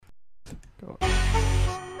It's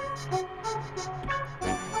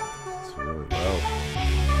really low.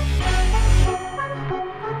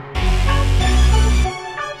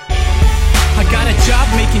 I got a job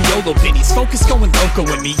making YOLO pennies, focus going loco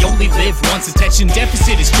with me. Only live once, attention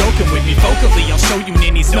deficit is joking with me. Vocally, I'll show you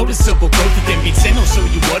ninnies, noticeable growth within beats. And I'll show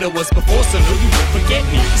you what it was before, so no, you won't forget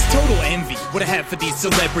me. It's total envy, what I have for these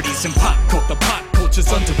celebrities and pop cult. The pop culture's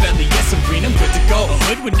underbelly, yes I'm green, I'm good to go. A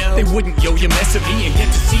hood would know, they wouldn't yo, you mess with me. And get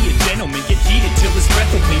to see a gentleman get heated till his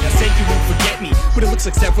breath will bleed. I say you won't forget me, but it looks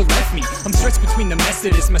like several left me. I'm stressed between the mess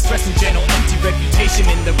that is my stress and gentle empty reputation.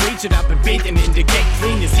 And the rage that I've been bathing in to get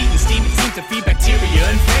clean is eating steam, it seems to feed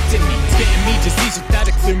bacteria infecting me. It's getting me disease without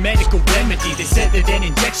a clear medical remedy. They said that an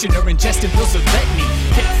injection or ingestion pills would let me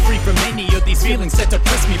get free from any of these feelings that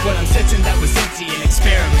depress me. But I'm sensing that was empty, an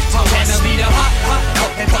experiment. And I lead a hot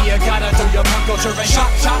coke, and I gotta throw your punk culture and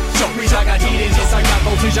shock. Show me I got heat in this, I got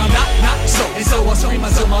voltage, I'm not so. And so I scream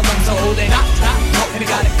until my lungs are holding not. And I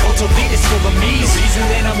got a cultural beat, it's full of me. The reason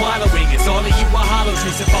that I'm wallowing is all of you are hollows.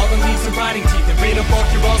 Reason falling leaves and rotting teeth, and rid of bark,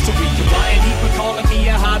 you're also weak. You're lying deep for calling me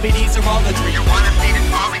a hobby, these are all the dreams. You wanna see this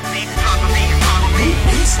falling, see this follow me, follow me.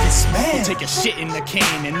 Who is this man? I'll take a shit in the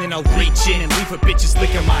can, and then I'll reach in and leave a bitches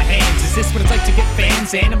licking my hands. Is this what it's like to get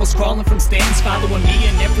fans? Animals crawling from stands, following me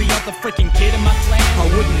and every other freaking kid in my clan? I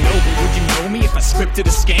wouldn't know, but would you know me if I scripted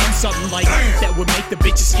a scam? Something like that would make the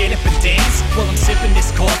bitches get up and dance. While I'm sipping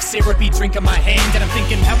this cough syrupy drink in my hand, and I'm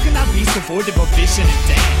thinking, how can I be so void of ambition and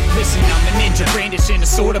damn? Listen, I'm a ninja brandishing a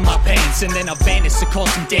sword in my pants, and then I'll vanish to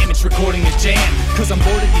cause some damage recording a jam. Cause I'm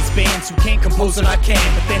bored of these bands who can't compose what I can,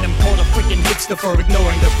 but then I'm called a freaking hipster for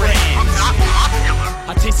ignoring the brand. I'm not popular.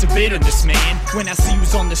 I taste the bitterness, man. When I see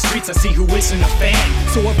who's on the streets, I see who isn't a fan.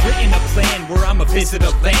 So I've written a plan where I'ma visit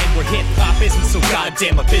a land where hip-hop isn't so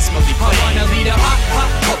goddamn abysmally plain. I wanna lead a hot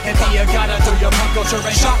coke, and I gotta throw your punk culture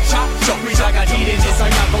and shock. Show me I got heat in this,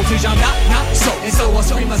 I got voltage, I'm not so. And so I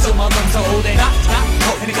scream until my lungs are holding not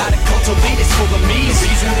coke. And I got a cultural beat, it's full of me. The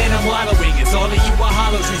reason that I'm wallowing is all of you are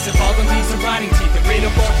hollows. Reason falling leaves and rotting teeth, and rid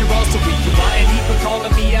of bark, you're also weak. You lying deep for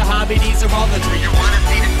calling me a hobby, these are all the dreams. You wanna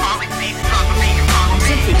see this falling, see this follow me, follow me.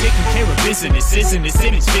 Simply taking care of business, isn't this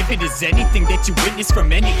image vivid as anything that you witness from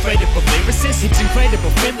any credible lyricist? It's incredible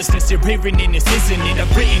fearlessness you're hearing in this, isn't it? I've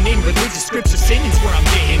written in religious scripture sentence where I'm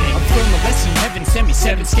getting it. I'm from a lesson, heaven sent me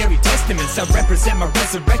 7 scary testaments. I represent my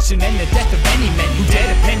resurrection and the death of any man who dare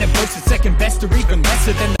to pen a verse that's second best or even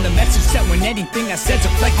lesser than the message set when anything I said's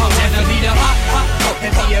reflected. And I lead a hot coke,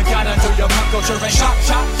 and I gotta throw your punk culture and shock.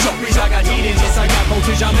 Show me I got heat in this, I got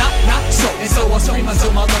voltage, I'm not so. And so I scream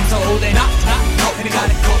until my lungs are holding not coke. And I got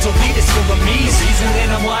a cultural beat, it's full of me. The reason that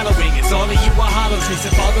I'm wallowing is all of you are hollows.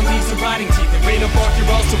 Reason falling leaves and rotting teeth, and rid of bark,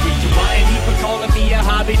 you're also weak. You lying deep for calling me a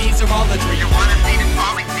hobby, these are all the dreams. You wanna see this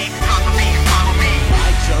falling, see this follow me, follow me. I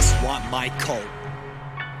just want my coat,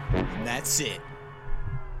 and that's it.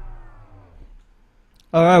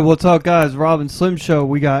 All right, what's up, guys? Rob and Slim Show.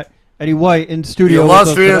 We got Eddie White in studio The with us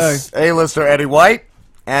illustrious today. A-lister Eddie White,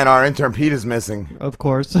 and our intern Pete is missing. Of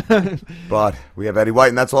course. But we have Eddie White,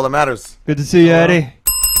 and that's all that matters. Good to see you, Eddie.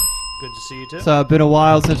 Good to see you too. It's been a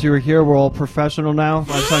while since you were here. We're all professional now.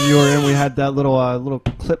 Last time you were in, we had that little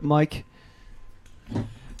clip mic.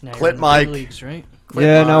 Now Clip you're in the big mic. leagues, right? Clip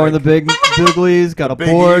Yeah, now we're in the mic. big leagues. Got a Big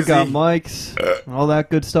board, easy. got mics, all that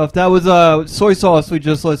good stuff. That was Soy Sauce we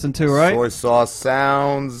just listened to, right?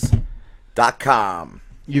 SoySauceSounds.com.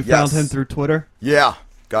 You found Yes. him through Twitter? Yeah,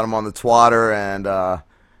 got him on the Twatter, and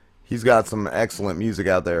he's got some excellent music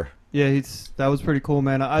out there. Yeah, that was pretty cool,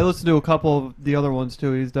 man. I listened to a couple of the other ones,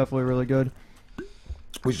 too. He's definitely really good.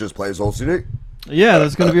 We should just play his whole CD. Yeah,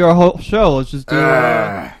 that's going to be our whole show. Let's just do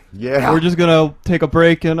Yeah. We're just going to take a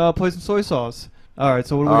break and play some Soy Sauce. All right,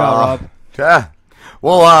 so what do we got, Rob? Yeah.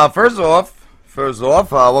 Well, first off,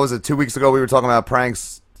 what was it? 2 weeks ago, we were talking about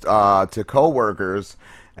pranks to coworkers,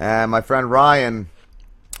 and my friend Ryan,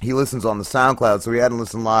 he listens on the SoundCloud, so he hadn't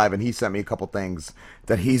listened live, and he sent me a couple things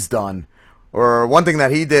that he's done, or one thing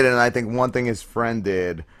that he did, and I think one thing his friend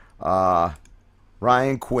did.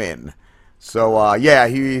 Ryan Quinn. So yeah,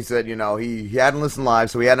 he said he hadn't listened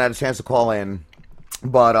live, so he hadn't had a chance to call in,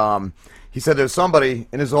 but he said there's somebody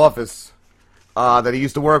in his office that he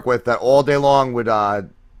used to work with that all day long would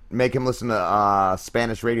make him listen to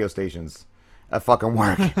Spanish radio stations at fucking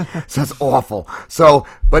work. So that's awful. So,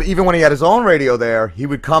 but even when he had his own radio there, he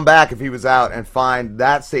would come back if he was out and find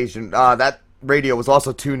that station, that radio was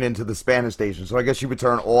also tuned into the Spanish station. So I guess you would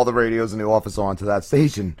turn all the radios in the office on to that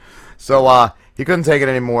station. So he couldn't take it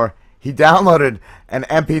anymore. He downloaded an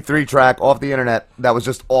MP3 track off the internet that was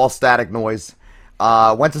just all static noise.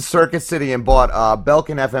 Went to Circuit City and bought a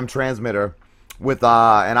Belkin FM transmitter with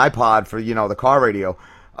an iPod for, the car radio.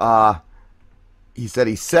 he said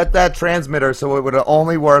he set that transmitter so it would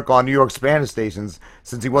only work on New York Spanish stations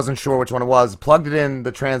since he wasn't sure which one it was. Plugged it in,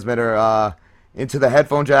 the transmitter, into the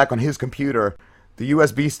headphone jack on his computer, the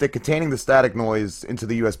USB stick containing the static noise into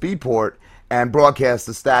the USB port, and broadcast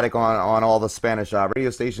the static on all the Spanish radio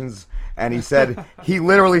stations. And he said he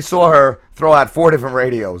literally saw her throw out 4 different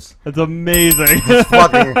radios. That's amazing.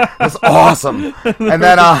 It's awesome. And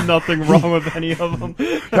then nothing wrong with any of them.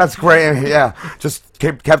 That's great. Yeah, just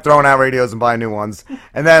kept throwing out radios and buying new ones.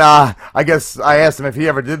 And then I guess I asked him if he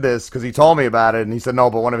ever did this because he told me about it, and he said no,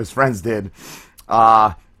 but one of his friends did.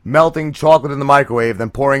 Melting chocolate in the microwave, then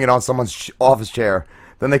pouring it on someone's office chair.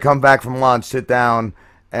 Then they come back from lunch, sit down,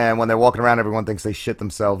 and when they're walking around, everyone thinks they shit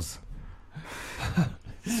themselves.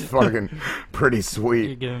 It's fucking pretty sweet.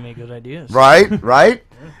 You're giving me good ideas. Right?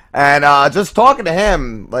 And just talking to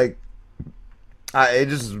him, like, it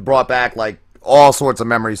just brought back, like, all sorts of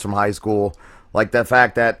memories from high school. Like, the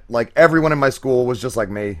fact that, like, everyone in my school was just like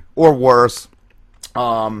me, or worse.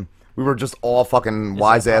 We were just all fucking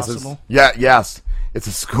wise asses. Yeah, yes. It's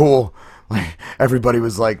a school. Like, everybody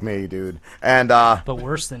was like me, dude. And, but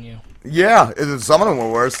worse than you. Yeah, some of them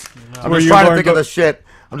were worse. No. I'm just trying to think of the shit.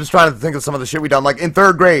 I'm just trying to think of some of the shit we done. Like in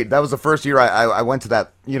 3rd grade, that was the first year I went to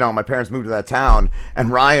that. You know, my parents moved to that town, and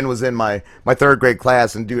Ryan was in my 3rd grade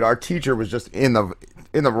class. And dude, our teacher was just in the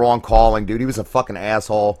wrong calling, dude. He was a fucking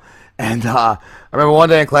asshole. And I remember one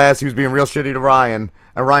day in class, he was being real shitty to Ryan,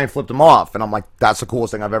 and Ryan flipped him off. And I'm like, that's the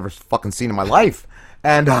coolest thing I've ever fucking seen in my life.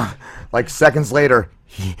 And like seconds later,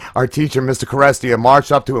 our teacher, Mr. Carestia,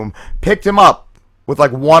 marched up to him, picked him up with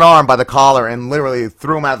like one arm by the collar, and literally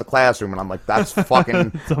threw him out of the classroom. And I'm like, that's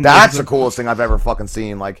fucking, that's the coolest thing I've ever fucking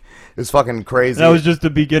seen. Like, it's fucking crazy. That was just the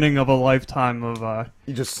beginning of a lifetime of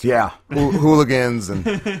you just hooligans and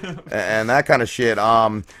and that kind of shit.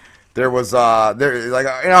 There was there, like,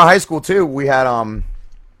 in our high school too, we had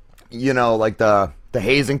you know, like the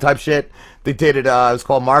hazing type shit. They did it. It was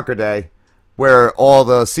called Marker Day, where all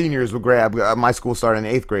the seniors would grab. My school started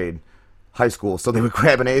in 8th grade, high school, so they would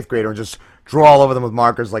grab an 8th grader and just draw all over them with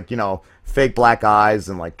markers, like, you know, fake black eyes,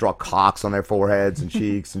 and like draw cocks on their foreheads and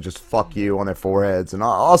cheeks, and just fuck you on their foreheads, and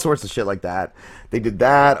all sorts of shit like that. They did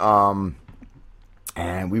that,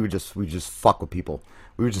 and we would just fuck with people.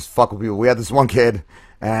 We would just fuck with people. We had this one kid,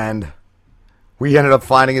 and we ended up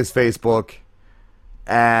finding his Facebook,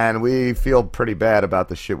 and we feel pretty bad about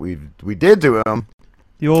the shit we did to him.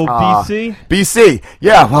 the old BC. BC,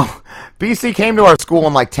 yeah. Well, BC came to our school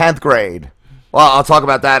in like 10th grade. Well, I'll talk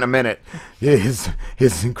about that in a minute. His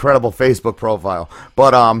incredible Facebook profile.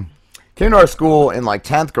 But came to our school in like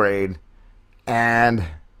 10th grade, and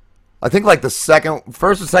I think like the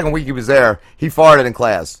first or second week he was there, he farted in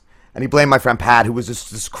class. And he blamed my friend Pat, who was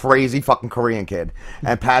just this crazy fucking Korean kid.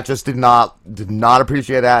 And Pat just did not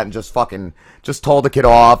appreciate that, and just told the kid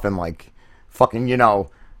off, and like fucking, you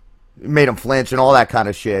know, made him flinch and all that kind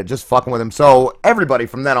of shit, just fucking with him. So everybody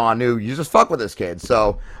from then on knew you just fuck with this kid.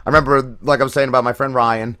 So I remember, like I was saying about my friend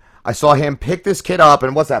Ryan, I saw him pick this kid up,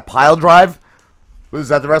 and what's that, pile drive? Was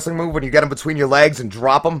that the wrestling move when you get him between your legs and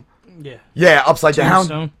drop him? Yeah. Yeah, upside down.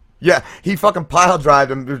 Tombstone. Yeah, he fucking pile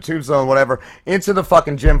drived him, or tombstone, whatever, into the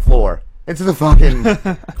fucking gym floor, into the fucking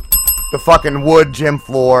the fucking wood gym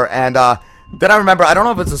floor. And then I remember, I don't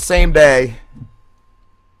know if it's the same day.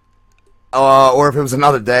 Or if it was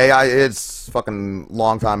another day. It's fucking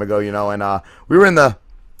long time ago, you know. And we were in the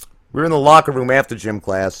locker room after gym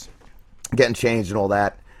class, getting changed and all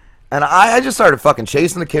that. And I just started fucking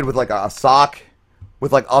chasing the kid with like a sock,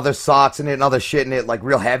 with like other socks in it and other shit in it, like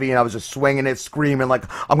real heavy. And I was just swinging it, screaming like,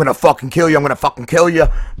 "I'm gonna fucking kill you! I'm gonna fucking kill you,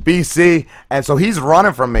 BC!" And so he's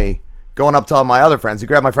running from me, going up to all my other friends. He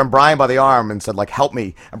grabbed my friend Brian by the arm and said, like, "Help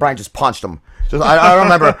me!" And Brian just punched him. I don't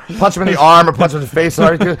remember punch him in the arm or punch him in the face.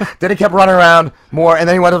 Then he kept running around more, and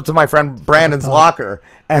then he went up to my friend Brandon's locker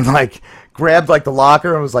and like grabbed like the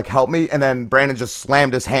locker and was like, "Help me!" And then Brandon just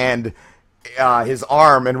slammed his hand, his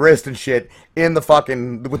arm and wrist and shit in the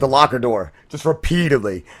fucking with the locker door, just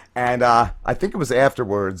repeatedly. And I think it was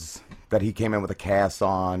afterwards that he came in with a cast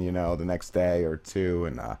on, you know, the next day or two,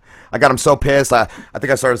 and I got him so pissed. I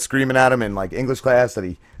think I started screaming at him in like English class that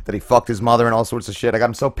he fucked his mother and all sorts of shit. I got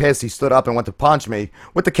him so pissed, he stood up and went to punch me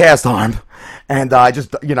with the cast arm. And I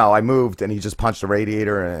just, you know, I moved, and he just punched the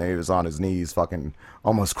radiator, and he was on his knees fucking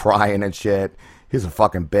almost crying and shit. He's a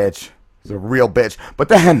fucking bitch. He's a real bitch. But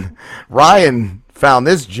then Ryan found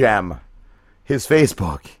this gem, his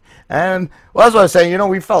Facebook. And, well, that's what I was saying. You know,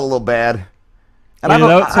 we felt a little bad. And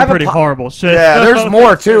Yeah, that's some pretty horrible shit. Yeah, there's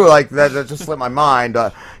more, too, like, that just slipped my mind.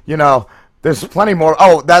 You know, there's plenty more.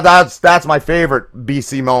 Oh, that's my favorite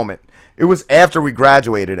BC moment. It was after we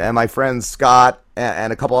graduated, and my friend Scott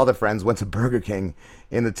and a couple other friends went to Burger King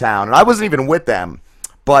in the town, and I wasn't even with them,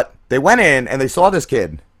 but they went in and they saw this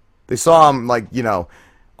kid. They saw him, like, you know,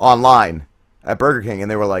 online at Burger King,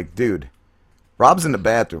 and they were like, dude, Rob's in the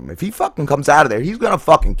bathroom. If he fucking comes out of there, he's gonna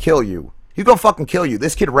fucking kill you. He's gonna fucking kill you.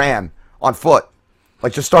 This kid ran on foot.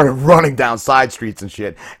 Like, just started running down side streets and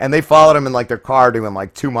shit. And they followed him in, like, their car doing,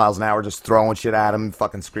 like, 2 miles an hour, just throwing shit at him,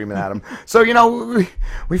 fucking screaming at him. So, you know,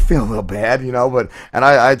 we feel a little bad, you know, but... And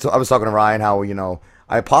I was talking to Ryan how, you know,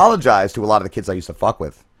 I apologized to a lot of the kids I used to fuck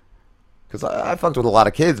with. Because I fucked with a lot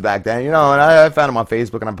of kids back then, you know, and I found them on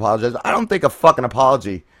Facebook and I apologized. I don't think a fucking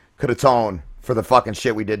apology could atone for the fucking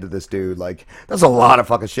shit we did to this dude. Like, that's a lot of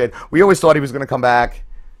fucking shit. We always thought he was going to come back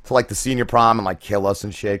to, like, the senior prom and, like, kill us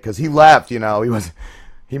and shit. Because he left, you know.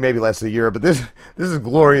 He maybe lasted a year. But this is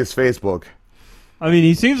glorious Facebook. I mean,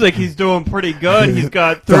 he seems like he's doing pretty good. He's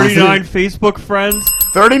got 39 Facebook friends.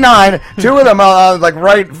 39. 2 of them, like,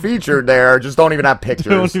 right featured there, just don't even have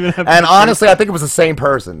pictures. And honestly, I think it was the same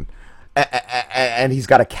person. And he's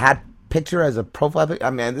got a cat picture as a profile picture. I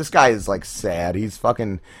mean, this guy is, like, sad. He's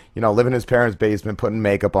fucking, you know, living in his parents' basement, putting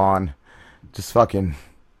makeup on, just fucking...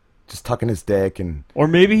 just tucking his dick and... Or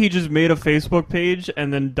maybe he just made a Facebook page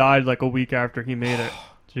and then died like a week after he made it.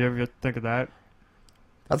 Did you ever think of that?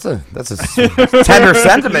 That's a tender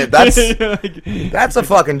sentiment. That's a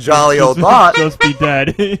fucking jolly old thought. Just be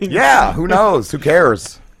dead. Yeah, who knows? Who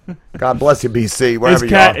cares? God bless you, BC, wherever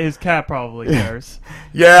you are. His cat probably cares.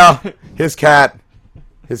 Yeah, his cat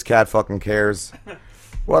fucking cares.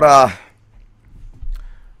 What,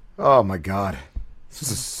 oh my God. This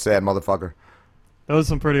is a sad motherfucker. That was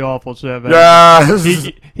some pretty awful shit, man. Yeah,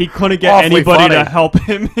 he couldn't get anybody to help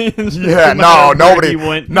him. Yeah, no, nobody.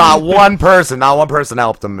 Not one person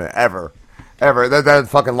helped him ever. That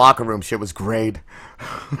fucking locker room shit was great.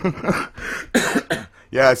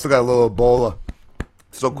 Yeah, I still got a little Ebola.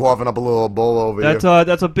 Still coughing up a little Ebola over here.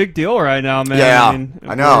 That's a big deal right now, man. Yeah,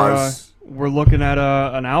 I know. We're looking at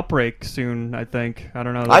an outbreak soon, I think. I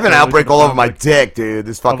don't know. I have an outbreak all over my dick, dude.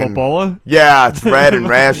 This fucking... Of Ebola? Yeah, it's red and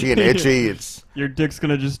rashy and itchy. It's... Your dick's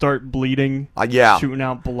gonna just start bleeding. Yeah. Shooting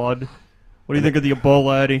out blood. What do you think of the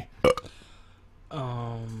Ebola, Eddie?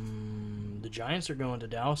 The Giants are going to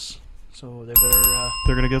Dallas, so they better...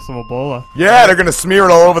 They're gonna get some Ebola. Yeah, they're gonna smear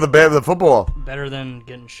it all over the bed of the football. Better than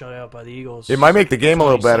getting shut out by the Eagles. It might make the game a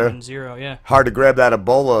little better. 27-0, yeah. Hard to grab that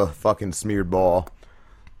Ebola fucking smeared ball.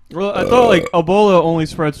 Well, I thought, like, Ebola only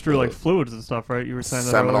spreads through, like, fluids and stuff, right? You were saying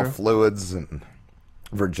that Seminal earlier. fluids and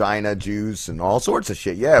vagina juice and all sorts of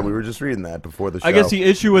shit. Yeah, we were just reading that before the show. I guess the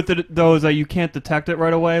issue with it, though, is that you can't detect it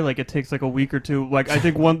right away. Like, it takes, like, a week or two. Like, I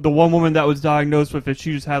think the one woman that was diagnosed with it,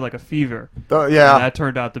 she just had, like, a fever. Yeah. And that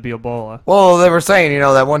turned out to be Ebola. Well, they were saying, you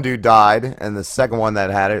know, that one dude died, and the second one that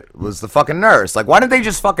had it was the fucking nurse. Like, why didn't they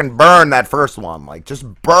just fucking burn that first one? Like, just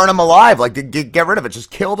burn him alive. Like, get rid of it.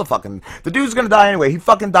 Just kill the fucking... The dude's gonna die anyway. He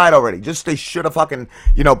fucking died already. Just, they should have fucking,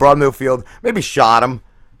 you know, brought him to the field. Maybe shot him.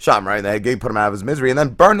 Shot him right in the head, put him out of his misery, and then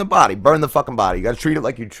burn the body. Burn the fucking body. You gotta treat it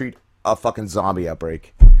like you treat a fucking zombie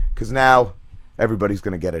outbreak. Because now, everybody's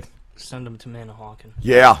gonna get it. Send them to Manahawkin.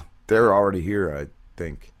 Yeah, they're already here, I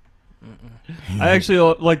think. I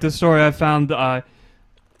actually like the story I found that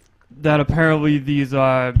apparently these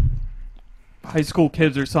high school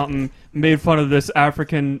kids or something made fun of this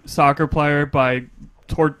African soccer player by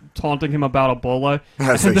taunting him about Ebola.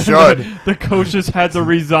 Yes, they should. The coaches had to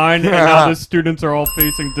resign, and now the students are all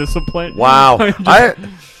facing discipline. Wow. The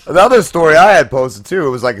other story I had posted, too, it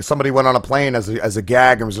was like somebody went on a plane as a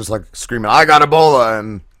gag and was just like screaming, I got Ebola,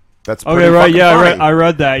 and that's pretty fucking funny. I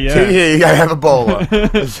read that, yeah. I have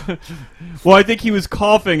Ebola. Well, I think he was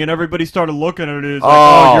coughing, and everybody started looking at it. It was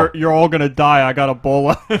like, you're all gonna die. I got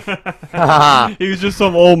Ebola. He was just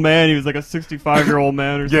some old man. He was like a 65-year-old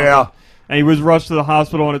man or something. Yeah. And he was rushed to the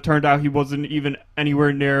hospital, and it turned out he wasn't even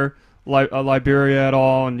anywhere near Liberia at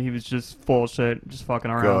all, and he was just full of shit, just fucking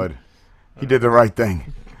around. Good. He did the right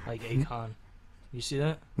thing. Like Akon. You see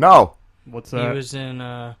that? No. What's that?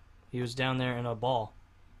 He was down there in a ball,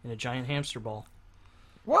 in a giant hamster ball.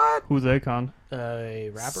 What? Who's Akon?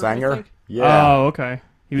 A rapper, Singer? I think? Yeah. Oh, okay.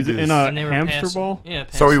 He was in a hamster ball? Yeah,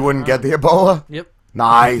 so he wouldn't get the Ebola? Yep.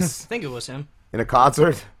 Nice. I think it was him. In a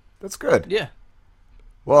concert? That's good. Yeah.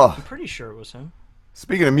 Well, I'm pretty sure it was him.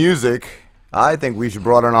 Speaking of music, I think we should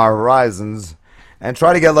broaden our horizons and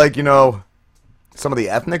try to get, like, you know, some of the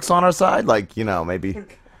ethnics on our side. Like, you know, maybe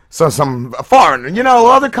some foreign, you know,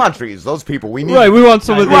 other countries. Those people we need. Right, we want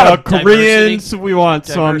some of the Koreans. Diversity. We want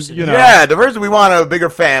some, you know. Yeah, diversity. We want a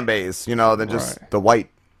bigger fan base, you know, than just the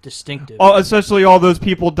white. Distinctive. Oh, especially all those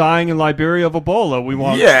people dying in Liberia of Ebola. We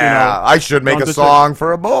want. Yeah, you know, I should make a song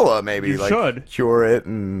for Ebola, maybe. You like, should cure it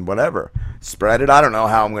and whatever. spread it. I don't know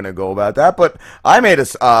how I'm gonna go about that, but I made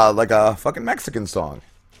a like a fucking Mexican song.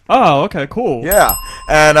 Oh, okay, cool. Yeah,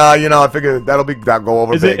 and I figured that'll go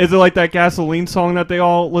over. Is it like that gasoline song that they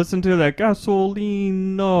all listen to? That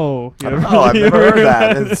gasolino. I don't know. I've never heard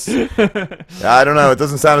that. I don't know. It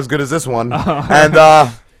doesn't sound as good as this one. And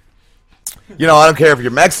I don't care if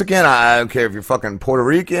you're Mexican. I don't care if you're fucking Puerto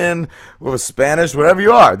Rican or Spanish, whatever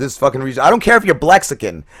you are. This fucking region. I don't care if you're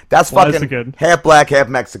Blexican. That's fucking Blexican. Half black, half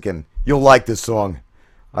Mexican. You'll like this song.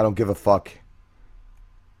 I don't give a fuck.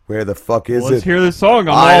 Where the fuck is it? Let's hear this song.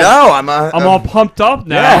 I'm all pumped up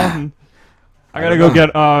now. Yeah. I gotta go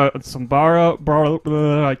get some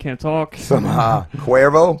I can't talk. Some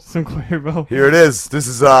Cuervo. Some Cuervo. Here it is. This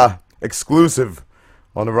is exclusive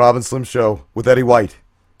on the Rob and Slim Show with Eddie White.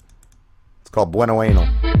 It's called Bueno Anal.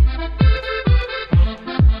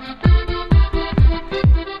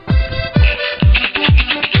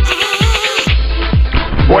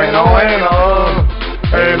 Bueno anal,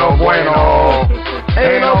 anal bueno,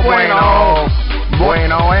 anal bueno,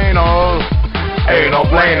 bueno anal, anal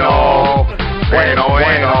bueno, bueno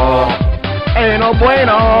anal, anal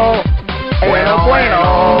bueno, bueno bueno,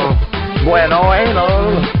 bueno anal,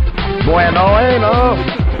 bueno anal,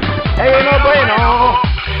 anal bueno,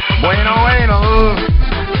 bueno anal,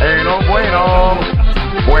 anal bueno,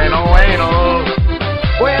 bueno anal,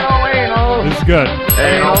 bueno anal. This is good.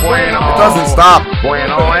 It doesn't stop.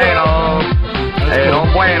 Bueno, bueno, bueno,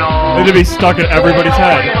 bueno. It'd be stuck in everybody's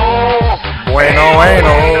head. Bueno, bueno.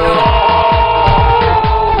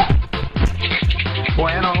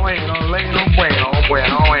 Bueno, bueno, bueno,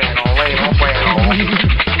 bueno, bueno, bueno, bueno.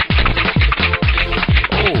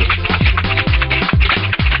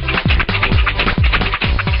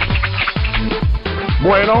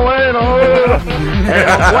 Bueno, bueno, bueno,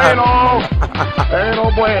 bueno, bueno,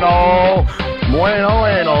 bueno, bueno,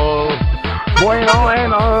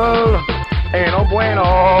 bueno, bueno, bueno.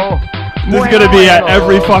 This is gonna be at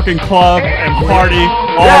every fucking club and party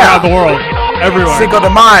all around the world, everywhere. Cinco de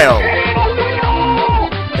Mayo.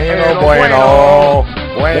 Bueno, bueno,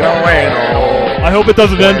 bueno, bueno. I hope it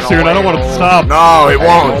doesn't end soon. I don't want it to stop. No, it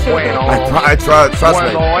won't. I trust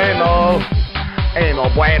me. Bueno, bueno,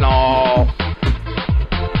 bueno.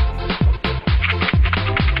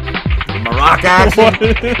 Rock action?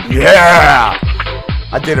 Yeah!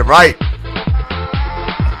 I did it right.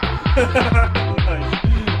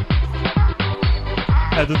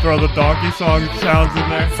 Had to throw the donkey song sounds in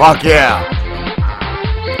there. Fuck yeah.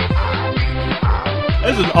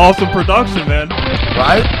 This is awesome production, man.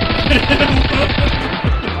 Right?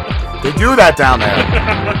 They do that down there.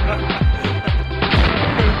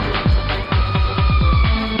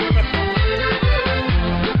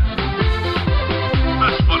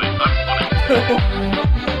 That's funny,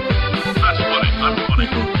 I'm funny.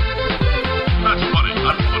 That's funny,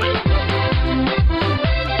 I'm funny.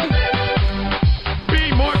 Be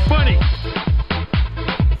more funny.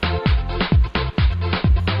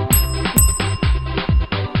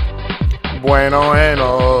 Bueno,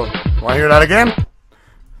 bueno. Want to hear that again?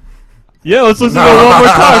 Yeah, let's listen to it one more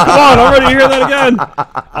time. Come on, I'm ready to hear that again.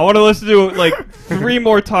 I want to listen to it like 3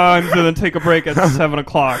 more times and then take a break at 7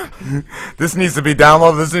 o'clock. This needs to be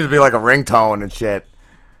downloaded. This needs to be like a ringtone and shit.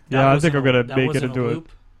 Yeah, I think I'm going to make it into it.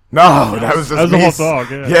 No, that was just the whole song,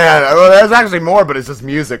 yeah. Yeah, well, there's actually more, but it's just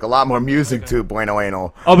music. A lot more music to Bueno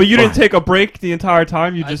Anal. Oh, but you didn't take a break the entire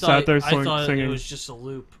time? You just sat there I thought singing? it was just a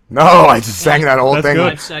loop. No, I just sang that whole That's thing.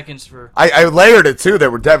 good. 5 seconds for... I layered it too.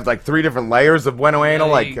 There were like 3 different layers of Bueno Anal.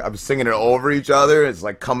 Yeah, Like I was singing it over each other. It's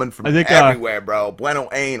like coming from I think, everywhere, bro. Bueno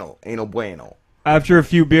Anal, anal bueno. After a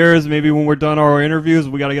few beers, maybe when we're done our interviews,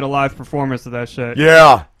 we got to get a live performance of that shit.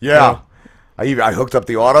 Yeah. I hooked up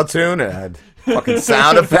the auto tune. It had fucking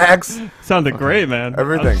sound effects. Sounded great, man.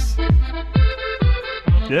 Everything.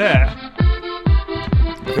 Yeah.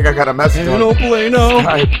 I think I got a message on Bueno.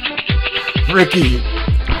 Skype. Ricky.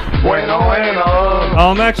 Bueno, bueno.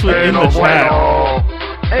 Oh, I'm actually in the chat.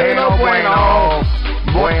 Bueno, bueno.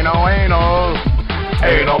 Bueno, bueno.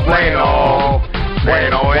 Bueno, bueno.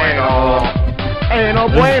 Bueno, bueno. Bueno,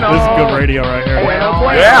 bueno. This is good radio right here. Bueno,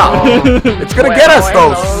 bueno. Yeah. It's gonna get us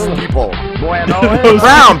those people. Bueno, Those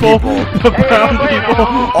Brown people. people. The brown people.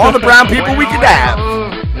 All the brown people we could have.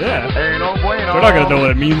 Yeah. Bueno, bueno. They're not going to know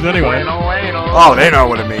what it means anyway. Bueno, bueno. Oh, they know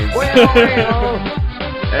what it means. Bueno, bueno.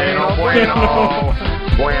 Bueno, bueno.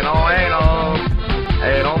 Bueno, bueno.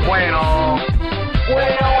 Bueno, bueno.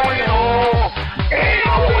 Bueno,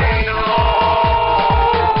 bueno.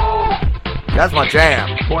 That's my jam.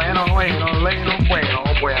 Bueno, bueno, bueno, bueno,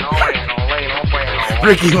 bueno, bueno, bueno, bueno.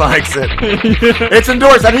 Ricky likes it. It's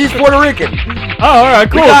endorsed, and he's Puerto Rican. Oh, all right,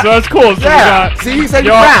 cool. So that's cool. So Yeah. See, you said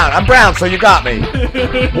you're brown. I'm brown, so you got me.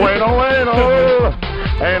 Bueno, bueno,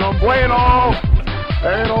 bueno, bueno,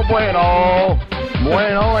 bueno, bueno, bueno,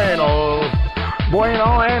 bueno, bueno,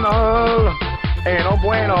 bueno, bueno,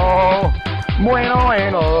 bueno, bueno, bueno.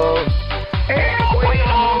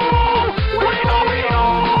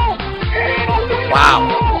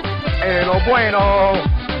 Wow.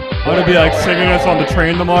 I'm gonna be like singing this on the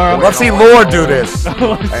train tomorrow. Let's see Lord do this.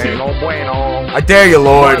 I dare you,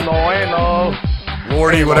 Lord.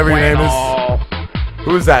 Lordy, whatever your name is.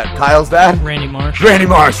 Who's that? Kyle's dad? Randy Marsh. Randy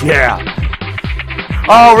Marsh, yeah.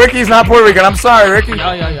 Oh, Ricky's not Puerto Rican. I'm sorry, Ricky.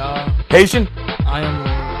 Yeah. Haitian? I am.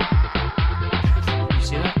 You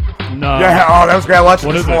see that? No. Yeah, oh, that was great. I watched it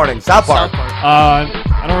What this is it? morning. South Park.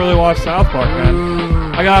 I don't really watch South Park,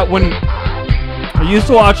 man. I used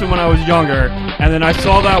to watch it when I was younger, and then I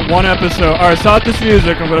saw that one episode. All right, stop this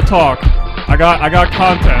music. I'm gonna talk. I got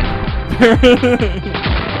content.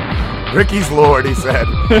 Ricky's Lord, he said.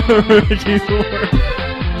 Ricky's Lord.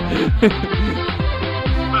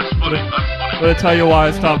 That's funny. I'm gonna tell you why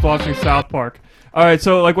I stopped watching South Park. All right,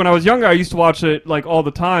 so like when I was younger, I used to watch it like all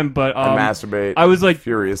the time, but And masturbate. I was like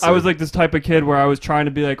furiously. I was like this type of kid where I was trying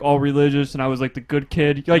to be like all religious, and I was like the good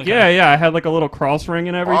kid. Like yeah, I had like a little cross ring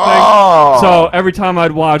and everything. Oh. So every time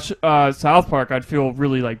I'd watch South Park, I'd feel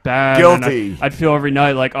really like bad. Guilty. And I'd feel every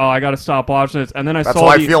night like, oh, I gotta stop watching this. And then I That's saw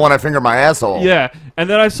how I feel when I finger my asshole. Yeah, and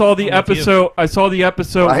then I saw the episode. I saw the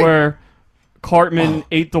episode Right. where Cartman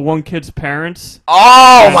ate the one kid's parents.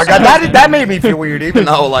 Oh my god, that made me feel weird, even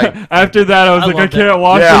though like After that, I was like, I loved can't it.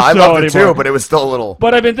 watch yeah, this I show loved it anymore. too, but it was still a little.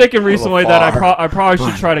 But I've been thinking recently that far. I probably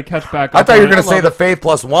should try to catch back up. I thought you were on gonna it. say the Faith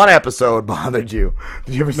Plus One episode bothered you.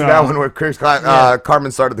 Did you ever see No. that one where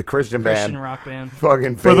Cartman started the Christian Christian band? rock band.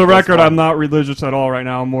 Fucking. For the Faith Plus record, One. I'm not religious at all right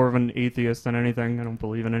now. I'm more of an atheist than anything. I don't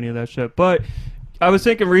believe in any of that shit. But I was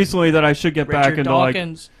thinking recently that I should get back Richard into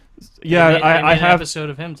Dawkins. yeah, They made I an have.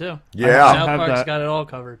 episode of him too. Yeah. South have Park's that. got it all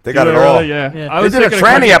covered. They got Did it they all. really? Yeah. Yeah. I was They did a thinking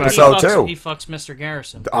of tranny catching back episode, up. too. He fucks Mr.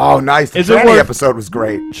 Garrison. Oh, nice. The Is it tranny worth- episode was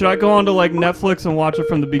great. Should I go on to like Netflix and watch it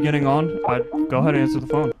from the beginning on? I'd go ahead and answer the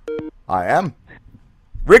phone. I am.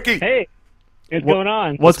 Ricky. Hey, what's going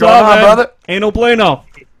on? What's going up, on, man? brother? Anal Bueno.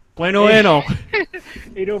 Bueno Anal.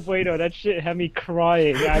 Bueno, that shit had me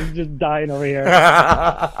crying. I'm just dying over here.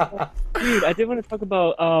 Dude, I did want to talk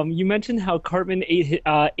about, you mentioned how Cartman ate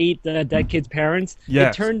the dead kid's parents.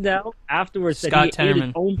 Yes. It turned out afterwards Scott that he ate Tenorman.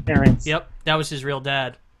 his own parents. Yep, that was his real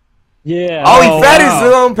dad. Yeah. Oh, Oh, he fed wow.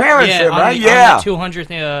 his own parents, Yeah, right? on Yeah. the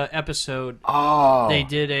 200th episode, Oh. they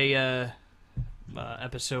did a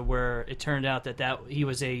episode where it turned out that he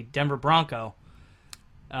was a Denver Bronco.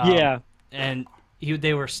 Yeah. And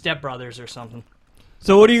they were stepbrothers or something.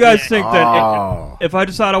 So what do you guys think that Oh. if I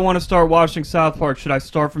decide I want to start watching South Park, should I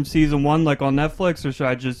start from season 1 like on Netflix, or should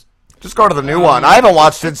I just? Just go to the new one. I haven't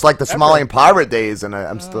watched it since like the Somalian pirate days, and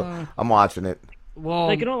I'm watching it. Well,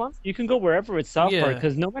 Like, in all honesty, you can go wherever with South Park, Yeah.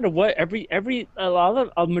 because no matter what,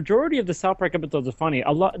 a majority of the South Park episodes are funny.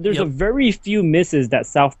 There's a Yep. very few misses that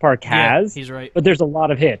South Park yeah, has, he's right. but there's a lot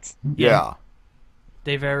of hits. Yeah.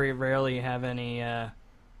 They very rarely have any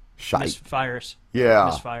Shite. misfires. Yeah.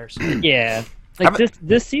 Misfires. Yeah. Like,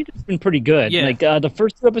 this season's been pretty good. Yeah. Like, the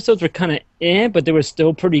first two episodes were kind of but they were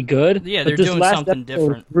still pretty good. Yeah, But they're this doing last something episode was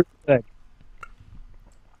different. really good.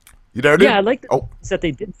 You there, dude? Yeah, I like the Oh. that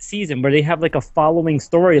they did the season where they have like a following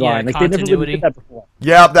storyline. Yeah, like they never really continuity. did that before.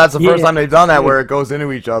 Yeah, that's the first Yeah. time they've done that where it goes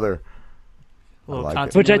into each other. A little like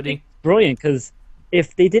it. Which I continuity. think is brilliant, because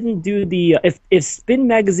if they didn't do if Spin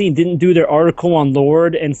Magazine didn't do their article on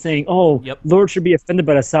Lord and saying, oh, Yep. Lord should be offended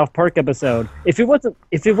by a South Park episode, if it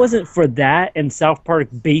wasn't for that and South Park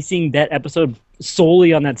basing that episode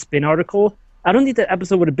solely on that Spin article, I don't think that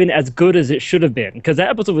episode would have been as good as it should have been, because that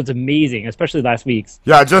episode was amazing, especially last week's.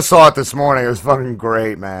 Yeah, I just saw it this morning. It was fucking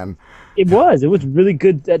great, man. It was really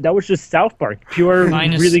good. That was just South Park, pure,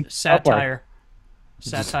 Minus really South Park. satire.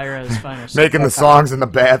 Satire at its finest. Making the songs in the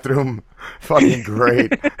bathroom, fucking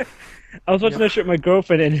great. I was watching that shit with my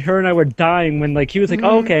girlfriend, and her and I were dying when, like, he was like,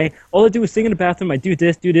 "Oh, okay. All I do is sing in the bathroom. I do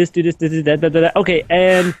this, do this, do this, that. Okay,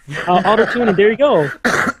 and auto tune, and there you go."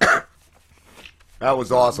 That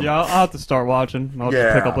was awesome. Yeah, I'll have to start watching. I'll Yeah.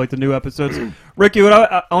 just pick up like the new episodes. Ricky, what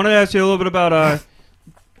I want to ask you a little bit about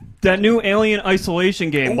that new Alien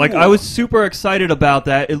Isolation game. Like, I was super excited about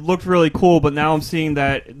that. It looked really cool, but now I'm seeing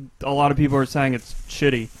that a lot of people are saying it's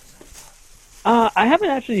shitty. I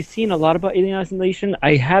haven't actually seen a lot about Alien Isolation.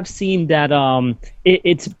 I have seen that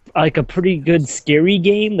it's like a pretty good scary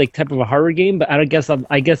game, like type of a horror game. But I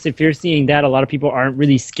guess if you're seeing that, a lot of people aren't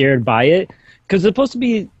really scared by it. Because it's supposed to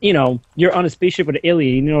be, you're on a spaceship with an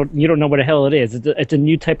alien. You don't know what the hell it is. It's a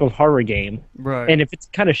new type of horror game. Right. And if it's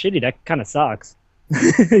kind of shitty, that kind of sucks.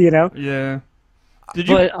 Yeah. Did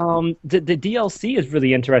you? But the DLC is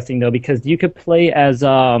really interesting though, because you could play as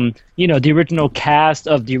the original cast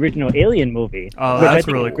of the original Alien movie. Oh, which I that's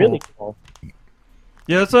think is really cool.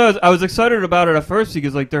 Yeah, so I was excited about it at first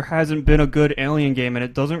because like there hasn't been a good Alien game, and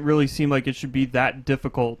it doesn't really seem like it should be that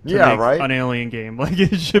difficult to make an Alien game. Like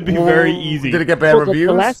it should be very easy. Did it get bad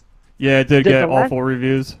reviews? Yeah, it did get awful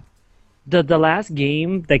reviews. The last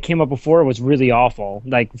game that came up before was really awful.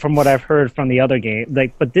 Like from what I've heard from the other game,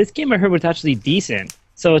 but this game I heard was actually decent.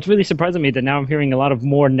 So it's really surprising me that now I'm hearing a lot of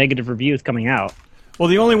more negative reviews coming out. Well,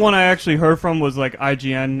 the only one I actually heard from was like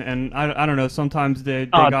IGN, and I don't know. Sometimes they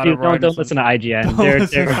got it right. Don't listen to IGN.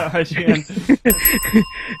 IGN.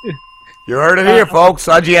 You heard it here, folks.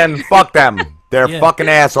 IGN, fuck them. They're fucking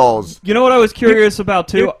assholes. You know what I was curious about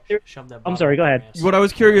too? I'm sorry. Go ahead. What I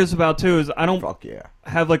was curious about too is I don't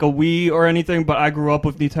have like a Wii or anything, but I grew up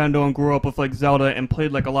with Nintendo and grew up with like Zelda and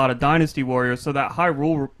played like a lot of Dynasty Warriors. So that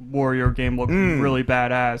Hyrule Warrior game looked really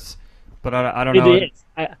badass. But I don't know. It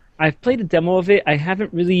is. I've played a demo of it. I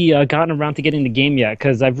haven't really gotten around to getting the game yet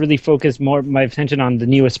because I've really focused more my attention on the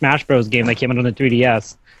newest Smash Bros. Game that came out on the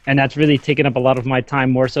 3DS, and that's really taken up a lot of my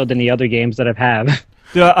time more so than the other games that I've had.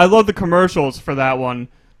 Yeah, I love the commercials for that one.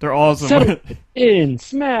 They're awesome. Settle in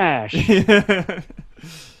Smash. Yeah,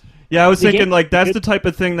 I was thinking like that's the type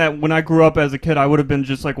of thing that when I grew up as a kid, I would have been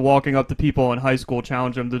just like walking up to people in high school,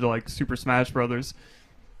 challenging them to like Super Smash Brothers.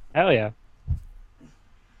 Hell yeah.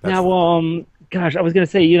 Now, gosh, I was gonna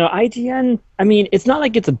say, IGN. I mean, it's not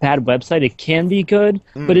like it's a bad website. It can be good,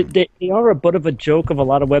 but they are a bit of a joke of a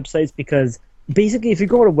lot of websites because basically, if you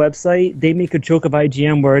go to a website, they make a joke of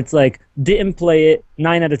IGN where it's like, didn't play it,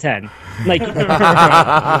 9 out of 10. Like,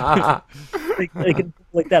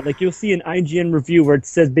 like that. Like, you'll see an IGN review where it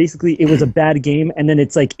says basically it was a bad game, and then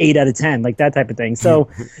it's like 8 out of 10, like that type of thing. So,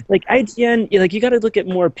 like, IGN, like, you got to look at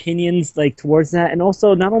more opinions, like, towards that, and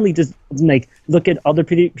also not only just, like, look at other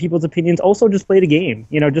people's opinions, also just play the game.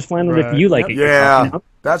 Just find out if you like it. Yeah,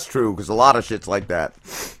 that's true, because a lot of shit's like that.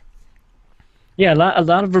 Yeah, a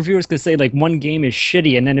lot of reviewers could say like one game is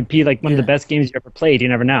shitty, and then it'd be like one of the best games you ever played. You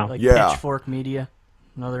never know. Like Pitchfork Media,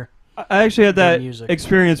 another. I actually had that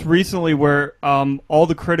experience recently where all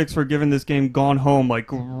the critics were giving this game Gone Home like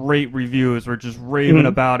great reviews, were just raving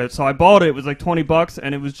about it. So I bought it. It was like $20,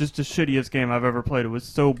 and it was just the shittiest game I've ever played. It was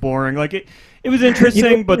so boring. Like it was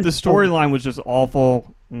interesting, but the storyline was just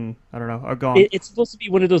awful. I don't know. Gone. It's supposed to be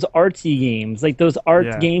one of those artsy games, like those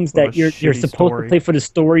art games that you're supposed to play for the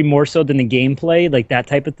story more so than the gameplay, like that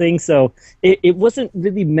type of thing. So it wasn't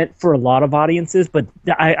really meant for a lot of audiences, but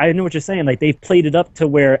I know what you're saying. Like they played it up to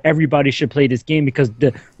where everybody should play this game because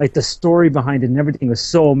the story behind it and everything was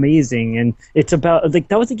so amazing. And it's about like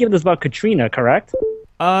that was the game that was about Katrina, correct?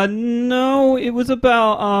 No, it was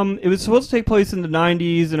about it was supposed to take place in the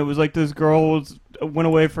 90s, and it was like this girl went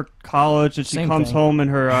away for college, and she comes home,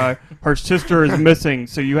 and her sister is missing.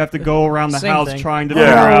 So you have to go around the house trying to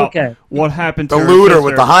figure out what happened to the her looter sister.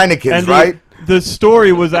 with the Heinekens, right? The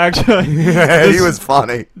story was actually he was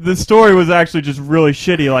funny. The story was actually just really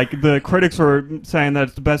shitty. Like the critics were saying that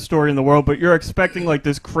it's the best story in the world, but you're expecting like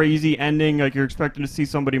this crazy ending, like you're expecting to see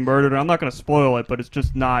somebody murdered. I'm not going to spoil it, but it's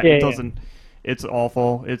just not. It doesn't. It's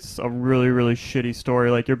awful. It's a really, really shitty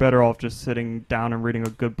story. Like, you're better off just sitting down and reading a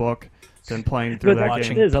good book than playing through that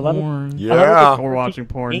game. It is. A lot of or watching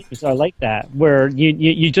porn. Games are like that, where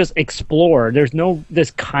you just explore. There's no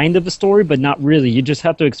this kind of a story, but not really. You just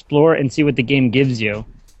have to explore and see what the game gives you.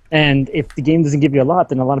 And if the game doesn't give you a lot,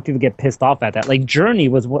 then a lot of people get pissed off at that. Like, Journey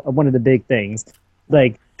was one of the big things.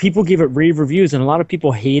 Like, people give it rave reviews, and a lot of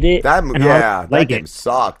people hate it. That game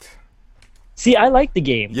sucked. See, I like the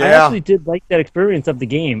game. Yeah. I actually did like that experience of the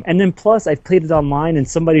game. And then plus, I played it online, and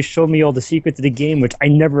somebody showed me all the secrets of the game, which I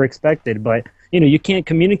never expected. But, you can't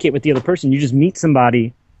communicate with the other person. You just meet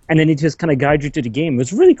somebody, and then he just kind of guides you to the game. It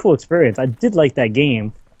was a really cool experience. I did like that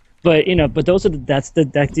game. But, that's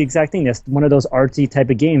the exact thing. That's one of those artsy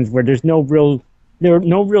type of games where there's no real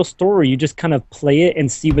story. You just kind of play it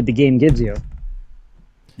and see what the game gives you.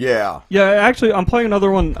 Yeah. Yeah, actually, I'm playing another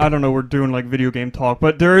one. I don't know, we're doing like video game talk,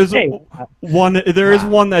 but there is one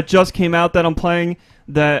that just came out that I'm playing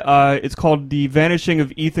that it's called The Vanishing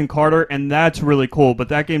of Ethan Carter, and that's really cool, but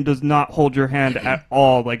that game does not hold your hand at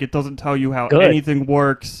all. Like, it doesn't tell you how anything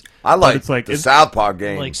works. I like the South Park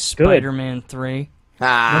game. Like Spider-Man 3.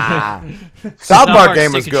 South Park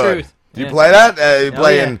game was good. Do you play that? You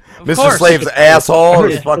playing Mr. Slave's asshole?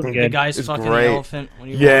 It's fucking the guy's fucking great. elephant.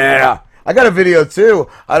 Yeah. I got a video too.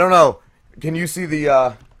 I don't know. Can you see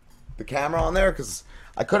the camera on there? Because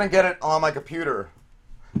I couldn't get it on my computer.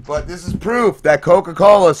 But this is proof that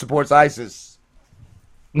Coca-Cola supports ISIS.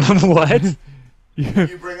 What?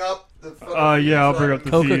 You bring up the yeah, I'll bring up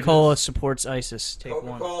the feed. Coca-Cola supports ISIS. Take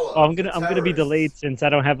one. Coca-Cola. Oh, I'm gonna be delayed since I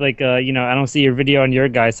don't have like I don't see your video on your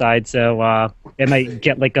guy's side, so it might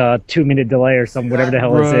get like a 2-minute delay or something, whatever the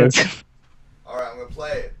hell this is. All right, I'm gonna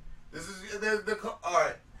play it. This is all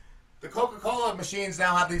right. The Coca-Cola machines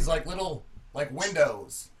now have these like little like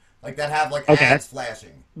windows, like that have like ads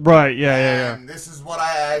flashing. Right. Yeah. And this is what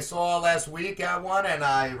I saw last week at one, and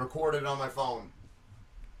I recorded it on my phone.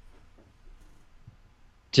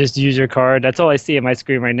 Just use your card. That's all I see on my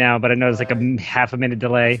screen right now, but I know there's like a half a minute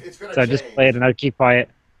delay, so I just play it and I'll keep quiet.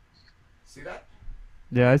 See that?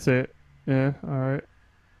 Yeah, I see it. Yeah. All right.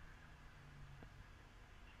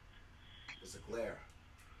 There's a glare.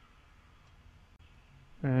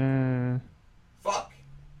 Fuck.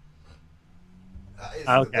 Is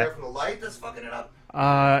it there from the light that's fucking it up?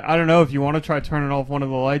 I don't know if you want to try turning off one of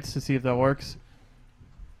the lights to see if that works.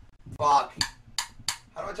 Fuck.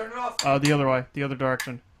 How do I turn it off? The other way, the other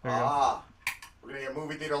direction. There you go. We're gonna get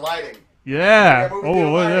movie theater lighting. Yeah.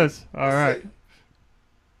 Oh, look at this. All right.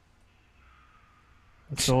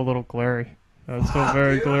 It's still a little glary. It's still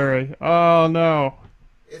very glary. Oh no.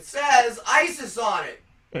 It says ISIS on it.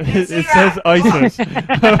 It says ISIS.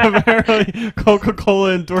 Apparently,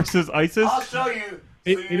 Coca-Cola endorses ISIS. I'll show you.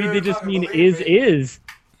 Maybe they just mean is.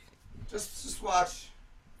 Just watch.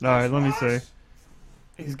 All right, let me see.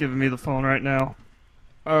 He's giving me the phone right now.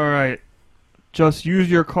 All right, just use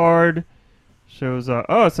your card. Shows oh,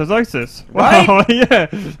 it says ISIS. Right? Wow, yeah.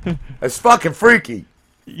 It's fucking freaky.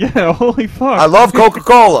 Yeah, holy fuck. I love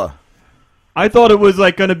Coca-Cola. I thought it was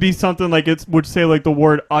like gonna be something like it would say like the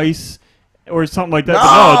word ice or something like that. No,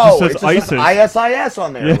 But no, it just says ISIS. ISIS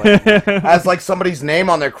on there. Like, has like somebody's name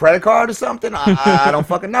on their credit card or something. I don't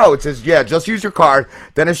fucking know. It says just use your card.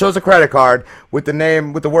 Then it shows a credit card with the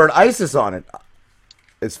name with the word ISIS on it.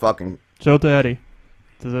 It's fucking. Show it to Eddie.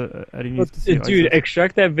 Eddie needs to see Dude, ISIS.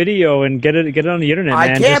 extract that video and get it on the internet,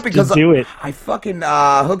 man. I can't because just do it. I fucking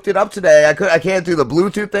hooked it up today. I can't do the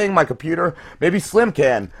Bluetooth thing. My computer. Maybe Slim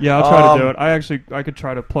can. Yeah, I'll try to do it. I could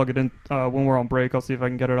try to plug it in when we're on break. I'll see if I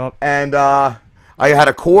can get it up. And I had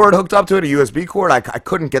a cord hooked up to it, a USB cord. I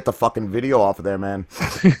couldn't get the fucking video off of there, man.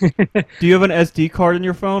 Do you have an SD card in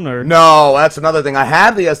your phone or? No, that's another thing. I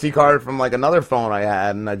have the SD card from like another phone I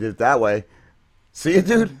had, and I did it that way. See it,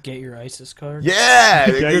 dude? Get your ISIS card. Yeah,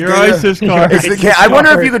 Get your ISIS card. I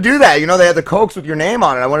wonder if you could do that. You know, they had the Cokes with your name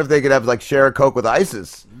on it. I wonder if they could have like share a Coke with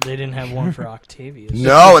ISIS. They didn't have one for Octavius.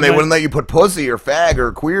 No, and they wouldn't let you put pussy or fag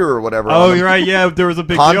or queer or whatever. Oh, you're right. Yeah, there was a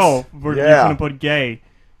big deal where you couldn't put gay.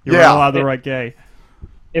 You weren't allowed to write gay.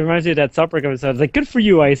 It reminds me of that South Park episode. It's like, good for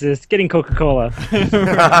you, ISIS, getting Coca-Cola.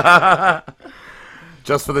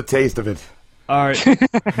 Just for the taste of it. All right.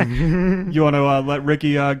 You want to let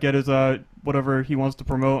Ricky get his whatever he wants to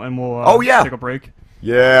promote, and we'll take a break?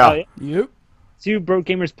 Yeah. Yep. Two Broke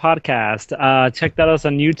Gamers podcast. Check that out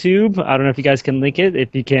on YouTube. I don't know if you guys can link it.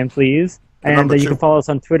 If you can, please. And you can follow us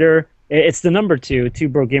on Twitter. It's the number two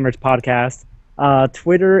Broke Gamers podcast.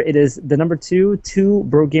 Twitter, it is the number two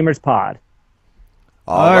Broke Gamers pod.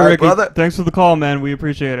 All right, Ricky. Brother. Thanks for the call, man. We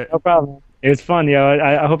appreciate it. No problem. It was fun, yo.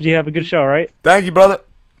 I hope you have a good show, all right? Thank you, brother.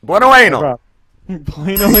 Bueno Anal.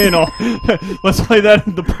 Bueno Anal. Let's play that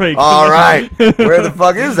in the break. All right. Where the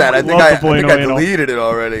fuck is that? I think I Bueno deleted it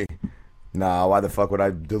already. Nah, why the fuck would I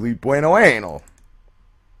delete Bueno Anal?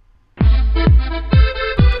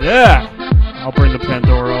 Yeah. I'll bring the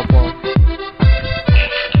Pandora up.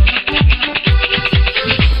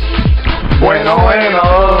 Bueno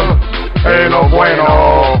Anal. Ain't no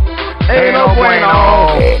bueno. Ain't no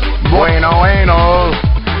bueno. Bueno Anal.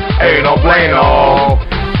 Ain't no bueno.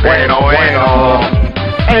 Bueno Anal.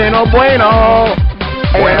 Ain't no bueno.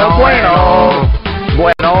 Ain't no bueno.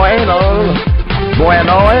 Bueno Anal.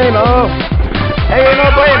 Bueno Anal. Ain't no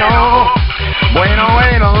bueno. Bueno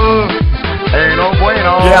Anal. Ain't no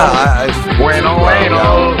bueno. Yeah, Bueno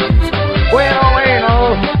Anal. Bueno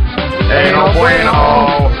Anal. Ain't no bueno.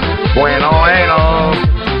 Bueno Anal.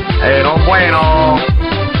 Ain't no bueno.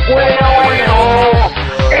 Bueno Anal. Ain't no bueno. Bueno Anal.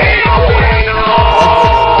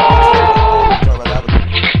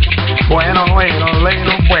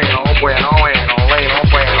 Ain't no bueno. Bueno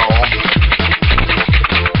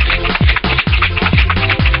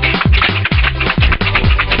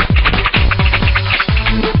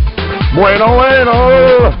Anal.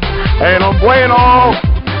 Ain't no bueno. Bueno Anal. Ain't no bueno.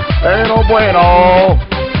 Ain't no bueno.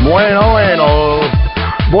 Bueno Anal.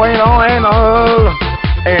 Bueno Anal.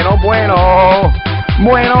 Ain't no bueno.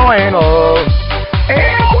 Bueno Anal.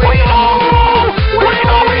 Ain't no bueno.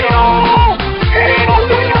 Bueno Anal. Ain't no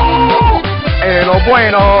bueno. Ain't no bueno.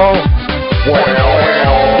 bueno. Bueno,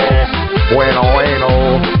 bueno. Bueno, bueno.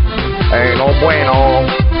 Ain't no bueno.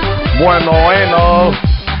 Bueno, bueno.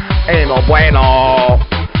 Ain't no bueno.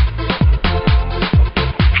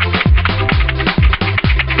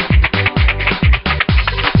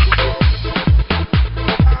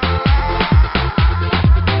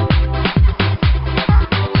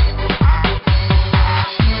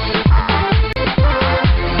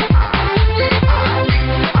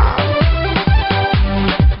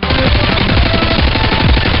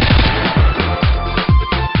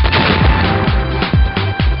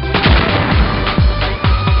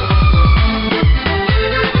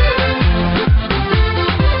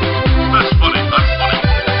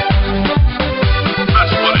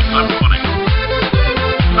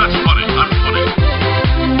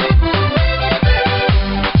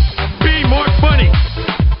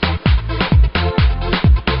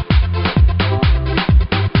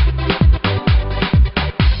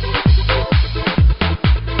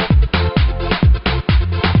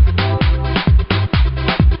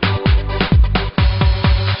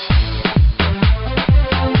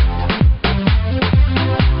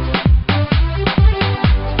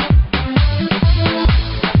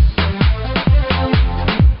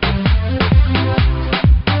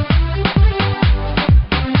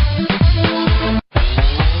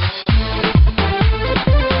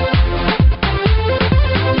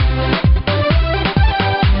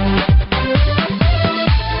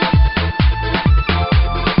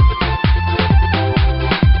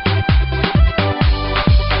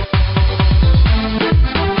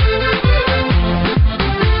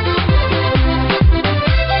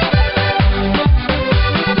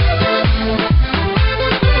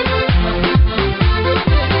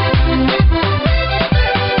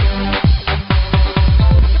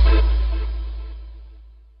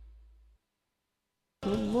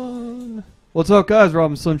 What's up, guys?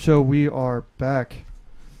 Rob and Slim Show. We are back.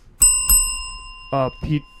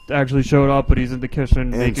 Pete actually showed up, but he's in the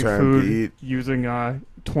kitchen making food, Pete. Using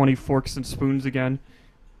 20 forks and spoons again.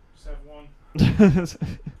 Just have one.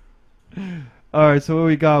 All right, so what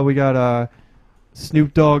we got? We got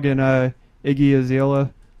Snoop Dogg and Iggy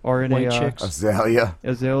Azalea are in White a chicks. Azalea.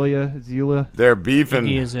 Azalea. They're beefing.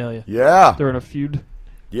 Iggy Azalea. Yeah. They're in a feud.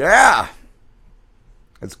 Yeah.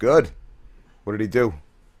 That's good. What did he do?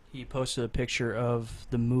 He posted a picture of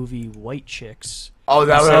the movie White Chicks. Oh,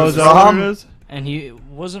 that was what it is? And he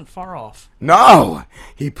wasn't far off. No,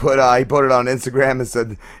 he put it on Instagram and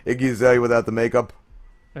said Iggy Azalea without the makeup.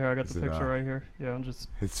 There, I got the picture right here. Yeah, I'm just.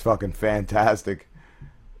 It's fucking fantastic.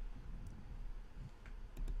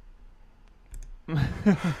 I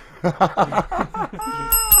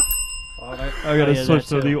gotta switch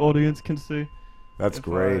so the audience can see. That's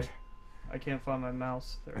great. I can't find my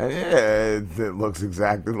mouse. There. Yeah, it looks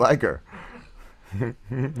exactly like her.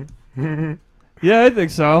 Yeah, I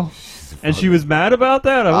think so. And she was mad about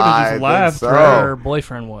that? I would have just laughed. So. Her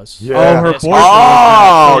boyfriend was. Yeah. Oh, her boyfriend was.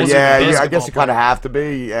 Oh, yeah. I guess you kind of have to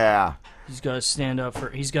be. Yeah. He's got to stand up for.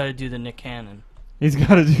 He's got to do the Nick Cannon. He's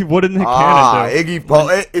got to do. What did Nick Cannon do? Iggy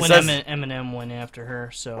when Eminem went after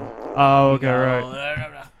her. So. Oh, okay,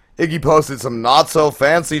 right. Iggy posted some not so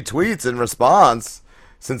fancy tweets in response.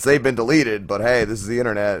 Since they've been deleted, but hey, this is the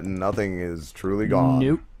internet and nothing is truly gone.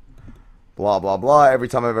 Nope. Blah, blah, blah. Every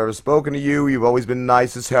time I've ever spoken to you, you've always been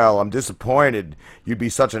nice as hell. I'm disappointed you'd be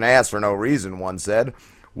such an ass for no reason, one said.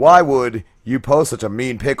 Why would you post such a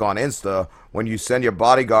mean pic on Insta when you send your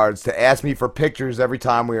bodyguards to ask me for pictures every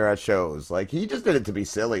time we are at shows? Like, he just did it to be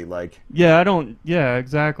silly, like. Yeah,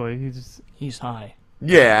 exactly. He's high.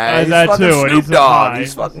 Yeah, he's that fucking too, Snoop Dogg.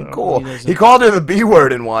 He's fucking cool. He called her the B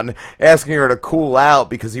word in one, asking her to cool out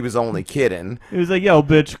because he was only kidding. He was like, yo,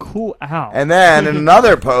 bitch, cool out. And then in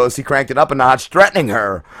another post, he cranked it up a notch, threatening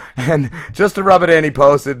her. And just to rub it in, he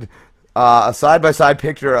posted a side-by-side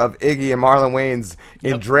picture of Iggy and Marlon Wayans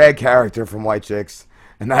in drag character from White Chicks.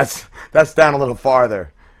 And that's down a little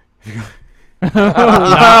farther.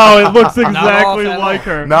 Wow, it looks exactly like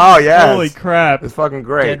her. No, yeah. Holy crap. It's fucking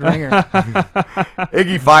great. Dead ringer.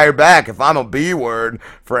 Iggy fired back. If I'm a B word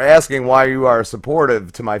for asking why you are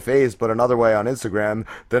supportive to my face, but another way on Instagram,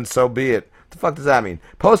 then so be it. What the fuck does that mean?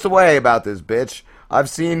 Post away about this, bitch. I've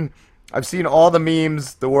seen all the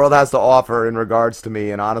memes the world has to offer in regards to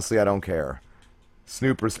me, and honestly, I don't care.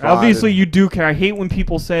 Snoop responded. Obviously, you do care. I hate when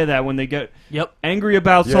people say that when they get angry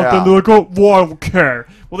about Yeah. something. They're like, oh, well, I don't care.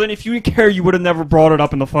 Well, then if you didn't care, you would have never brought it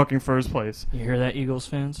up in the fucking first place. You hear that, Eagles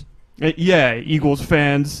fans? Yeah, Eagles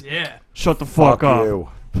fans. Yeah. Shut the fuck up. You.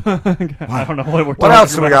 I don't know what we're talking about. What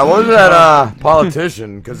else do we got? What was that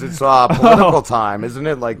politician? Because it's political time, isn't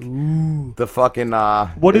it? Like the fucking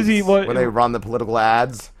What is he? What? when they run the political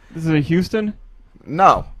ads? This is in Houston.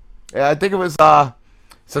 No. Yeah, I think it was, it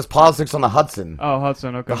says politics on the Hudson. Oh,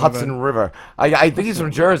 Hudson, okay. The Hudson River. I think he's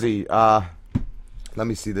from Jersey. Let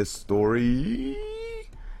me see this story.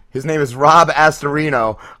 His name is Rob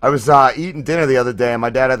Astorino. I was eating dinner the other day, and my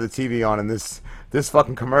dad had the TV on, and this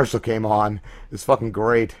fucking commercial came on. It's fucking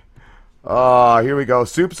great. Oh, here we go.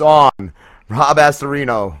 Soup's on. Rob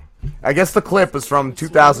Astorino. I guess the clip was from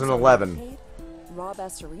 2011. Rob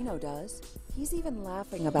Astorino does. He's even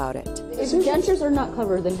laughing about it. If dentures are not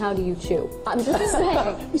covered, then how do you chew? I'm just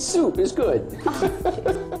saying. Soup is good.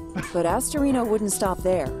 But Astorino wouldn't stop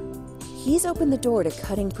there. He's opened the door to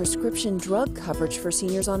cutting prescription drug coverage for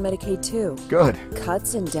seniors on Medicaid, too. Good.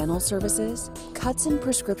 Cuts in dental services, cuts in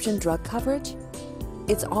prescription drug coverage.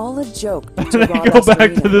 It's all a joke to Rob Go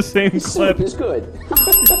back Astorino. to the same clip. Soup is good.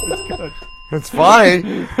 It's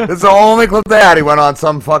funny. It's the only clip they had. He went on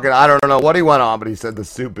some fucking, I don't know what he went on, but he said the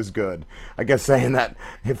soup is good. I guess saying that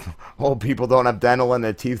if old people don't have dental and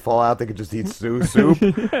their teeth fall out, they could just eat soup.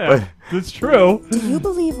 Yeah, that's true. Do you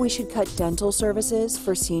believe we should cut dental services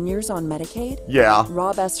for seniors on Medicaid? Yeah.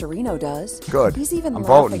 Rob Astorino does. Good. He's even I'm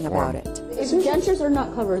laughing voting for about him. it. If dentures are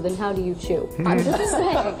not covered, then how do you chew? I'm just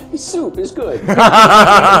saying. Soup is good. But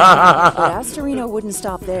Astorino wouldn't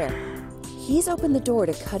stop there. He's opened the door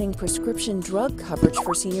to cutting prescription drug coverage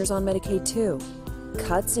for seniors on Medicaid, too.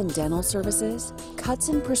 Cuts in dental services, cuts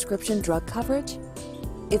in prescription drug coverage.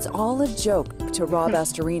 It's all a joke to Rob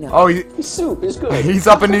Astorino. Oh, soup is good. He's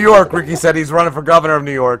up in New York. Ricky said he's running for governor of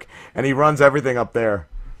New York, and he runs everything up there.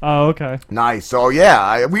 Oh, okay. Nice. So,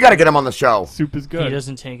 yeah, we got to get him on the show. Soup is good. He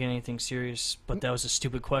doesn't take anything serious, but that was a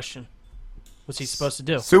stupid question. What's he supposed to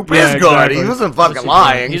do? Soup is good. He wasn't fucking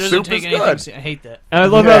lying. He doesn't Soup take is anything good. I hate that. And I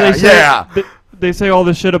love how they say they say all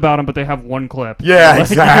this shit about him, but they have one clip. Yeah, Like,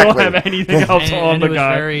 exactly. They don't have anything else on and the it was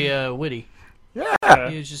guy. very witty. Yeah.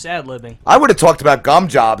 He was just ad-libbing. I would have talked about gum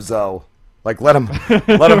jobs, though. Like, let him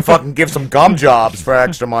fucking give some gum jobs for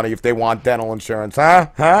extra money if they want dental insurance.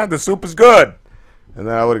 Huh? The soup is good. And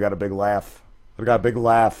then I would have got a big laugh. I would have got a big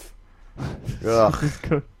laugh.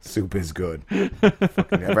 Ugh. Soup is good.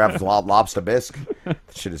 Fucking ever have lobster bisque? That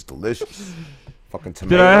shit is delicious. Fucking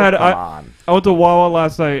tomato. I went to Wawa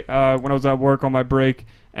last night when I was at work on my break,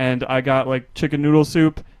 and I got like chicken noodle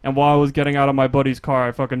soup. And while I was getting out of my buddy's car,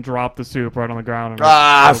 I fucking dropped the soup right on the ground.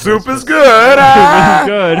 And soup is good. Soup is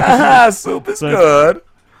good. Soup is good.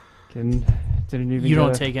 Didn't even You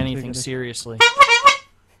don't take anything seriously.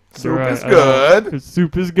 Soup is good.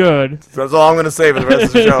 Soup is good. That's all I'm going to say for the rest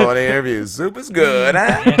of the show in the interviews. Soup is good.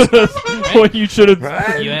 What you should have.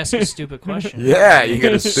 Right? You ask a stupid question. Yeah, you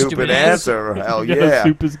get a stupid answer. Hell yeah.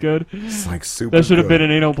 Soup is good. It's like soup. That should have been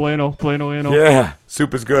an anal Plano anal. Yeah,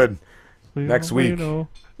 soup is good. Next week.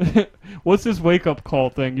 What's this wake up call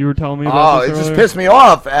thing you were telling me about? Oh, it just pissed me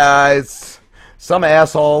off. It's some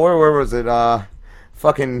asshole. Where was it?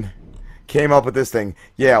 Fucking came up with this thing.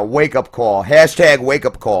 Yeah, wake up call. Hashtag wake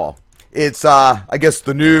up call. It's I guess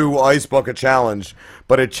the new ice bucket challenge,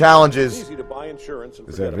 but it challenges. Easy to buy insurance and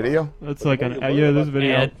is that a video? That's like an there's a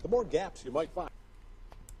video. The more gaps you might find.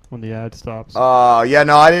 When the ad stops. Yeah,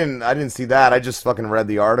 no, I didn't see that. I just fucking read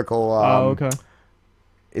the article. Okay.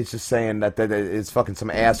 It's just saying that it's fucking some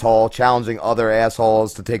asshole challenging other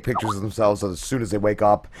assholes to take pictures of themselves as soon as they wake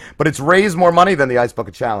up. But it's raised more money than the Ice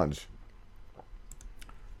Bucket Challenge.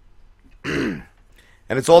 And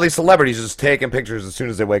it's all these celebrities just taking pictures as soon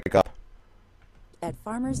as they wake up. At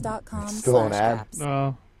farmers.com. Still an ad?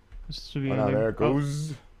 No. Should be there it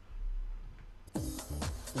goes.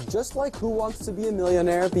 Just like Who Wants to Be a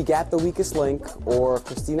Millionaire begat The Weakest Link, or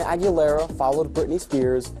Christina Aguilera followed Britney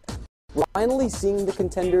Spears, we're finally seeing the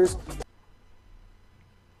contenders.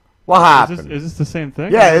 What happened? Is this the same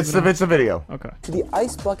thing? Yeah, it's a video. Okay. To the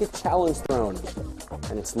Ice Bucket Challenge throne.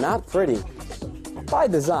 And it's not pretty. By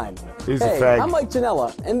design. He's a hey, fag. I'm Mike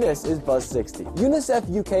Janella, and this is Buzz60.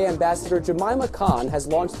 UNICEF UK Ambassador Jemima Khan has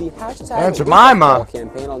launched the hashtag Jemima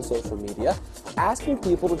campaign on social media, asking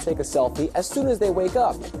people to take a selfie as soon as they wake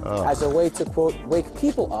up, as a way to, quote, wake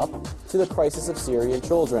people up to the crisis of Syrian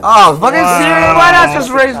children. Oh, fucking Syria! Why not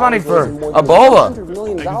just raise money for Ebola? $100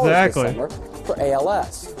 million Exactly. this summer for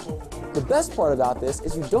ALS. The best part about this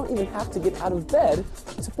is you don't even have to get out of bed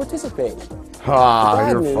to participate. Ah, the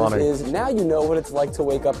bad you're news funny. is now you know what it's like to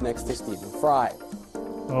wake up next to Stephen Fry.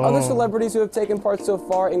 Oh. Other celebrities who have taken part so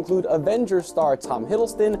far include Avengers star Tom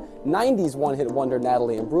Hiddleston, 90s one-hit wonder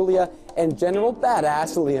Natalie Imbruglia, and General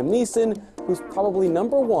Badass Liam Neeson, who's probably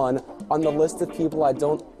 #1 on the list of people I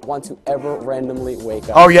don't want to ever randomly wake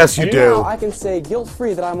up. Oh, yes, you and do. Now I can say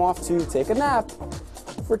guilt-free that I'm off to take a nap.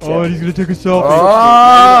 Oh, he's gonna take a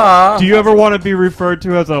selfie. Do you ever want to be referred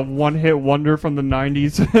to as a one-hit wonder from the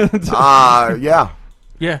 90s? Yeah.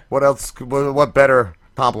 Yeah. What else? What better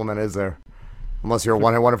compliment is there? Unless you're a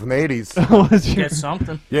one-hit wonder from the 80s. Get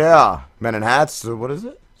something. Yeah. Men in Hats. What is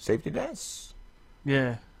it? Safety Dance?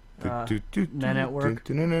 Yeah. Men at Work.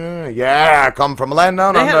 Yeah, Come From a Land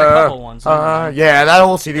Down They Under. had a couple ones. Yeah, that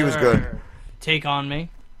whole CD was good. Take On Me.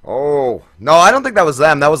 Oh. No, I don't think that was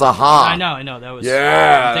them. That was Aha. I know. That was...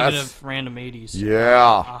 Yeah. I'm thinking of random 80s. Yeah.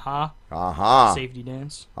 Aha. Aha. Safety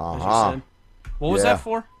Dance. Aha. What was that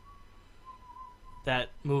for? That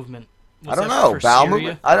movement. I don't know. Bowel Syria?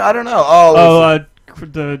 movement? I don't know. Oh,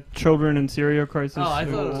 the children in Syria crisis. Oh, I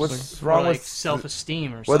thought it was what's wrong like with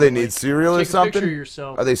self-esteem or something. Well, they need cereal or take a picture something? of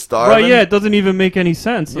yourself. Are they starving? Right, yeah, it doesn't even make any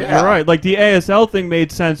sense. Yeah. You're right. Like, the ASL thing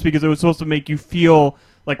made sense because it was supposed to make you feel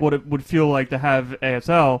like what it would feel like to have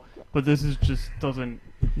ASL, but this is just doesn't...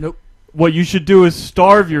 Nope. What you should do is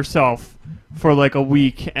starve yourself for like a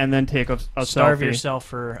week and then take a Starve selfie. yourself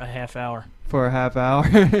for a half hour. For a half hour.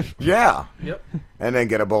 Yeah. Yep. And then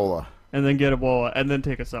get Ebola. And then get Ebola, and then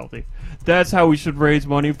take a selfie. That's how we should raise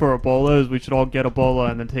money for Ebola, is we should all get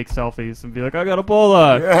Ebola and then take selfies and be like, I got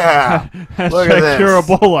Ebola! Yeah! Look at this. Cure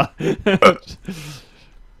Ebola!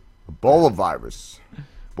 Ebola virus.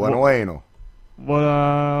 Bueno Anal. What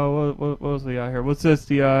was the here? What's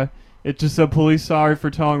this? It just said, police sorry for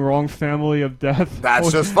telling wrong family of death.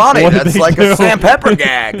 That's just funny. That's like a Sam Pepper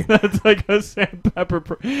gag. That's like a Sam Pepper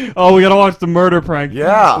Oh, we gotta watch the murder prank.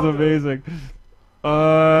 Yeah. It's amazing.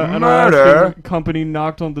 An Murder? Alaskan company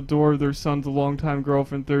knocked on the door of their son's longtime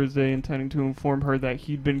girlfriend Thursday, intending to inform her that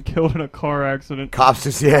he'd been killed in a car accident. Cops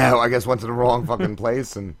just, I guess went to the wrong fucking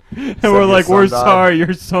place and And we're like, we're sorry,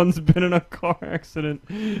 your son's been in a car accident.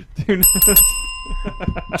 Dude.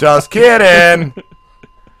 Just kidding.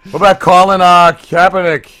 What about calling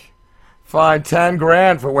Kaepernick? Fined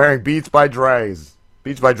 $10,000 for wearing Beats by Dre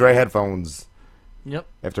headphones. Yep.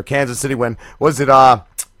 After Kansas City win. Was it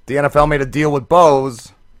the NFL made a deal with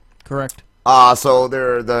Bose? Correct. So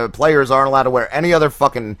the players aren't allowed to wear any other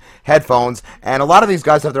fucking headphones, and a lot of these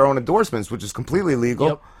guys have their own endorsements, which is completely legal.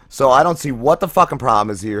 Yep. So I don't see what the fucking problem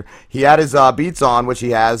is here. He had his Beats on, which he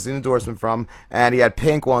has an endorsement from, and he had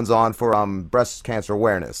pink ones on for breast cancer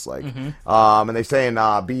awareness. Like, and they're saying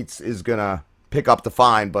Beats is gonna pick up the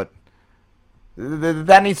fine, but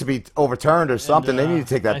that needs to be overturned or something. They need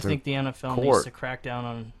to take that. I think the NFL needs to crack down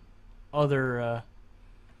on other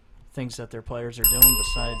things that their players are doing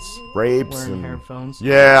besides rapes wearing and headphones.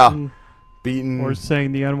 Yeah, beating or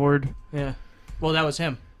saying the N-word. Yeah. Well, that was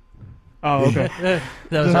him. Oh, okay.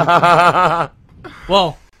 That was him.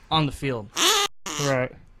 Well, on the field.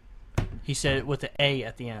 Right. He said it with the A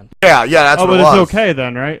at the end. Yeah, that's what it was. Oh, but it's okay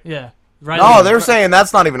then, right? Yeah. Right. No, they're saying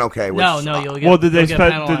that's not even okay. No, you'll get. Well, did they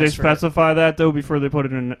penalized specify that though before they put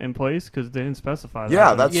it in place? Because they didn't specify that.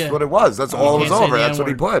 Yeah, that's what it was. That's all it was over. That's what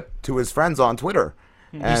he put to his friends on Twitter.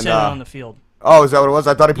 He said it on the field. Oh, is that what it was?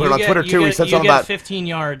 I thought he put it on Twitter too. He said something about 15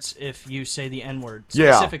 yards if you say the N-word.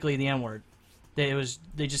 Yeah. Specifically the N-word. They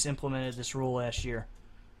just implemented this rule last year,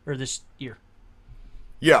 or this year.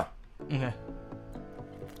 Yeah. Okay.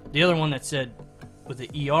 The other one that said with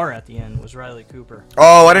the ER at the end was Riley Cooper.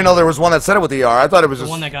 Oh, I didn't know there was one that said it with the ER. I thought it was the just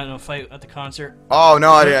one that got in a fight at the concert. Oh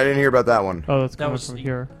no, I didn't hear about that one. Oh, that was from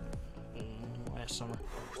here. Last summer.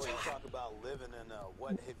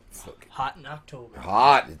 Hot in October.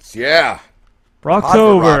 Hot, it's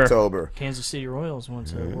Rocktober. Kansas City Royals won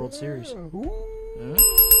to the World Series.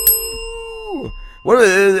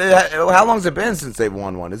 How long's it been since they've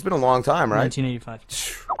won one? It's been a long time, right?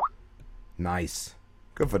 1985. Nice.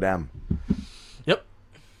 Good for them. Yep.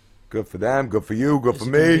 Good for them. Good for you. Good for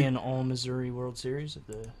me. Be an all-Missouri World Series if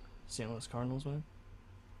the St. Louis Cardinals win.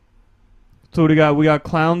 So what do we got? We got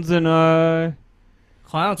clowns and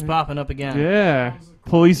Clowns popping up again. Yeah.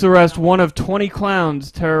 Police arrest one of 20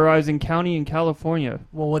 clowns terrorizing county in California.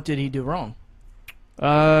 Well, what did he do wrong?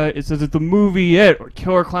 It says that the movie It, or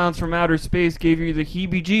Killer Clowns from Outer Space, gave you the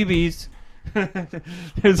heebie-jeebies.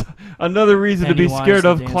 There's another reason to be scared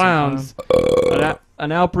of clowns.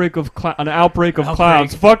 An outbreak of clowns.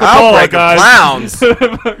 Fuck Ebola, guys. Clowns.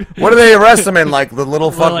 What do they arrest them in? Like the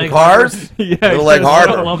little fucking cars? Yeah, Little Lake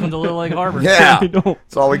Harbor. Welcome to Little Lake Harbor. Yeah,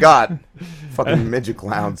 that's all we got. Fucking midget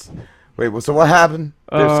clowns. Wait, so what happened?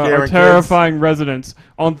 They're scaring terrifying residents.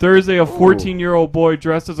 On Thursday, a 14-year-old boy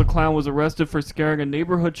dressed as a clown was arrested for scaring a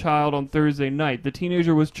neighborhood child on Thursday night. The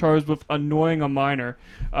teenager was charged with annoying a minor.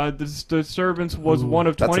 The disturbance was one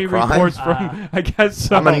of 20 reports from, I guess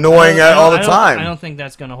so. I'm annoying all the time. I don't think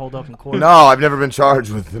that's going to hold up in court. No, I've never been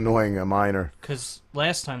charged with annoying a minor. Because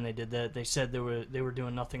last time they did that, they said they were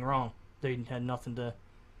doing nothing wrong. They had nothing to...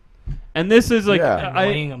 And this is like...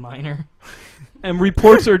 Annoying a minor. And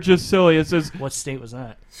reports are just silly. It says... What state was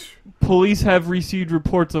that? police have received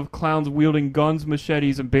reports of clowns wielding guns,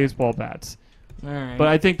 machetes, and baseball bats. All right. But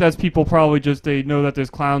I think that's people probably just they know that there's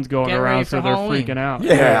clowns going Get ready around, for so they're Halloween. freaking out.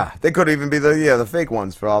 Yeah, they could even be the fake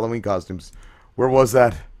ones for Halloween costumes. Where was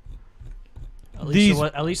that? At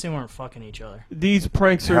least they weren't fucking each other. These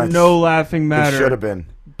pranks are no laughing matter. They should have been.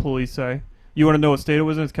 Police say. You want to know what state it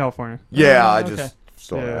was in? It's California. Yeah, I just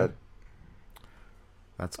saw that.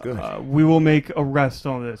 That's good. We will make arrests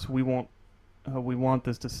on this. We won't. We want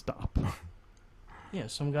this to stop. Yeah,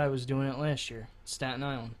 some guy was doing it last year. Staten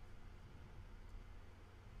Island.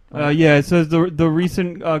 Yeah, it says the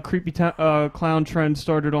recent creepy clown trend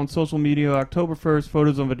started on social media October 1st.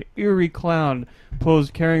 Photos of an eerie clown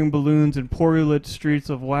posed carrying balloons in poorly lit streets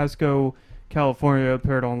of Wasco, California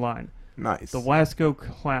appeared online. Nice. The Wasco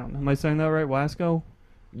clown. Am I saying that right? Wasco?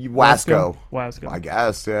 Wasco. Wasco. I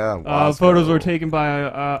guess, yeah. Wasco. Photos were taken by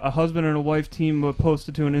a husband and a wife team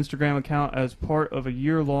posted to an Instagram account as part of a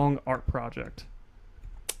year-long art project.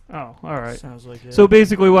 Oh, all right. Sounds like it. So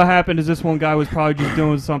basically what happened is this one guy was probably just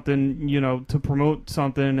doing something, to promote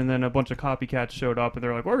something, and then a bunch of copycats showed up, and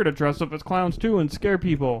they're like, we're going to dress up as clowns, too, and scare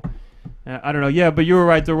people. I don't know. Yeah, but you were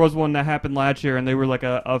right. There was one that happened last year, and they were like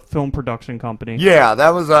a film production company. Yeah, that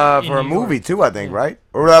was for a movie, too, I think, right?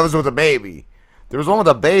 Or that was with a baby. There was one with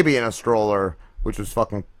a baby in a stroller, which was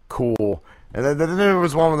fucking cool. And then there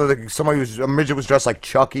was one with a midget was dressed like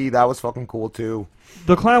Chucky. That was fucking cool, too.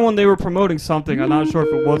 The clown one, they were promoting something. I'm not sure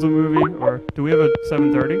if it was a movie, or do we have a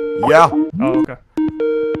 7:30? Yeah. Oh, okay.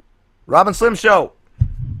 Robin Slim Show.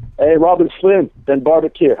 Hey, Robin Slim. Ben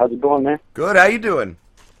Barbic here. How's it going, man? Good. How you doing?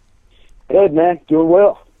 Good, man. Doing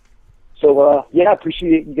well. So, yeah, I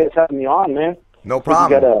appreciate you guys having me on, man. No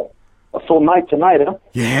problem. You got a full night tonight, huh?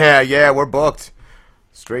 Yeah, we're booked.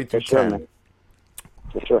 Straight to 10. Sure, man.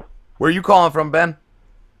 For sure. Where are you calling from, Ben?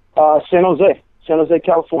 San Jose. San Jose,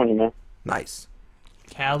 California, man. Nice.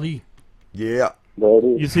 Cali. Yeah.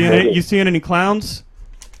 You seeing any clowns?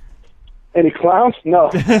 Any clowns? No.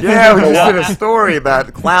 Yeah, we just did a story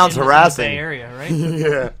about clowns harassing. Bay Area, right?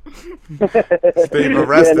 Yeah. They've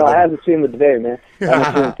arrested I them. haven't seen them today, man. I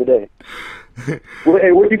haven't seen them today.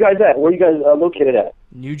 Hey, where you guys at? Where you guys located at?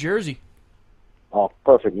 New Jersey. Oh,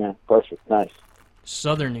 perfect, man. Perfect. Nice.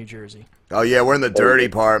 Southern New Jersey. Oh, yeah, we're in the dirty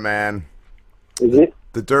part, man. Is it?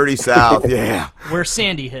 The dirty South, yeah. Where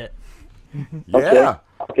Sandy hit. Yeah.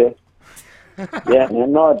 Okay. Yeah,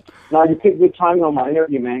 man. No, you picked good timing on my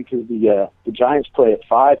interview, man, because the Giants play at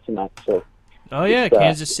 5 tonight. So. Oh yeah,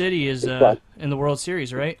 Kansas City is in the World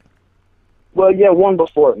Series, right? Well, yeah, one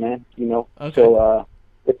before it, man. Okay. So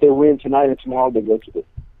if they win tonight and tomorrow, they go to the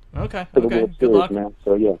Okay. to the World Good Series, luck. man.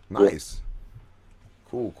 So yeah. Nice.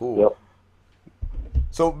 Cool. Yep.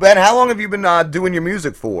 So, Ben, how long have you been doing your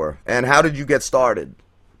music for, and how did you get started?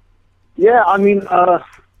 Yeah, I mean,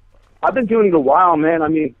 I've been doing it a while, man. I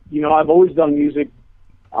mean, I've always done music.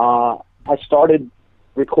 I started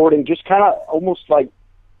recording just kind of almost like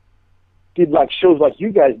did like shows like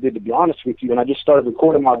you guys did, to be honest with you. And I just started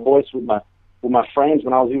recording my voice with my friends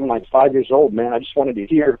when I was even like 5 years old, man. I just wanted to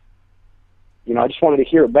hear, I just wanted to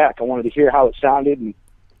hear it back. I wanted to hear how it sounded, and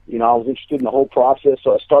I was interested in the whole process.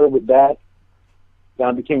 So I started with that. Then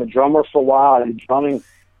I became a drummer for a while. I did drumming.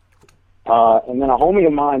 And then a homie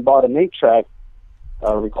of mine bought an 8-track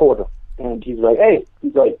recorder, and he's like, "Hey,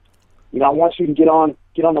 I want you to get on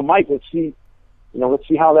the mic. Let's see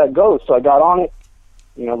how that goes." So I got on it,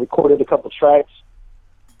 recorded a couple tracks.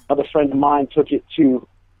 Another friend of mine took it to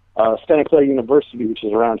Santa Clara University, which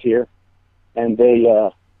is around here, and they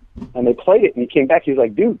played it. And he came back. He was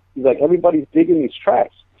like, "Dude," he's like, "everybody's digging these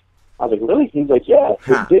tracks." I was like, "Really?" He's like, "Yeah,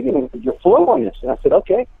 they're digging your flow on this." And I said,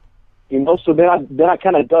 "Okay." So then I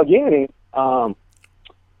kind of dug in, and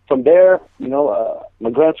from there, my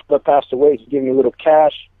grandfather passed away. He gave me a little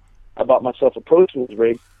cash. I bought myself a Pro Tools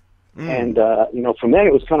rig, and from then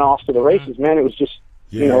it was kind of off to the races, man. It was just,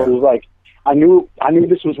 it was like I knew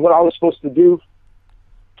this was what I was supposed to do.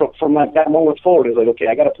 From like that moment forward, it was like, okay,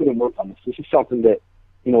 I got to put in work on this. This is something that,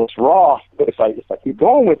 it's raw, but if I keep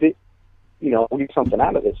going with it, we'll get something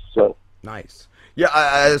out of this. So nice. Yeah,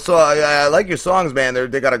 I like your songs, man.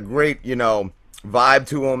 They got a great, vibe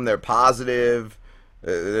to them. They're positive.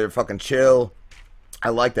 They're fucking chill. I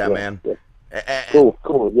like that, man. Yeah.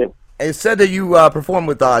 Cool. Yeah. It said that you performed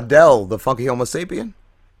with Adele, the Funky Homo Sapien.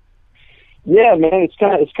 Yeah, man. It's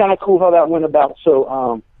kind of cool how that went about.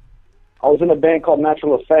 So, I was in a band called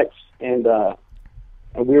Natural Effects, and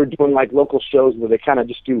we were doing like local shows where they kind of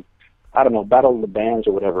just do, I don't know, battle of the bands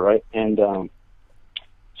or whatever, right? And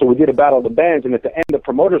so we did a battle of the bands, and at the end, the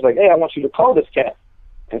promoter's like, "Hey, I want you to call this cat."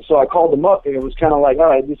 And so I called him up, and it was kind of like, all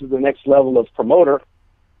right, this is the next level of promoter.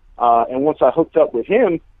 And once I hooked up with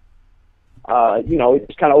him, you know, it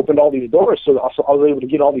just kind of opened all these doors. So I was able to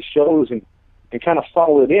get all these shows and kind of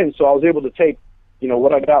follow it in. So I was able to take, you know,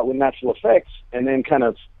 what I got with Natural Effects and then kind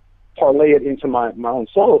of parlay it into my own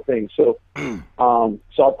solo thing. So, so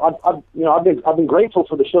I've been grateful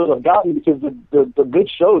for the shows I've gotten because the good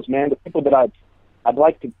shows, man, the people that I'd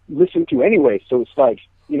like to listen to anyway. So it's like,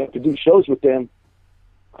 you know, to do shows with them,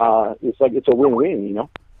 it's like it's a win-win, you know.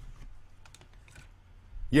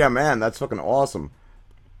 Yeah, man, that's fucking awesome.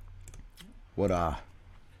 What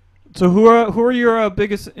So who are your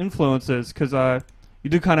biggest influences? Because you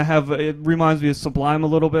do kind of have, it reminds me of Sublime a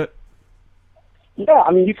little bit. Yeah,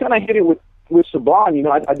 I mean, you kind of hit it with Sublime. You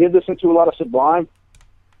know, I did listen to a lot of Sublime.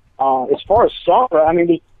 As far as songwriting, I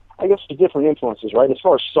mean, I guess there's different influences, right? As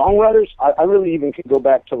far as songwriters, I really even could go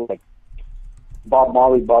back to like Bob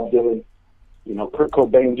Marley, Bob Dylan, you know, Kurt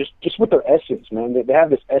Cobain, just with their essence, man. They have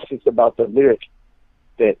this essence about the lyric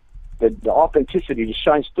that the authenticity just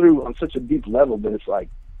shines through on such a deep level that it's like,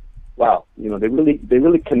 wow, you know, they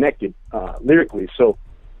really connected lyrically. So,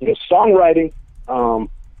 you know, songwriting,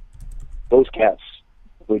 those cats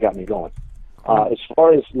really got me going. As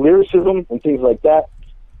far as lyricism and things like that,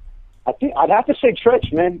 I think I'd have to say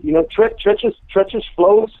Tretch, man. You know, Tretch's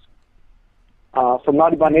flows from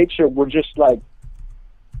Naughty by Nature were just like,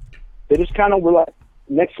 they just kind of were like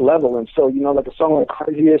next level. And so, you know, like a song like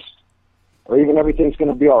Craziest or even Everything's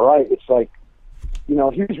Gonna Be Alright, it's like, you know,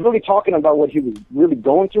 he was really talking about what he was really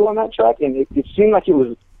going through on that track, and it seemed like it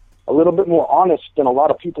was a little bit more honest than a lot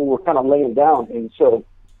of people were kind of laying down. And so,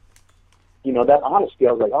 you know, that honesty,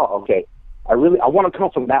 I was like, oh, okay, I want to come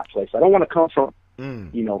from that place. I don't want to come from,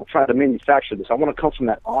 you know, trying to manufacture this. I want to come from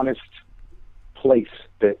that honest place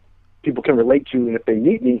that people can relate to, and if they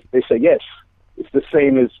meet me, they say, yes, it's the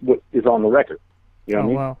same as what is on the record. You know what I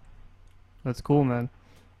mean? Wow. That's cool, man.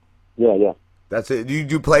 Yeah. That's it.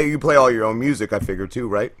 You play all your own music, I figure, too,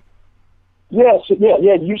 right? Yeah,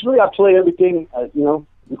 yeah. Usually I play everything, you know,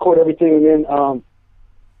 record everything, and then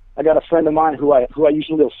I got a friend of mine who I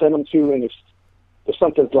usually will send them to, and if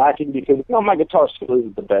something's lacking, because, you know, my guitar skill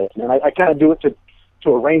isn't the best, man. I kind of do it to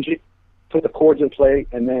arrange it, put the chords in play,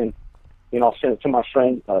 and then, you know, I'll send it to my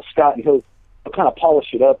friend Scott, and he'll kind of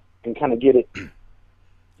polish it up and kind of get it,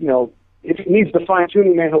 you know, if it needs the fine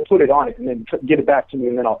tuning, man, he'll put it on it and then get it back to me,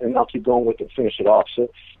 and then I'll keep going with it, finish it off. So,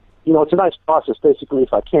 you know, it's a nice process. Basically,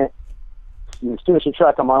 if I can't finish a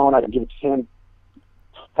track on my own, I can give it to him,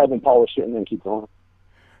 have him polish it, and then keep going.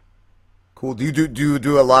 Cool. Do you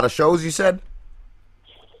do a lot of shows, you said?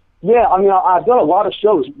 Yeah, I mean, I've done a lot of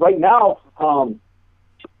shows. Right now, I'm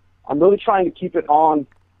really trying to keep it on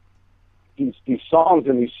these songs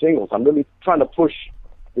and these singles. I'm really trying to push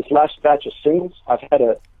this last batch of singles. I've had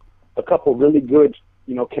a couple really good,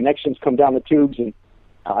 you know, connections come down the tubes, and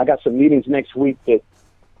I got some meetings next week that,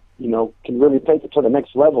 you know, can really take it to the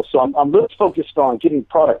next level. So I'm really focused on getting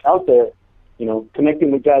product out there, you know, connecting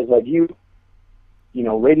with guys like you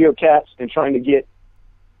know, Radio Cats, and trying to get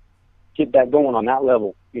that going on that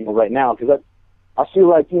level, you know, right now, because I feel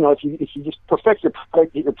like, you know, if you just perfect your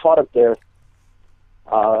product, get your product there,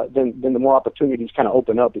 then the more opportunities kind of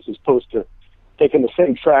open up, as opposed to taking the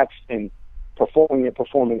same tracks and performing it. You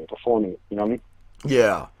know what I mean?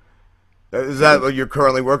 Yeah. Is that what you're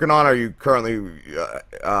currently working on? Are you currently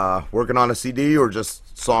working on a CD or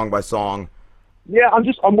just song by song? Yeah,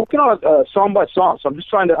 I'm working on song by song. So I'm just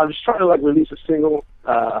trying to like release a single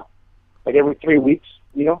like every 3 weeks.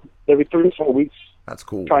 You know, every 3 or 4 weeks. That's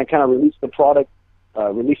cool. Try and kind of release the product,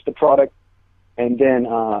 and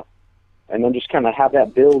then just kind of have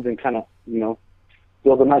that build and kind of, you know,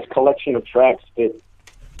 build a nice collection of tracks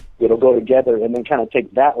that'll go together, and then kind of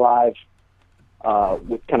take that live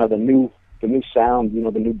with kind of the new sound, you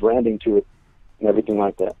know, the new branding to it, and everything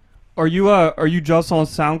like that. Are you just on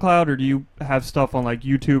SoundCloud, or do you have stuff on like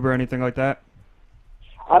YouTube or anything like that?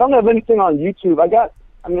 I don't have anything on YouTube. I got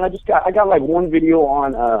like one video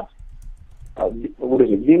on what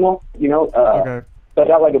is it, Vimeo? You know, okay. So I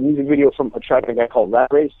got like a music video from a track I got called Rat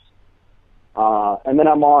Race, and then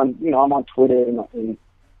I'm on Twitter and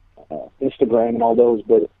Instagram and all those.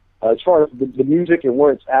 But as far as the music and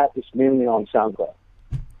where it's at, it's mainly on SoundCloud.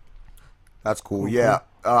 That's cool. Yeah,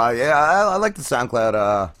 I like the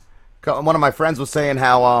SoundCloud. One of my friends was saying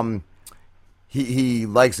how he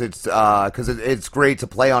likes it because it's great to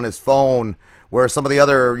play on his phone, where some of the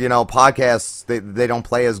other, you know, podcasts they don't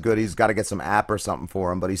play as good. He's got to get some app or something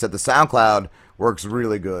for him. But he said the SoundCloud works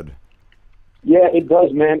really good. Yeah, it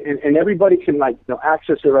does, man, and everybody can, like, you know,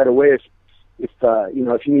 access it right away if you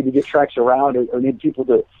know, if you need to get tracks around or need people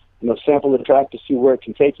to, you know, sample the track to see where it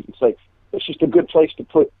can take you. It's like, it's just a good place to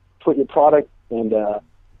put your product and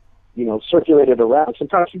you know, circulate it around.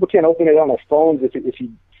 Sometimes people can't open it on their phones if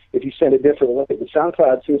if you send it different way. The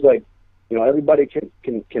SoundCloud seems like, you know, everybody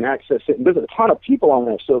can access it, and there's a ton of people on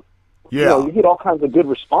there, so you know, you get all kinds of good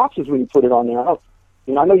responses when you put it on there.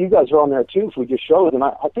 I know you guys are on there too for your shows, and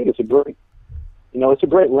I think it's a great, you know, it's a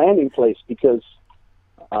great landing place because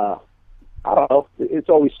I don't know, it's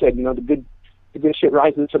always said, you know, the good shit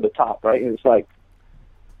rises to the top, right? And it's like,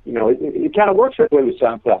 you know, it kind of works that way with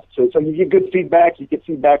SoundCloud. So you get good feedback, you get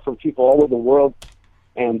feedback from people all over the world,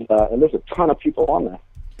 and there's a ton of people on there.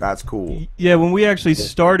 That's cool. Yeah, when we actually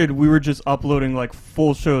started, we were just uploading like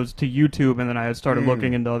full shows to YouTube, and then I had started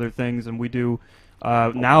looking into other things, and we do.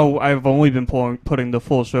 Now I've only been putting the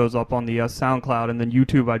full shows up on the SoundCloud, and then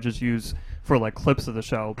YouTube I just use for like clips of the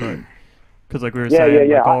show, but because like we were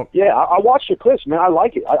saying, I watch your clips, man. I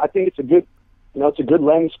like it. I think it's a good, you know, it's a good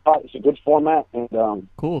landing spot. It's a good format, and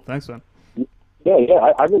cool. Thanks, man. Yeah,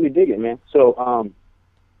 I really dig it, man. So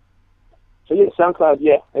yeah, SoundCloud,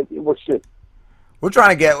 it works good. We're trying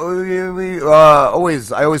to get. I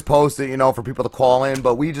always post it, you know, for people to call in,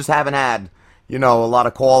 but we just haven't had, you know, a lot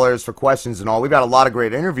of callers for questions and all. We've got a lot of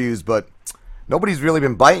great interviews, but nobody's really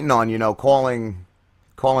been biting on, you know, calling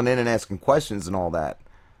in and asking questions and all that.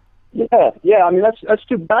 Yeah. I mean, that's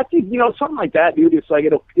too bad. I think, you know, something like that, dude. It's like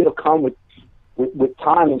it'll come with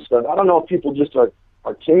time and stuff. I don't know if people just are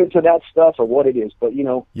timid to that stuff or what it is, but you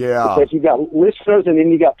know, it's like you got listeners and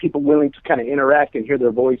then you got people willing to kind of interact and hear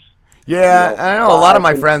their voice. Yeah, you know, I know a lot of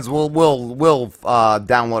my friends will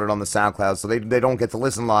download it on the SoundCloud, so they don't get to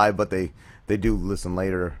listen live, but they do listen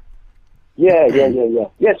later. Yeah.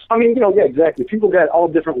 Yes, I mean, you know, yeah, exactly. People got all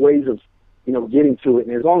different ways of, you know, getting to it,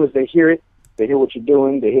 and as long as they hear it, they hear what you're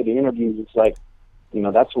doing, they hear the interviews. It's like, you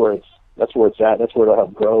know, that's where it's at. That's where it'll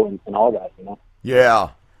help grow and all that, you know. Yeah.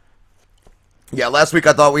 Yeah, last week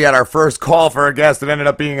I thought we had our first call for a guest. It ended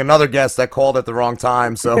up being another guest that called at the wrong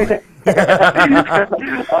time. So.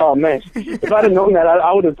 Oh man, if I'd have known that,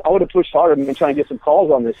 I would have pushed harder and been trying to get some calls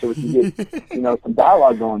on this so we can get, you know, some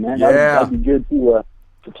dialogue going, man. That'd be good to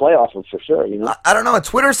play off of for sure. You know. I don't know.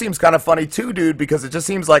 Twitter seems kind of funny too, dude, because it just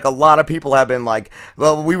seems like a lot of people have been like.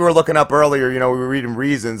 Well, we were looking up earlier. You know, we were reading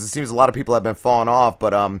reasons. It seems a lot of people have been falling off,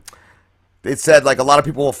 but it said like a lot of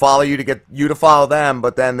people will follow you to get you to follow them,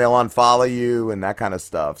 but then they'll unfollow you and that kind of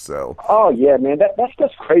stuff. So. Oh yeah, man, that's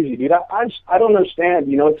just crazy, dude. I don't understand.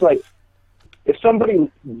 You know, it's like if somebody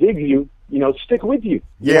digs you, you know, stick with you.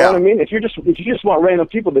 You know what I mean? If you just want random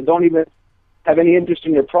people that don't even have any interest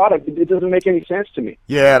in your product, it doesn't make any sense to me.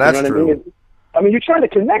 Yeah, that's true. I mean, you're trying to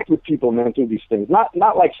connect with people, man, through these things. Not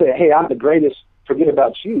like say, hey, I'm the greatest. Forget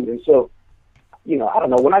about you. And so, you know, I don't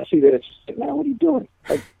know. When I see that, it's just like, man, what are you doing?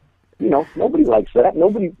 Like. You know, nobody likes that.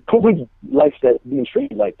 Nobody likes that being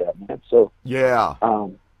treated like that, man. So yeah.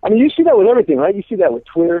 I mean, you see that with everything, right? You see that with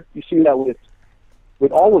Twitter. You see that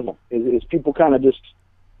with all of them. Is people kind of just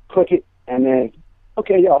click it and then,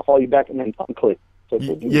 okay, yeah, I'll follow you back, and then unclick. So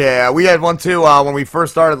yeah, we had one too when we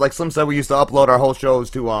first started. Like Slim said, we used to upload our whole shows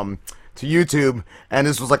to YouTube, and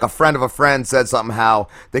this was like a friend of a friend said something how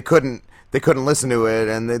they couldn't listen to it,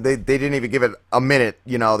 and they didn't even give it a minute.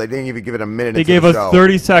 You know, they didn't even give it a minute. They gave us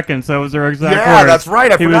 30 seseconds. That was their exact words. Yeah, that's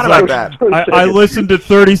right. I forgot about that. I listened to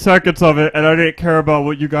 30 seconds of it, and I didn't care about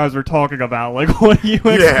what you guys were talking about. Like, what do you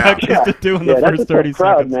expect us to do in the first 30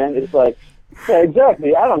 seconds? Man, it's like, yeah,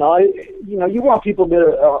 exactly. I don't know. You know, you want people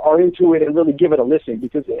that are into it and really give it a listen,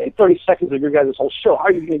 because 30 seconds of your guys' whole show, how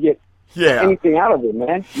are you going to get anything out of it,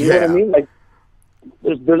 man? You know what I mean? Like.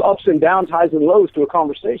 There's ups and downs, highs and lows to a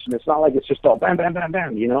conversation. It's not like it's just all bam, bam, bam,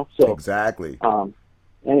 bam, you know? So exactly.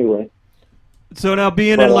 Anyway. So now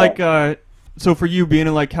being in like, so for you being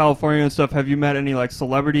in like California and stuff, have you met any like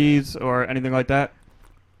celebrities or anything like that?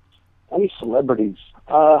 Any celebrities?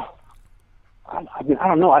 I mean, I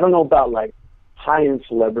don't know. I don't know about like high-end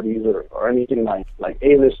celebrities or anything like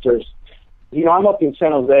A-listers. You know, I'm up in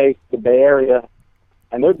San Jose, the Bay Area,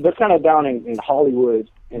 and they're kind of down in Hollywood.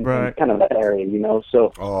 In kind of that area, you know.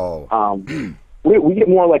 So we get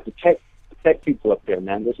more like the tech people up there,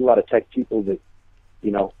 man. There's a lot of tech people that,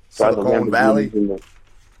 you know, Silicon Valley.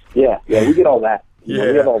 Yeah, we get all that. You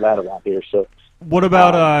know, we have all that around here. So what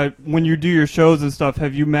about when you do your shows and stuff?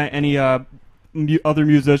 Have you met any other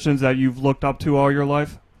musicians that you've looked up to all your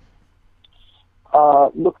life?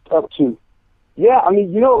 Looked up to? Yeah, I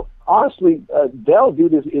mean, you know, honestly, Dell,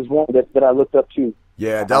 dude, is one that I looked up to.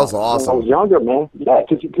 Yeah, Dell's awesome. When I was younger, man. Yeah,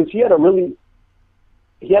 because he had a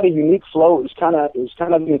unique flow. It was kind of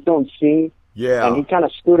in his own scene. Yeah, and he kind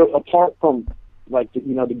of stood apart from like the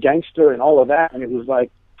gangster and all of that. And it was like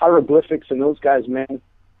Hieroglyphics and those guys, man.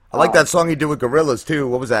 I like that song he did with Gorillaz too.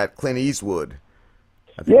 What was that? Clint Eastwood.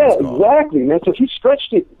 Yeah, exactly, man. So he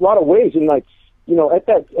stretched it a lot of ways, and like, you know,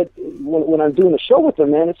 when I'm doing the show with him,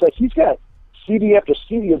 man, it's like he's got CD after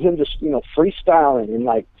CD of him just, freestyling and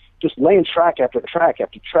like just laying track after track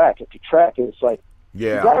after track after track. And it's like, you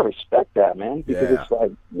gotta respect that, man, because it's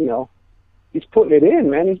like, he's putting it in,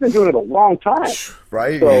 man. He's been doing it a long time.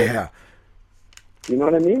 Right? So, yeah. You know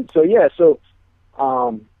what I mean? So yeah, that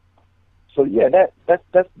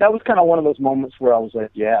was kind of one of those moments where I was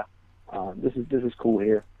like, this is cool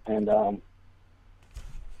here. And I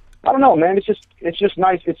don't know, man. It's just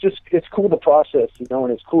nice. It's cool the process,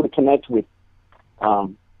 and it's cool to connect with.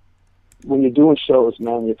 When you're doing shows,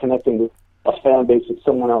 man, you're connecting with a fan base that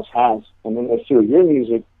someone else has, and then they feel your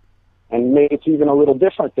music, and maybe it's even a little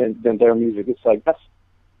different than their music. It's like that's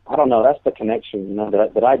the connection,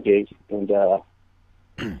 that I dig, and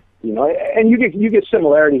and you get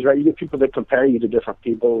similarities, right? You get people that compare you to different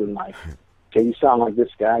people, and like, okay, you sound like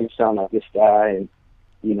this guy, you sound like this guy, and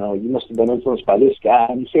you must have been influenced by this guy,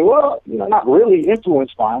 and you say, well, not really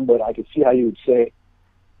influenced by him, but I could see how you would say.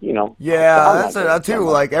 That's it too.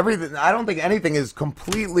 Like everything, I don't think anything is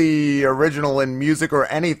completely original in music or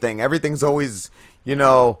anything. Everything's always,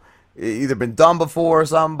 either been done before or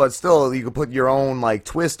something, but still you can put your own like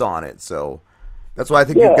twist on it. So that's what I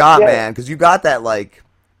think you got, man, because you got that like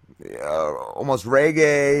almost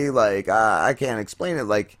reggae, like I can't explain it,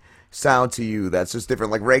 like sound to you. That's just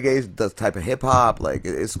different. Like reggae, the type of hip hop, like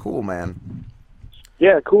it's cool, man.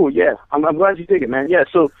 Yeah, cool. Yeah, I'm glad you dig it, man. Yeah,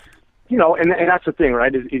 so. And that's the thing,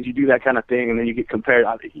 right? Is you do that kind of thing, and then you get compared.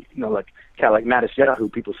 Like kind of like Mattis Yahoo.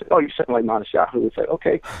 People say, "Oh, you sound like Mattis Yahoo." It's like,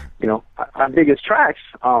 okay, I dig his tracks,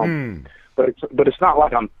 but it's not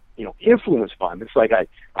like I'm influenced by him. It's like I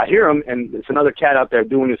hear him, and it's another cat out there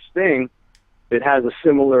doing this thing that has a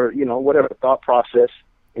similar whatever thought process,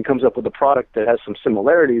 and comes up with a product that has some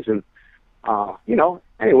similarities. And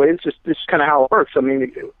anyway, it's just kind of how it works. I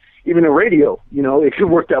mean. Even in radio, it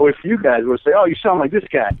could work that way for you guys. Where say, "Oh, you sound like this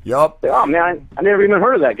guy." Yup. Say, "Oh man, I never even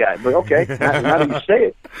heard of that guy." But okay, now that you say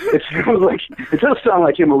it, it sounds like it does sound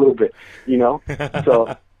like him a little bit,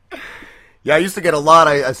 So. Yeah, I used to get a lot.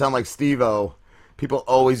 I sound like Steve-O. People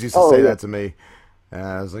always used to say that to me, and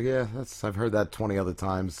I was like, "Yeah, I've heard that 20 other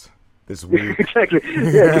times this week." Exactly.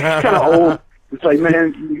 Yeah, it's kind of old. It's like,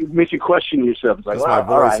 man, it makes you question yourself. It's like, well,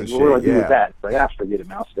 all right, what do I do with that? It's like, forget it,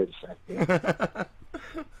 man. I'll stay the same.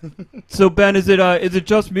 So Ben, is it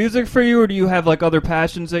just music for you, or do you have like other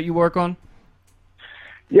passions that you work on?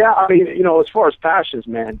 Yeah, I mean, as far as passions,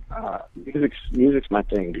 man, music's my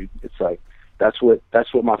thing, dude. It's like that's what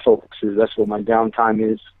my focus is. That's what my downtime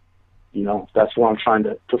is. That's where I'm trying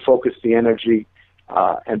to focus the energy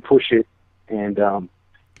and push it and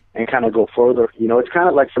kind of go further. It's kind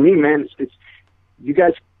of like for me, man. It's you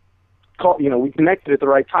guys we connected at the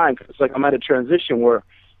right time because it's like I'm at a transition where.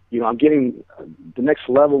 I'm getting the next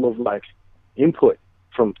level of like input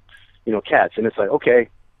from, cats, and it's like, okay,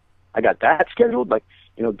 I got that scheduled. Like,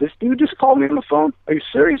 this dude just called me on the phone. Are you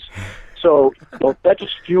serious? So, that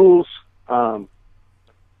just fuels the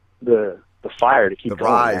fire to keep the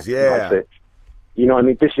going. Rise, yeah. I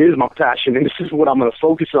mean, this is my passion, and this is what I'm going to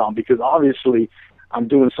focus on because obviously I'm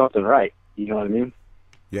doing something right. You know what I mean?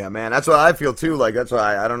 Yeah, man, that's what I feel too. Like that's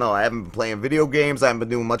why I don't know. I haven't been playing video games. I haven't been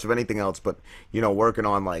doing much of anything else, but working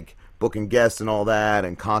on like booking guests and all that,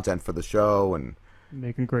 and content for the show, and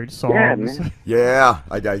making great songs. Yeah, man. Yeah,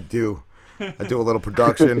 I do. I do a little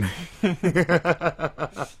production.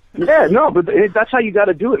 Yeah, no, but that's how you got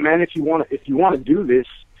to do it, man. If you want to do this,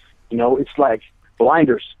 it's like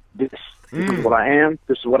blinders. This is what I am.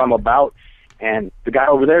 This is what I'm about, and the guy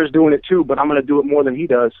over there is doing it too. But I'm going to do it more than he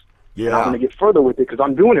does. Yeah, and I'm going to get further with it because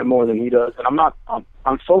I'm doing it more than he does, and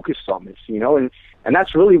I'm focused on this, and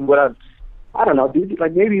that's really what I don't know, dude,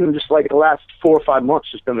 like maybe even just like the last 4 or 5 months,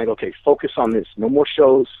 just been like, okay, focus on this, no more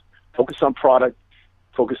shows, focus on product,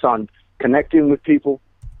 focus on connecting with people,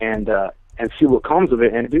 and see what comes of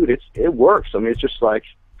it, and dude, it works. I mean, it's just like,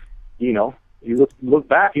 you look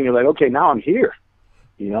back and you're like, okay, now I'm here,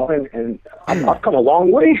 and I've come a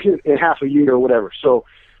long way in half a year or whatever. So,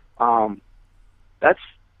 that's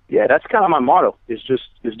kind of my motto is just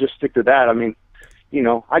stick to that. I mean,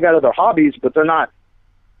 I got other hobbies, but they're not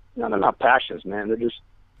passions, man. They're just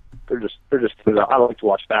things. I like to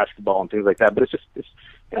watch basketball and things like that, but it's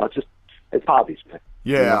hobbies, man.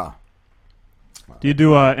 Yeah. Do you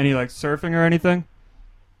do any like surfing or anything?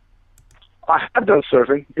 I have done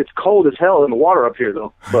surfing. It's cold as hell in the water up here,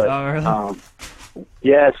 though. But oh, really?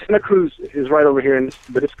 Yeah, Santa Cruz is right over here,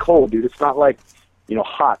 but it's cold, dude. It's not like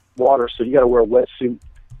hot water, so you got to wear a wetsuit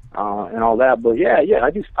and all that. But yeah,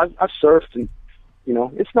 I've surfed, and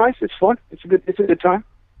it's nice. It's fun. It's a good time.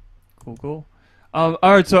 Cool. All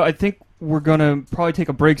right, so I think we're gonna probably take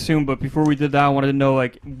a break soon. But before we did that, I wanted to know,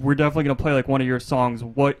 like, we're definitely gonna play like one of your songs.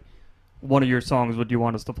 What one of your songs would you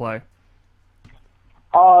want us to play?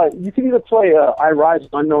 You can either play I Rise,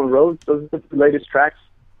 Unknown Road. Those are the latest tracks.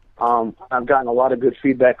 I've gotten a lot of good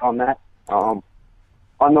feedback on that.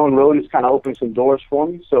 Unknown Road has kind of opened some doors for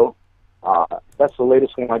me, so that's the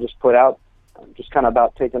latest one I just put out. I'm just kind of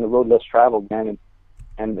about taking the road less traveled, man,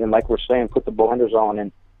 and like we're saying, put the blinders on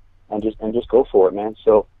and just go for it, man.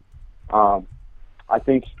 So I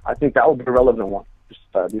think that would be a relevant one. Just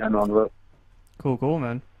the Unknown Road. Cool,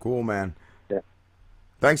 man. Cool, man. Yeah.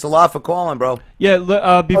 Thanks a lot for calling, bro. Yeah,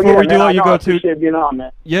 before we do let you go too. Being on,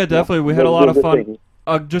 man. Yeah, definitely. We had a lot of fun.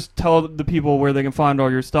 Just tell the people where they can find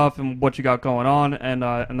all your stuff and what you got going on, and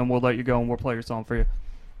then we'll let you go and we'll play your song for you.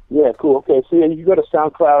 Yeah, cool. Okay, so you can go to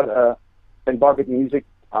SoundCloud, Ben Barbic Music,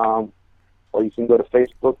 or you can go to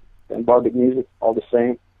Facebook, Ben Barbic Music, all the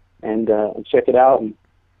same, and check it out, and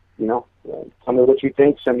tell me what you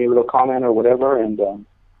think. Send me a little comment or whatever, and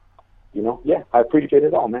yeah, I appreciate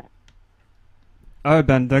it all, man. All right,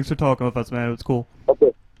 Ben. Thanks for talking with us, man. It was cool.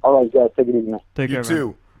 Okay. All right, guys. Take it easy, man. Take care, You too.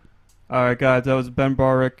 man. All right, guys. That was Ben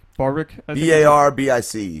Barbic. Barbic.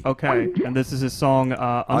 Okay, and this is his song,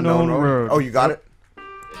 Unknown Road. Oh, you got it?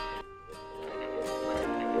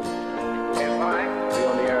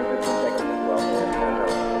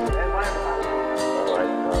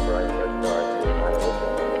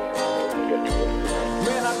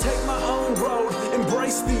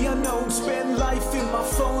 The unknown, spend life in my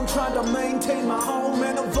phone, trying to maintain my home,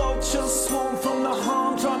 and a vulture swarm from the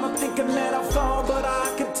harm, trying to thinking that I fall, but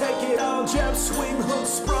I can take it all. Jab, swing, hook,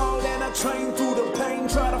 sprawl, and I train through the pain,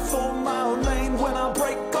 try to form my own lane. When I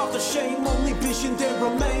break off the shame, only vision that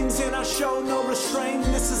remains, and I show no restraint.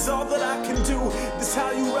 This is all that I can do. This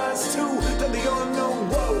how you rise to the unknown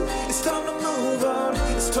road. It's time to move on.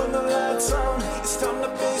 It's turn the lights on. It's time to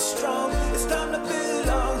be strong. It's time to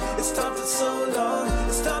belong. It's time for so long.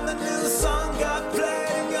 It's time the new song got played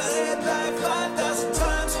in your head like 5,000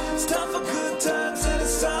 times. It's time for good times, and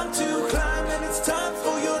it's time to climb, and it's time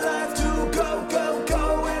for your life to go, go,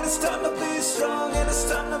 go. And it's time to be strong, and it's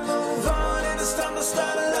time to move on, and it's time to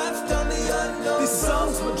start a life on the unknown. These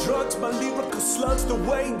songs, my drugs, my lyrical slugs, the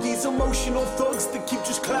way these emotional thugs that keep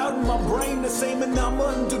just clouding my brain. The same, and I'm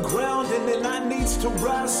underground, and then I needs to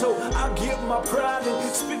rise, so I give my pride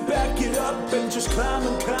and spit back it up, and just climb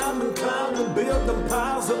and climb and climb and build them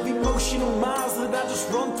piles of emotional miles that I just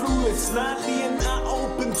run through. It's nightly, and I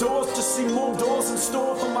open doors to see more doors in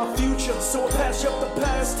store for my future. So I patch up the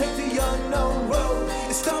past, take the unknown road.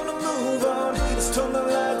 It's time to move on. It's turn the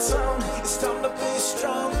lights on. It's time to be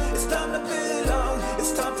strong. It's time to belong.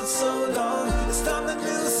 It's time for so long. It's time the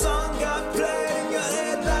new song got played in your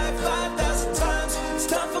head like 5,000 times. It's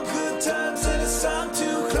time for good times, and it's time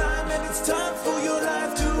to climb, and it's time for your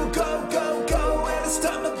life to go, go, go. And it's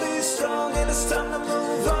time to be strong, and it's time to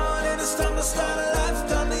move on, and it's time to start a life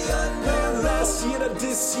down the unknown. Last year to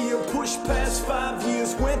this year, push past 5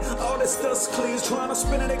 years, when all this dust clears, trying to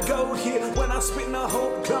spin it and go here. When I'm spitting a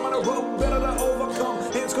hope, climbing a rope, better to overcome.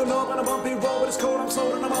 Hands go numb on a bumpy road, but it's cold, I'm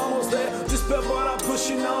sold, and I'm almost there. Just but I'm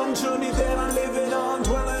pushing on, journey that I'm living on,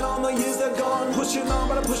 dwelling on the years that gone. Pushing on,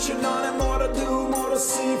 but I'm pushing on, and more to do, more to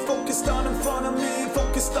see. Focused on in front of me,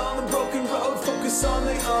 focused on the broken road, focus on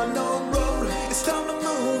the unknown road. It's time to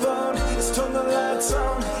move on. It's turn the lights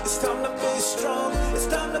on. It's time to be strong. It's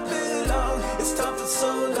time to belong. It's time for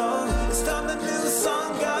so long. It's time the new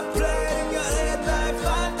song got played in your head like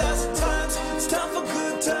 5,000 times. It's time for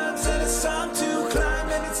good times, and it's time to climb,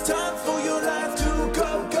 and it's time for your life to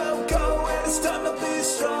go, go, go. And it's time to be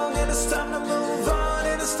strong, and it's time to move on,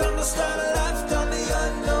 and it's time to start a life down the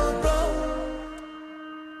unknown road.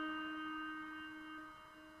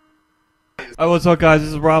 What's up, guys?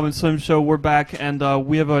 This is Robin Slim Show. We're back, and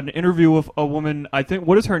we have an interview with a woman. I think,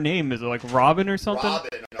 what is her name? Is it like Robin or something?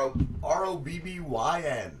 Robin.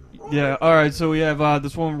 Robbyn. Yeah. All right. So we have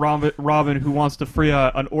this woman, Robin, who wants to free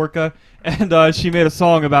an orca, and she made a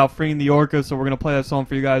song about freeing the orca. So we're gonna play that song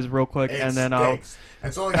for you guys real quick, and then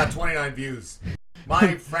it's only got 29 views.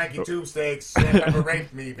 My Frankie Tubesteaks Never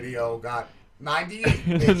Raped Me video got 98.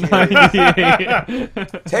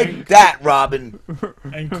 98. Take that, Robin.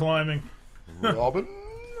 And climbing. Robin?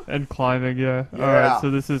 And climbing, yeah. Alright,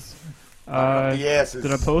 so this is... did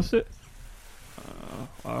I post it?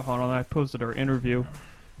 Hold on, I posted her interview.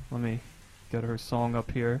 Let me get her song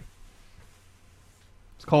up here.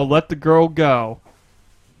 It's called Let the Girl Go.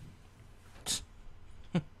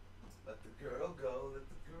 Let the girl go, let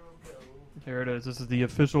the girl go. Here it is. This is the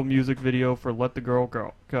official music video for Let the Girl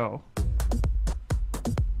Go.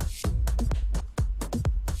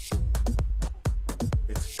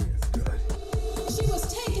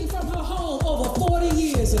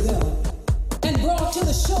 Years ago and brought to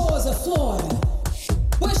the shores of Florida,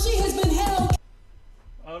 where she has been held.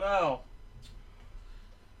 Oh no.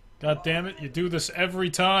 God damn it, you do this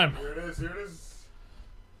every time. Here it is, here it is.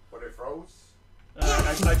 What, it froze?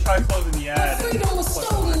 I tried closing the ad. Freedom was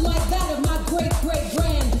stolen like that of my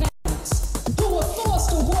great-great-grandparents, who were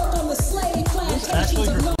forced to work on the slave plantations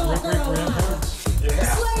of North Carolina.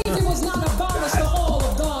 Slavery was not abolished for all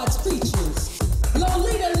of God's creatures.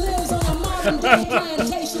 Lolita lives on a modern-day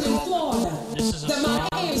plantation in Florida, the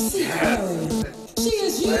Miami Seafarer. She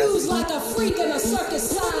is used like a freak in a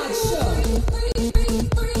circus slideshow.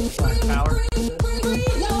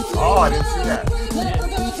 Oh, I didn't see that.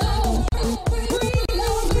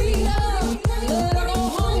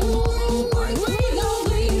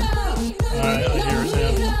 Alright, I hear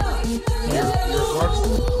it now.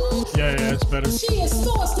 Yeah, it's better. She is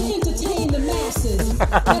forced to entertain the masses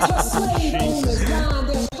as her slave owners line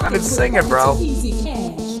their I didn't sing it, bro. easy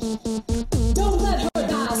cash. Don't let her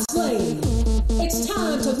die a slave. It's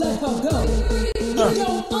time to let her go. You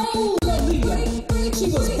don't own Lolita.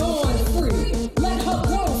 She was born free. Let her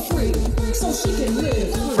go free so she can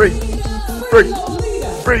live free. Free. Lolita.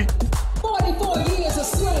 Free. 44 years a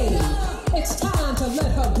slave. It's time to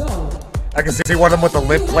let her go. I can see one of them with the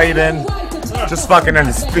lip plate in. Just fucking in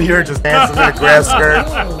a spear, just dancing in a grass skirt.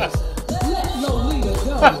 Let Lolita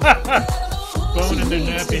go. Bone in their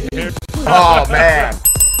nappy hair. Oh, man.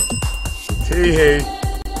 Tee-hee.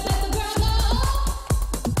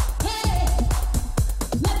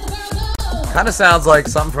 Kind of sounds like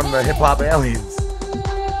something from the Hip Hop Aliens.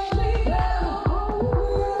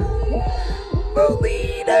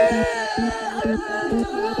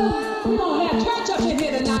 Come on, have church up in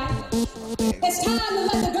here tonight. It's time to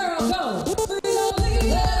let the girl go.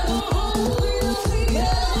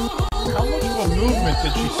 How much of a movement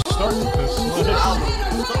did she start with this?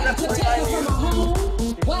 To take her from her home.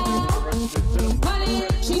 Wow. Honey,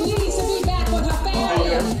 she needs to be back with her family.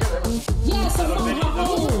 Yes, from her home.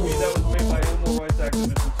 That was made by animal rights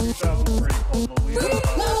activists in 2003 called Lolita.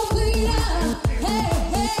 Lolita, hey,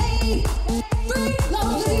 hey. Free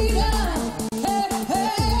Lolita, hey,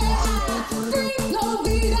 hey. Free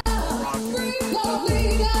Lolita, free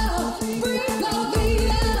Lolita, free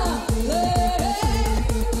Lolita,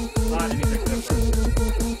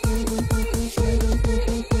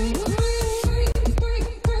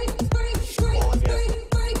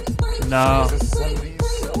 No.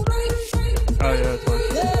 Oh yeah, that's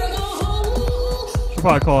fine. Should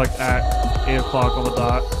probably call like at 8 o'clock on the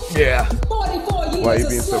dot. Yeah. Why are you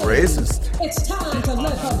being so racist? It's time to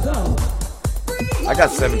let her go. I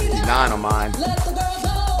got 759 on mine.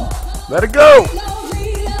 Let it go!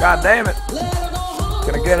 God damn it.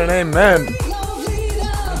 Can I get an amen?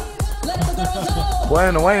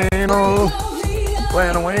 Bueno, bueno.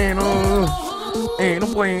 Bueno, bueno. Ain't no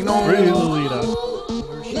bueno. Free Lolita.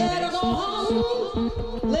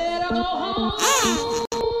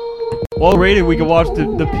 Well rated, we could watch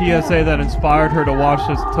the PSA that inspired her to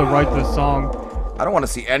write this song. I don't want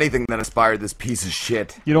to see anything that inspired this piece of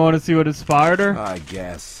shit. You don't want to see what inspired her? I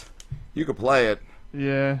guess. You could play it.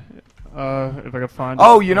 Yeah. If I could find it.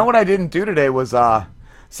 Oh, you know what I didn't do today was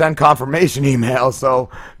send confirmation emails,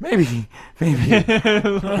 so maybe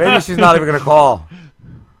she's not even gonna call.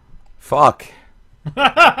 Fuck.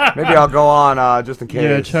 Maybe I'll go on just in case.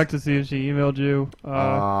 Yeah, check to see if she emailed you.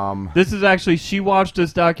 This is actually, she watched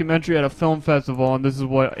this documentary at a film festival, and this is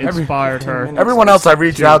what inspired her. Everyone else I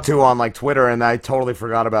reach out to on like Twitter, and I totally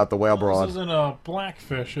forgot about the whale broad. This isn't a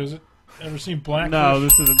Blackfish, is it? Ever seen Blackfish? No,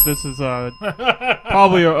 this isn't. This is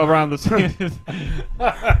probably around the same.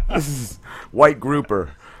 This is White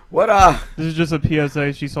Grouper. What This is just a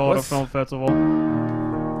PSA she saw at a film festival.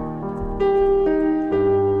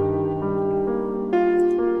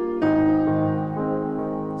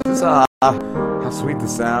 This is how sweet the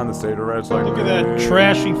sound, the state of red's like. Look at that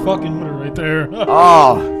trashy fucking water right there.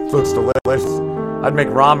 Oh, looks delicious. I'd make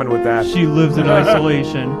ramen with that. She lives in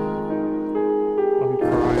isolation. I'm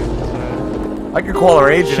crying. I could call her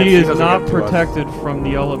agent. She if is doesn't not get to us. protected from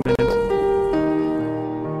the elements.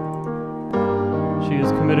 She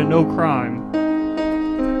has committed no crime.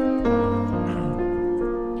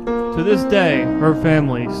 To this day, her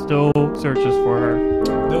family still searches for her.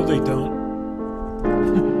 No, they don't.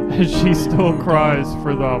 And she still cries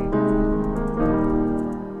for them.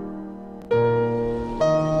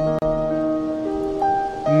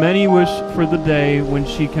 Many wish for the day when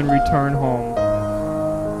she can return home.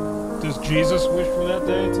 Does Jesus wish for that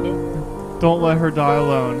day too? Don't let her die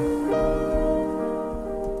alone.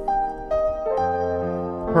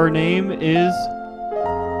 Her name is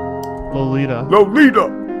Lolita. Lolita!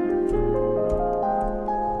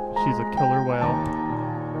 She's a killer whale.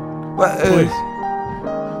 Please.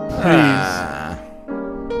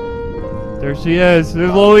 There she is.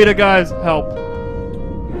 There's Lolita, guys. Help.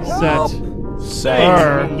 set Say,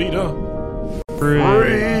 her Lolita. free.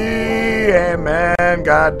 Hey man,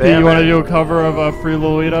 goddamn. Hey, you want to do a cover of Free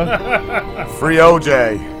Lolita? Free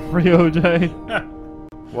OJ. Free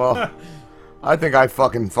OJ. Well, I think I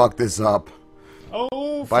fucking fucked this up.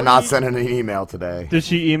 Oh, by not sending an email today. Did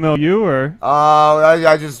she email you or?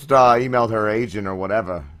 I just emailed her agent or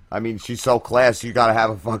whatever. I mean, she's so classy. You gotta have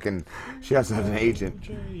a fucking. She has to have an agent.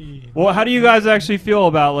 Well, how do you guys actually feel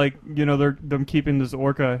about them keeping this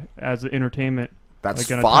orca as entertainment?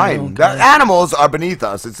 That's like fine. Animals are beneath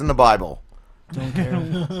us. It's in the Bible. Don't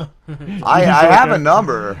care. I have a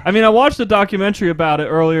number. I mean, I watched a documentary about it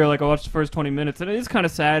earlier. Like, I watched the first 20 minutes, and it is kind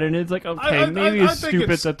of sad. And it's like, okay, maybe it's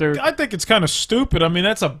stupid that they're. I think it's kind of stupid. I mean,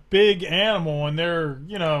 that's a big animal, and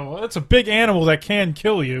that's a big animal that can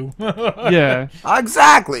kill you. Yeah,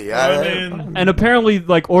 exactly. And apparently,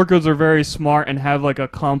 like, orcas are very smart and have like a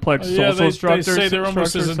complex social structure. They say they're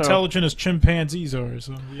almost as intelligent as chimpanzees are.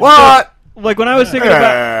 So, yeah. What? Like when I was thinking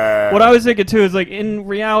about what I was thinking too is like in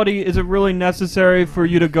reality, is it really necessary for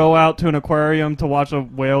you to go out to an aquarium to watch a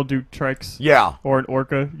whale do tricks? Yeah. Or an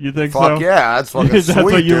orca? You think Fuck so? yeah, that's fucking That's sweet,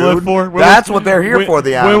 what you dude. live for? That's what they're here for,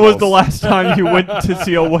 the animals. When was the last time you went to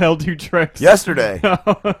see a whale do tricks? Yesterday.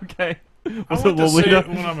 Okay. Was it to see Lolita? it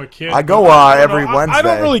when I'm a kid. I go every Wednesday. I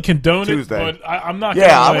don't really condone Tuesday. it, but I'm not.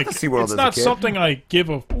 Yeah, gonna, I went to SeaWorld It's as a not kid. something I give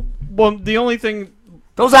a. Well, the only thing.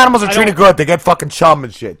 Those animals are treated good. They get fucking chum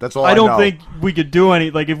and shit. That's all I know. I don't think we could do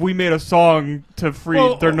any. Like, if we made a song to free,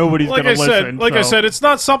 nobody's like gonna I said, listen. Like I so. said, it's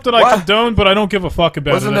not something I condone, but I don't give a fuck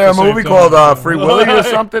about. Wasn't it there at a the same movie time. called Free Willy or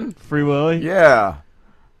something? Free Willy? Yeah.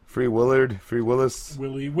 Free Willard, Free Willis.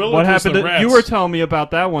 Willard what was happened? the rats. You were telling me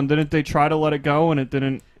about that one. Didn't they try to let it go and it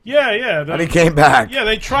didn't? Yeah. And he came back. Yeah,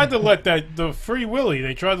 they tried to let the Free Willy.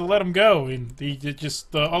 They tried to let him go, and the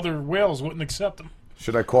other whales wouldn't accept him.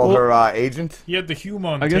 Should I call her agent? He had the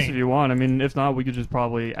human. I guess if you want. I mean, if not, we could just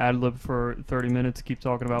probably ad-lib for 30 minutes, keep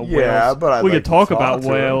talking about whales. Yeah, but we could talk about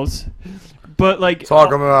whales. But like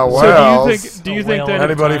talking about whales. So do you think that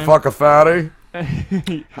anybody fuck a fatty?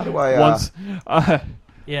 How do I? Once.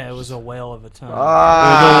 Yeah, it was a whale of a time. It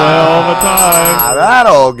was a whale of a time. That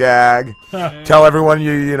old gag. Tell everyone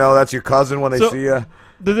you know that's your cousin when they see you.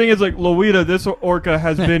 The thing is, like, Lolita, this orca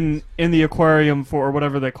has been in the aquarium for, or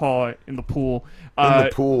whatever they call it, in the pool. In the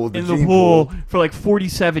pool, in the pool for like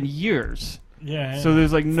 47 years. Yeah. So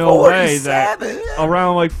there's like no way 47? that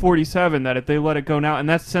around like 47 that if they let it go now, and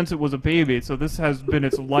that's since it was a baby. So this has been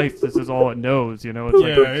its life. This is all it knows. You know,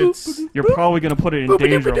 it's like you're probably gonna put it in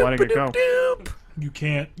danger letting it go. You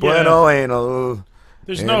can't. Bueno anal.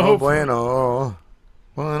 There's no hope. Bueno.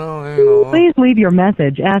 Bueno anal. Please leave your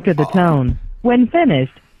message after the tone. When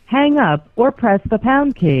finished, hang up or press the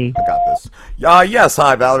pound key. I got this. Yes,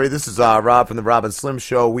 hi Valerie. This is Rob from the Rob and Slim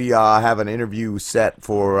Show. We have an interview set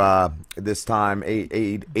for this time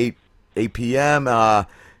 8 p.m.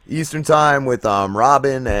 Eastern time with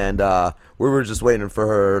Robin, and we were just waiting for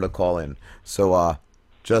her to call in. So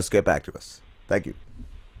just get back to us. Thank you.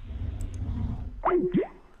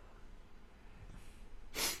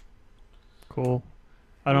 Cool.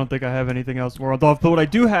 I don't think I have anything else more. But what I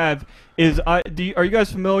do have is, are you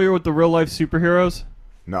guys familiar with the real life superheroes?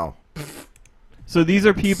 No. So these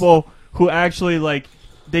are people who actually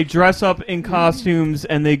they dress up in costumes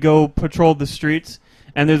and they go patrol the streets.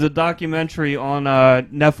 And there's a documentary on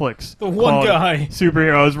Netflix. The one guy.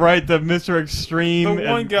 Superheroes, right? The Mr. Extreme. The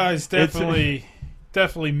one guy's definitely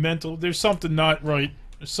mental. There's something not right.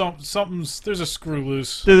 There's a screw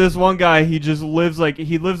loose. There's this one guy, he just lives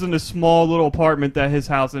he lives in a small little apartment at his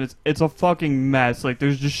house, and it's a fucking mess. Like,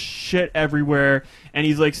 there's just shit everywhere, and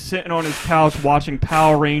he's sitting on his couch watching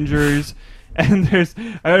Power Rangers, and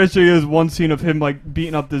I gotta show you this one scene of him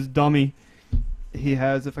beating up this dummy he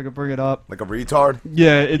has, if I could bring it up. Like a retard?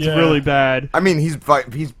 Yeah, it's really bad. I mean, he's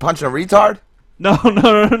punching a retard?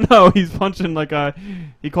 No, he's punching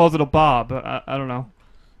he calls it a bob. I don't know.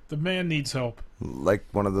 The man needs help. Like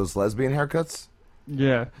one of those lesbian haircuts?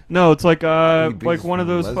 Yeah. No, it's like one of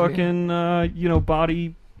those lesbian? fucking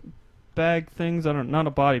body bag things. Not a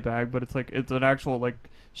body bag, but it's an actual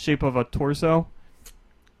shape of a torso.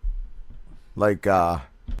 Like a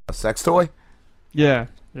sex toy? Yeah.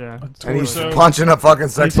 And he's punching a fucking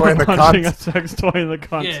sex toy in the cunt? Punching a sex toy in the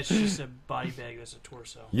cunt. Yeah, it's just a body bag that's a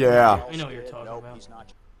torso. Yeah. I know what you're talking about.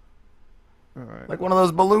 All right. Like one of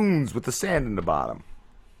those balloons with the sand in the bottom.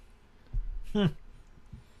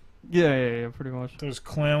 Yeah, pretty much. Those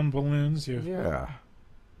clown balloons. Yeah.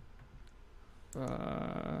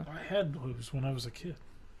 I had those when I was a kid.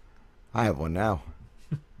 I have one now.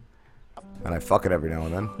 And I fuck it every now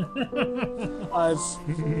and then.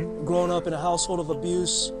 I've grown up in a household of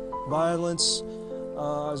abuse, violence.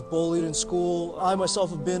 I was bullied in school. I myself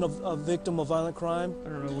have been a victim of violent crime. I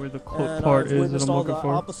don't know where the quote And part I've is that witnessed I'm all looking the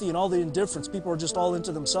for. apathy and all the indifference. People are just all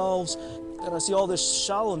into themselves. And I see all this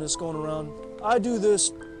shallowness going around. I do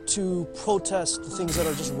this to protest the things that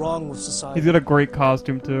are just wrong with society. He's got a great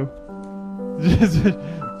costume too. Just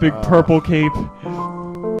a big purple cape.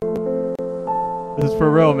 This is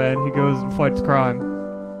for real, man. He goes and fights crime.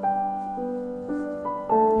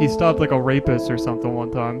 He stopped like a rapist or something one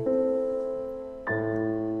time.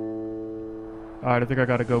 Alright, I think I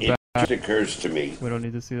gotta go back. It occurs to me. We don't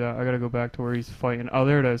need to see that. I gotta go back to where he's fighting. Oh,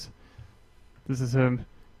 there it is. This is him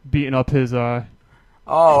beating up his, Oh,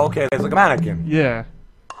 okay. There's like a mannequin. Yeah.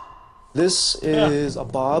 This is a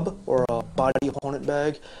bob, or a body opponent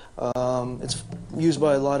bag. It's used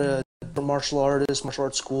by a lot of martial artists, martial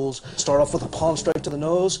arts schools. Start off with a palm strike to the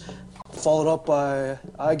nose, followed up by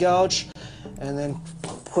eye gouge, and then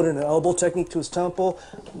put in an elbow technique to his temple,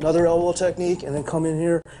 another elbow technique, and then come in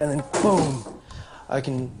here, and then boom. I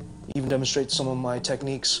can even demonstrate some of my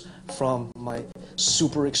techniques from my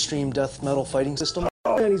super extreme death metal fighting system.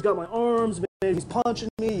 Oh, man, he's got my arms, man, he's punching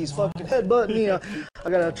me, he's fucking headbutting me. I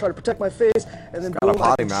gotta try to protect my face, and then boom,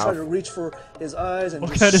 I can try to reach for his eyes and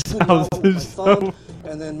just swoop him out with my thumb,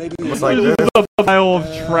 and then maybe There's a pile of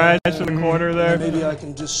trash in the corner there. Maybe I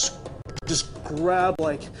can just grab,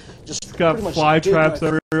 like, just it's got pretty much fly dig traps my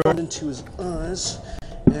everywhere. thumb into his eyes,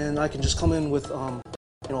 and I can just come in with, you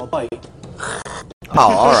know, a bite. Oh,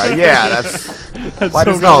 all right, yeah, that's wipe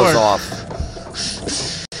his nose off.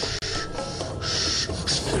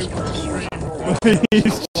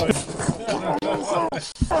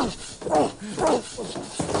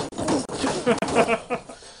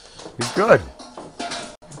 He's good.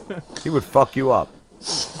 He would fuck you up.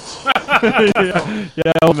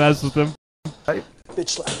 yeah, I'll mess with him. Hey. Bitch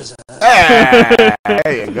slap his ass. Hey,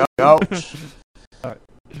 there you go.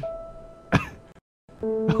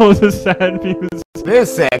 Oh, this is sad music. This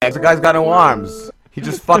is sad. The guy's got no arms. He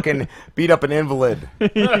just fucking beat up an invalid.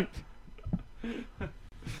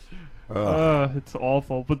 It's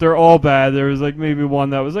awful, but they're all bad. There was like maybe one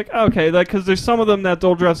that was like okay, like because there's some of them that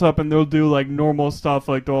they'll dress up and they'll do like normal stuff,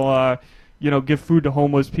 like they'll give food to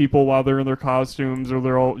homeless people while they're in their costumes, or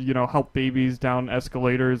they'll help babies down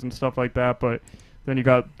escalators and stuff like that. But then you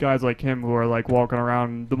got guys like him who are like walking around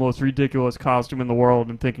in the most ridiculous costume in the world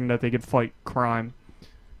and thinking that they could fight crime.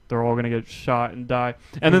 They're all gonna get shot and die.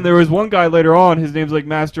 And then there was one guy later on. His name's like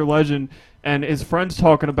Master Legend, and his friend's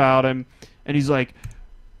talking about him, and he's like,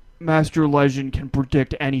 Master Legend can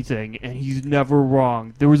predict anything, and he's never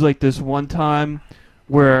wrong. There was like this one time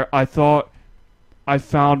where I thought this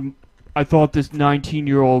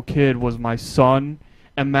 19-year-old kid was my son,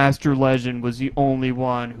 and Master Legend was the only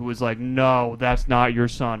one who was like, no, that's not your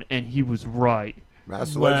son, and he was right.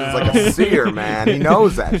 Master Legend's like a seer, man. He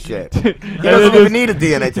knows that shit. He doesn't even need a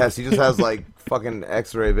DNA test. He just has like fucking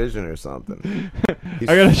X-ray vision or something. I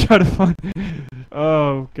gotta try to find.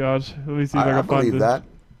 Oh gosh, let me see if I can find believe this. that.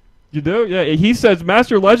 You do? Yeah. He says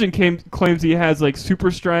Master Legend claims he has like super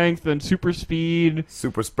strength and super speed,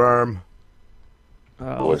 super sperm.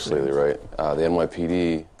 Looks lately, right? The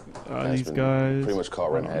NYPD has these been guys pretty much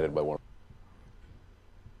caught red-handed by one.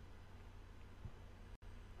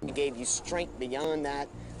 He gave you strength beyond that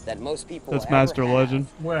most people That's will Master ever Legend.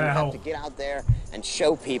 have. You have to get out there and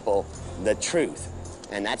show people the truth,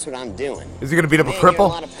 and that's what I'm doing. Is he gonna beat up a Man, you're in cripple?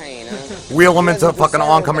 lot of pain, huh? Wheel him He into doesn't fucking deserve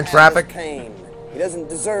oncoming to have traffic? this pain. He doesn't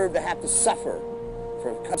deserve to have to suffer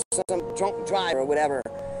for some drunk driver or whatever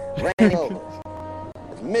ran him over.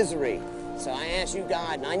 It's misery. So I ask you,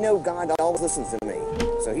 God, and I know God always listens to me.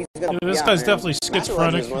 So he's gonna. This yeah, guy's man. definitely Master Legend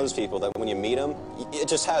schizophrenic. is one of those people that when you meet him, it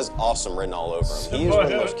just has awesome written all over him. He is one of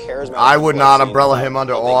the most charismatic. I would people I've not seen umbrella him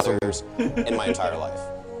under awesome. in my entire life.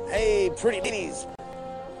 Hey, pretty ladies.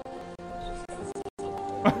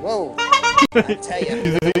 Whoa. I tell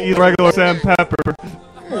you. He's regular Sam Pepper.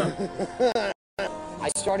 I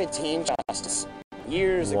started Team Justice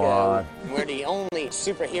years What? ago. We're the only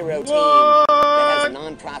superhero team that has a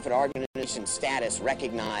non-profit organization status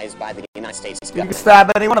recognized by the United States You government. can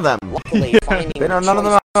stab any one of them. Luckily, finding They don't. the None of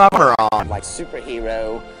them are on. like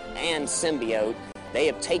superhero and symbiote, they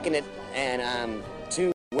have taken it and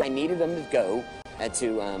to where I needed them to go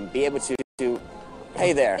to be able to.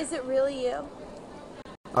 Hey there. Is it really you?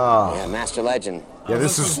 Oh. Yeah, Master Legend. Yeah,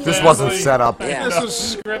 this wasn't set up. Yeah. This was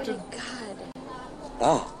scripted.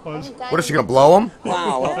 Oh. What is she gonna blow him?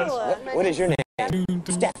 Wow. What is your name?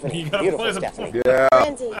 Stephanie. Beautiful Stephanie. Yeah.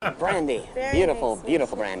 Brandy. Beautiful,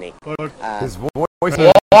 beautiful Brandy. His voice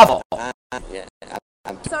is awful. Yeah.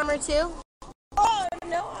 Summer too? Oh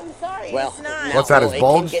no, I'm sorry. Well, it's not. What's that, his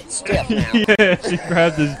bulge? It can get stiff now. Yeah, she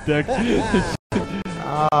grabbed his dick.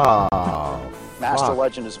 Oh. Master Fuck.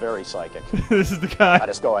 Legend is very psychic. This is the guy. I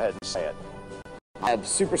just go ahead and say it. I have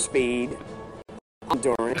super speed,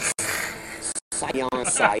 endurance, sight on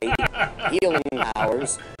sight, healing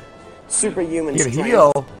powers, superhuman He can strength.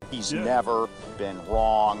 heal. He's never been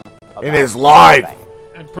wrong about In his life. anything.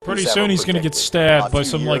 And pretty soon he's going to get stabbed by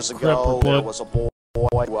some, like, crap or There blood. was a boy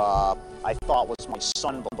who I thought was my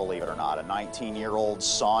son, believe it or not, a 19-year-old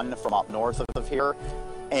son from up north of here.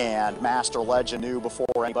 And Master Legend knew before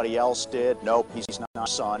anybody else did, nope, he's not my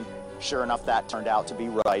son. Sure enough, that turned out to be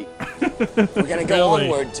right. We're gonna go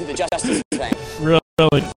onward to the Justice Bank.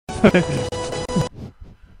 Really?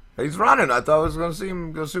 He's running. I thought I was going to see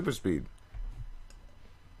him go super speed.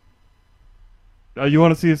 You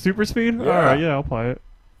want to see a super speed? Yeah. All right, yeah, I'll play it.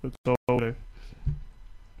 Let's go. All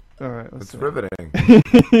right, It's riveting.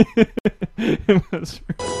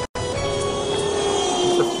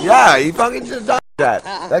 Yeah, he fucking just done that.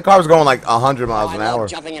 That car was going like 100 miles an hour.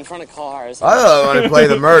 Jumping in front of cars. I want to play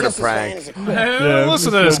the murder prank. Hey,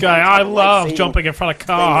 listen to this guy. I love jumping in front of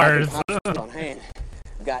cars.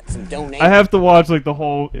 Got some donations. I have to watch like the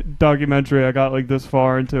whole documentary. I got like this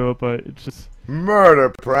far into it, but it's just murder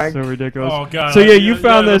prank. So ridiculous. Oh god. So yeah, you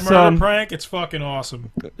found the this murder prank. It's fucking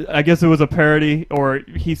awesome. I guess it was a parody, or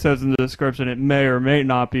he says in the description it may or may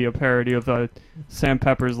not be a parody of Sam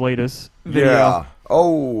Pepper's latest video. Yeah.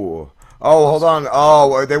 Oh, hold on.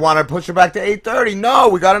 Oh, they want to push it back to 8:30. No,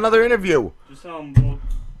 we got another interview. Just tell him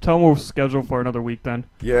we'll schedule for another week then.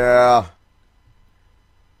 Yeah.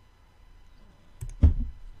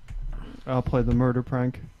 I'll play the murder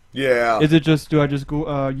prank. Yeah. Is it just? Do I just go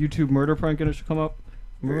YouTube murder prank and it should come up?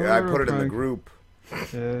 Yeah, I put it in the prank. group.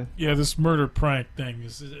 Yeah. Yeah, this murder prank thing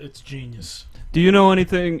it's genius. Do you know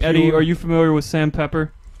anything, Eddie? Are you familiar with Sam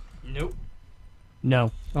Pepper? Nope.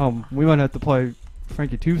 No. We might have to play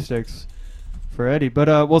Frankie Two Sticks for Eddie. But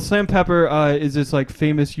well, Sam Pepper is this like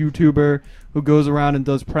famous YouTuber who goes around and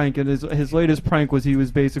does prank. And his latest prank was he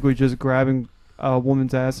was basically just grabbing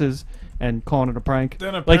women's asses and calling it a prank.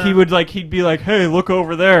 Then Like he'd be like, "Hey, look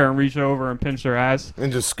over there," and reach over and pinch their ass,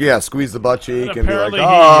 and just squeeze the butt cheek and be like, Apparently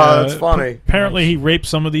 "Oh, that's funny." Apparently he raped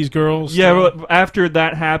some of these girls. Yeah, well, after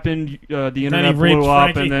that happened, the internet he raped blew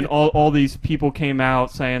up, Frankie. and then all these people came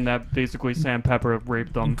out saying that basically Sam Pepper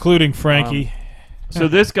raped them, including Frankie. So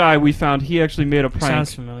this guy we found, he actually made a prank.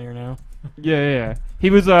 Sounds familiar now. Yeah.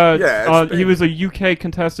 He was he was a UK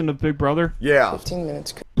contestant of Big Brother. Yeah. 15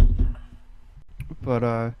 minutes.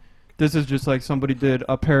 But this is just like somebody did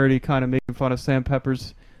a parody, kind of making fun of Sam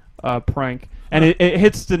Pepper's prank, and it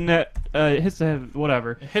hits the net, hits the head,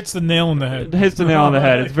 whatever. It hits the nail on the head. It hits the nail on the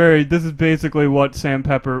head. It's very. This is basically what Sam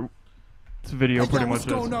Pepper's video pretty much What's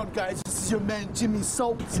going is. on, guys? This is your man Jimmy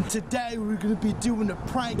Salts, and today we're gonna be doing a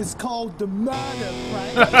prank. It's called the murder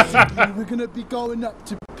prank. Basically, we're gonna be going up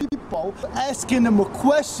to people, asking them a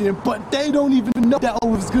question, but they don't even know that I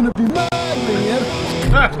was gonna be murdering him.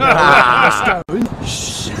 Let's go.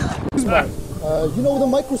 You know the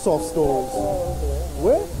Microsoft store is?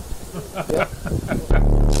 Where?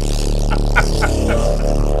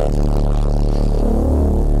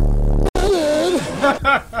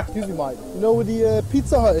 Excuse me, Mike. You know where the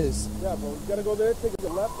Pizza Hut is? Yeah, bro. You gotta go there, take a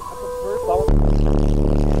left, first, follow.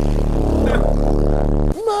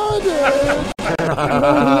 Murder! You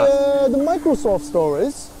know where the Microsoft store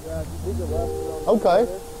is? Yeah, take a left. Okay.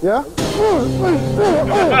 Yeah?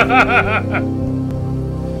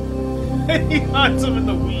 He hides him in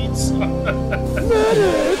the weeds.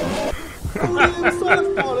 Murdered!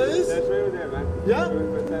 Yeah?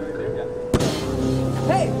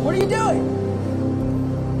 Hey, what are you doing?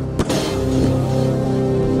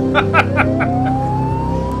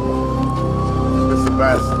 This is the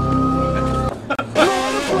best.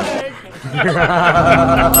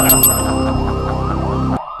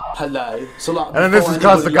 Hello. So like, And then this is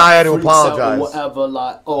before 'cause the guy had to anybody, like, freaks out apologize. or whatever,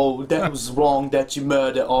 like, oh, that was wrong that you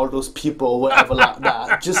murdered all those people or whatever like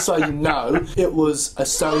that. Just so you know, it was a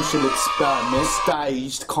social experiment,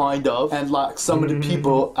 staged kind of, and like some of the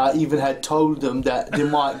people I even had told them that they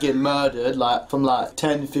might get murdered, like from like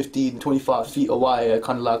 10, 15, 25 feet away. I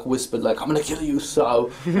kind of like whispered like, I'm gonna kill you.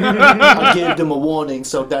 So I gave them a warning.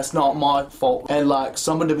 So that's not my fault. And like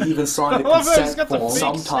some of them even signed a I love that he's consent got the form. fake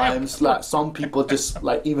Sometimes like some people just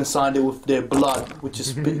like even signed it with their blood, which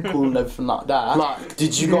is pretty cool and everything like that. Like,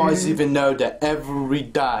 did you guys even know that every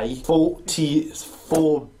day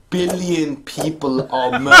 44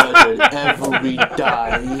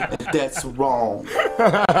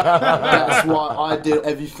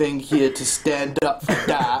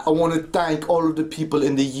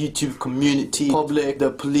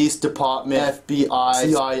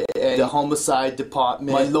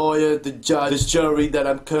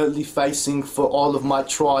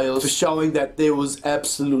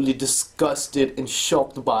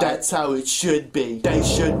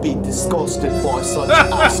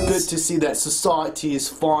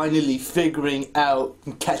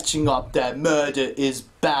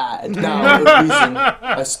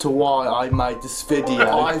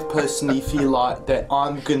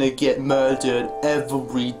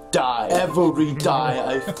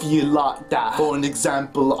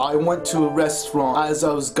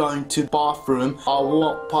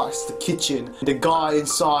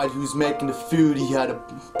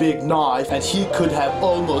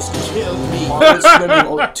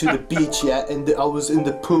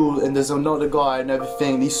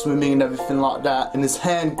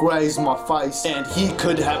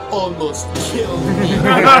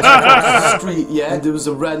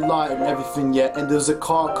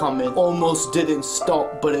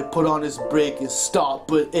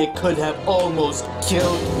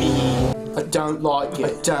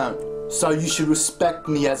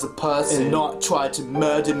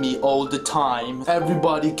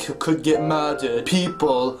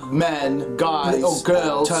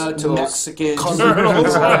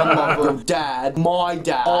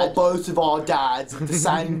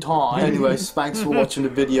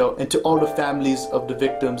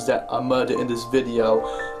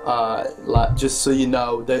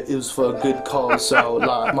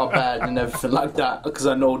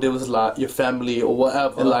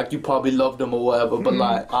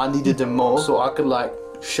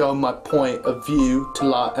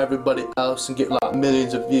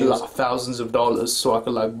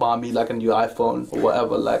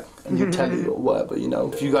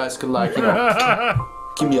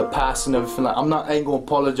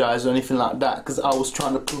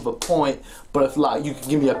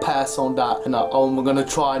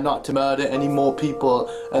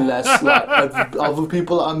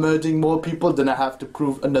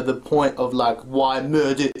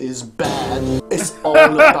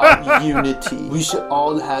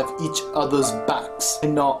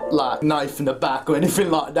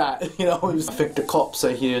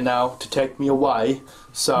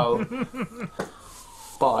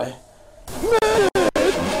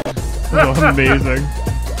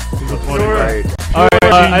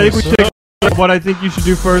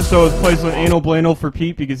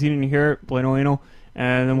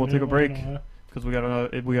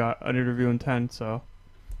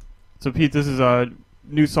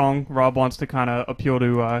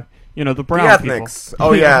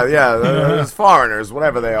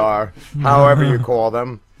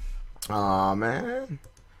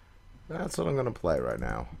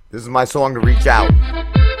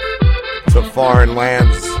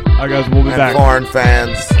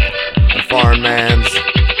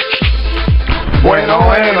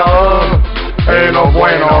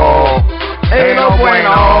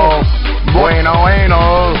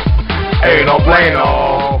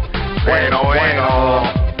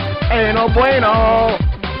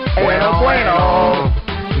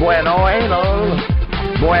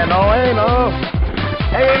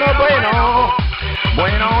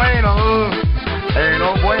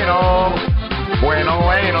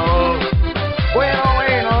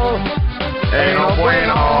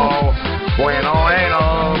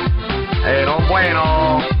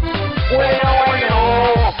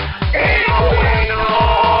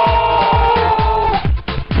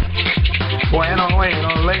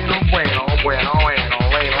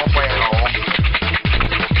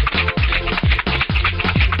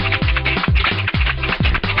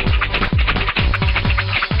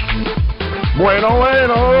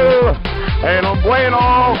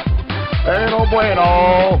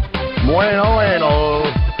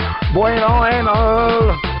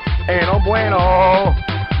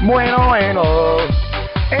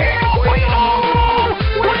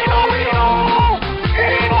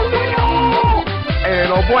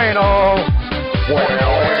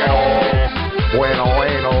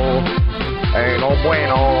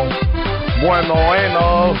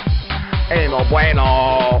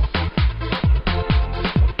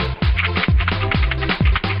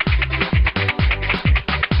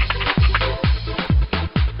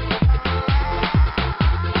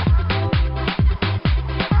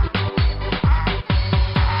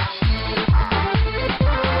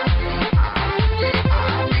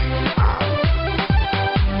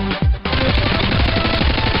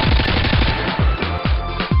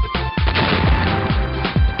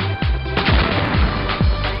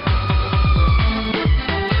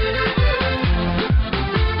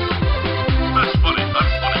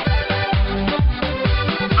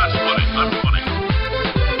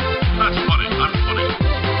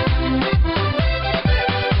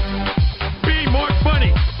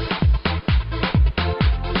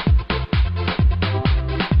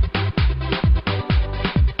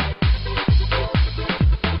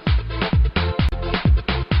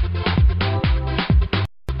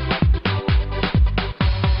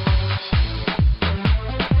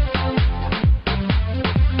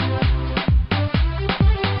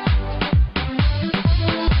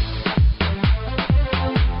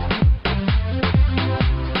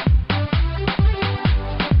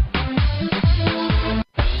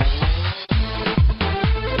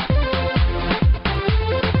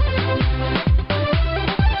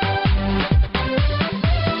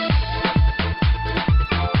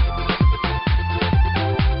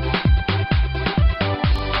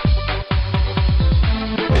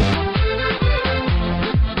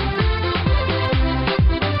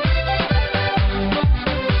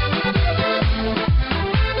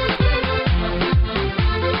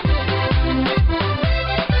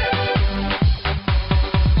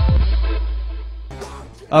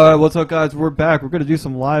 Alright, what's up, guys? We're back. We're going to do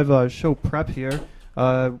some live show prep here.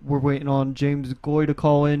 We're waiting on James Goy to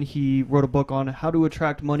call in. He wrote a book on how to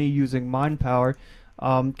attract money using mind power.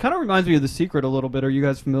 Kind of reminds me of The Secret a little bit. Are you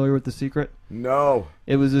guys familiar with The Secret? No.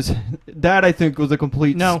 It was this... That, I think, was a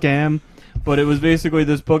complete scam. But it was basically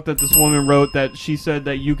this book that this woman wrote that she said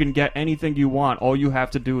that you can get anything you want. All you have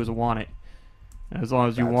to do is want it. As long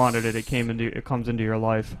as you wanted it, it comes into your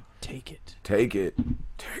life. Take it. Take it.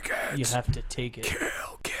 Take it. You have to take it. Kill.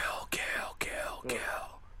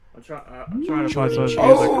 I'm trying to find some music.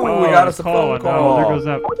 Oh, we got us a phone call. There goes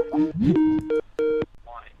that.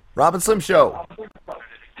 Robin Slim Show.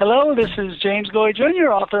 Hello, this is James Goy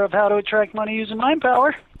Jr., author of How to Attract Money Using Mind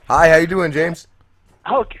Power. Hi, how you doing, James?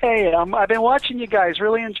 Okay, I've been watching you guys,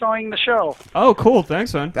 really enjoying the show. Oh, cool.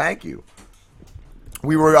 Thanks, man. Thank you.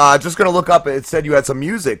 We were just going to look up, it said you had some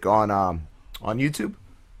music on YouTube?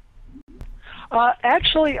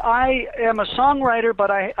 Actually, I am a songwriter, but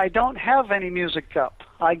I don't have any music up.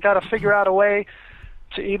 I got to figure out a way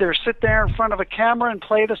to either sit there in front of a camera and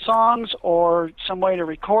play the songs or some way to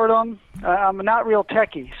record them. I'm not real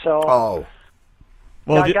techie, so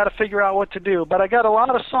I got to figure out what to do. But I got a lot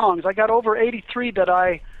of songs. I got over 83 that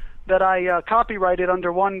I copyrighted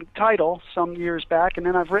under one title some years back, and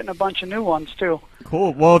then I've written a bunch of new ones too.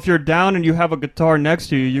 Cool. Well, if you're down and you have a guitar next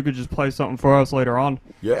to you, you could just play something for us later on.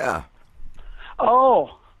 Yeah.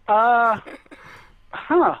 Oh,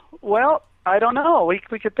 well, I don't know. We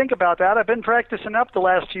could think about that. I've been practicing up the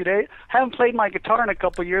last few days. Haven't played my guitar in a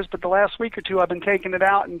couple of years, but the last week or two I've been taking it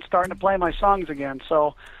out and starting to play my songs again.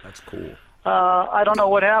 So that's cool. I don't know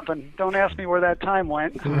what happened. Don't ask me where that time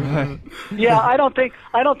went. Yeah, I don't think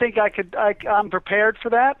I could. I'm prepared for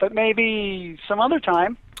that, but maybe some other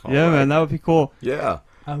time. Yeah, man, that would be cool. Yeah.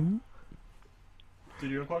 Did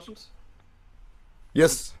you have questions?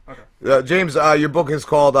 Yes. Okay. James, your book is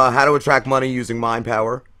called How to Attract Money Using Mind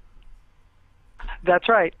Power. That's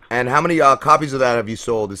right. And how many copies of that have you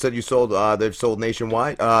sold? It said you sold. They've sold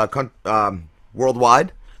nationwide,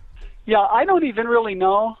 worldwide. Yeah, I don't even really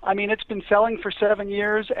know. I mean, it's been selling for 7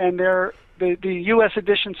 years, and the U.S.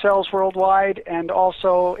 edition sells worldwide, and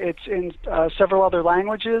also it's in several other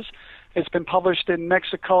languages. It's been published in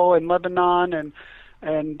Mexico and Lebanon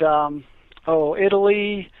and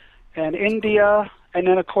Italy and India, and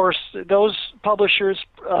then of course those publishers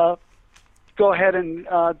go ahead and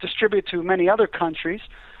distribute to many other countries.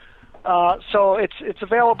 So it's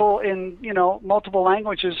available in multiple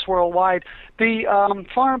languages worldwide. The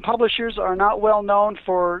foreign publishers are not well known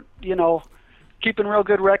for keeping real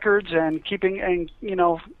good records and getting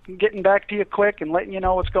back to you quick and letting you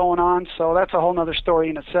know what's going on. So that's a whole other story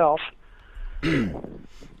in itself.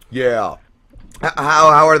 Yeah.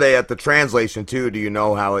 How are they at the translation too? Do you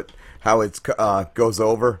know how it goes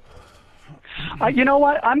over? You know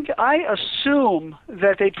what? I assume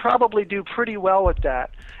that they probably do pretty well with that.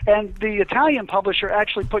 And the Italian publisher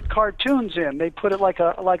actually put cartoons in. They put it like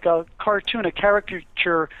a cartoon, a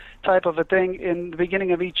caricature type of a thing in the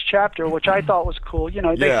beginning of each chapter, which I thought was cool.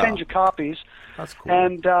 They send you copies. That's cool.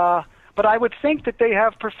 And but I would think that they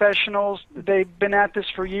have professionals. They've been at this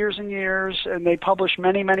for years and years, and they publish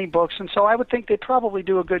many, many books. And so I would think they probably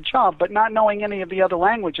do a good job. But not knowing any of the other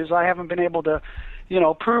languages, I haven't been able to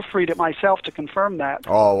proofread it myself to confirm that.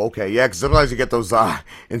 Oh, okay, yeah. Because sometimes you get those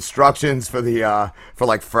instructions for the for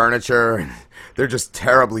like furniture, and they're just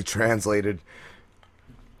terribly translated.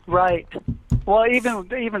 Right. Well,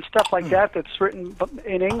 even stuff like that that's written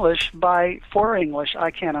in English for English,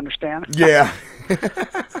 I can't understand. Yeah.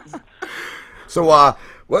 So,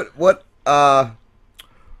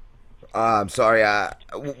 I'm sorry.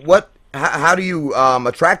 How do you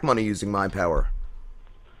attract money using mind power?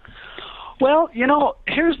 Well,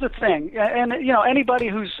 here's the thing, and anybody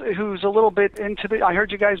who's a little bit into I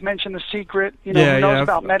heard you guys mention The Secret, who knows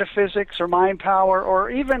about metaphysics or mind power, or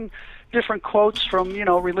even different quotes from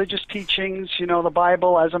religious teachings, the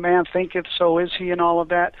Bible, as a man thinketh, so is he, and all of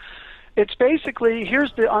that. It's basically,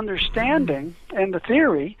 here's the understanding and the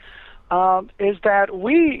theory, is that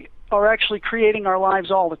we are actually creating our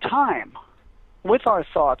lives all the time with our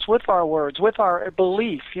thoughts, with our words, with our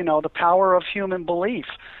belief, the power of human belief,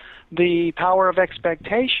 the power of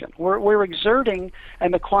expectation. We're exerting,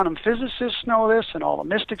 and the quantum physicists know this, and all the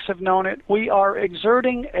mystics have known it, we are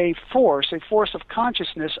exerting a force of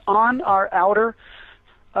consciousness on our outer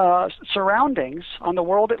surroundings, on the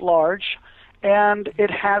world at large, and it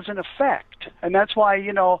has an effect. And that's why,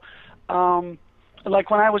 like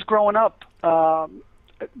when I was growing up,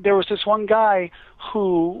 there was this one guy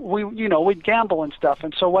who we'd gamble and stuff,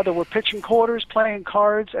 and so whether we're pitching quarters, playing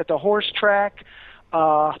cards, at the horse track,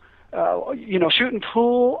 shooting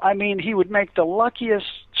pool, I mean, he would make the luckiest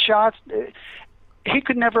shots. he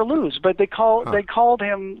could never lose. But they called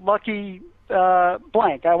him Lucky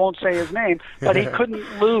blank. I won't say his name, but he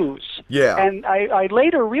couldn't lose. Yeah. And I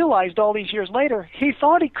later realized, all these years later, he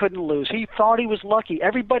thought he couldn't lose. He thought he was lucky.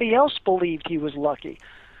 Everybody else believed he was lucky,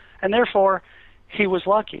 and therefore he was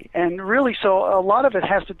lucky. And really, so a lot of it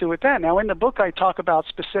has to do with that. Now, in the book, I talk about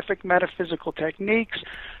specific metaphysical techniques,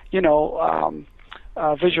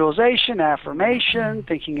 visualization, affirmation,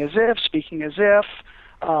 thinking as if, speaking as if.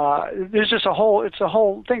 There's just it's a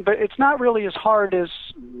whole thing, but it's not really as hard as,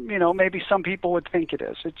 maybe some people would think it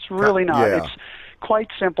is. It's really not. Yeah. It's quite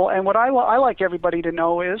simple. And what I like everybody to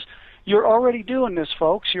know is you're already doing this,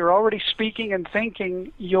 folks. You're already speaking and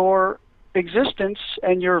thinking your existence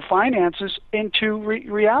and your finances into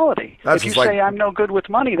reality. That's if you just say, I'm no good with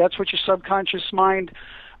money, that's what your subconscious mind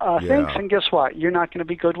thinks, and guess what? You're not going to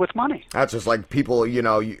be good with money. That's just like people,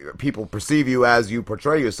 people perceive you as you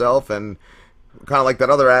portray yourself, and kind of like that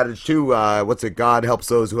other adage too, what's it, God helps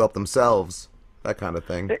those who help themselves, that kind of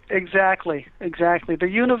thing. Exactly. The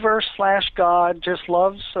universe / God just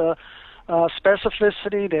loves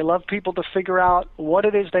specificity. They love people to figure out what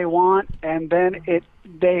it is they want, and then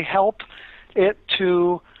they help the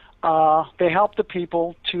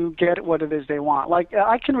people to get what it is they want. Like,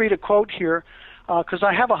 I can read a quote here, because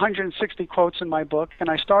I have 160 quotes in my book, and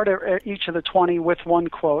I start at each of the 20 with one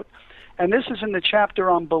quote. And this is in the chapter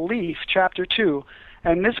on belief, chapter 2.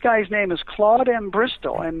 And this guy's name is Claude M.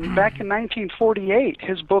 Bristol. And back in 1948,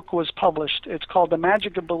 his book was published. It's called The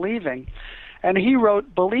Magic of Believing. And he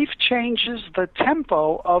wrote, belief changes the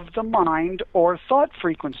tempo of the mind or thought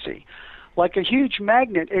frequency. Like a huge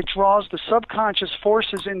magnet, it draws the subconscious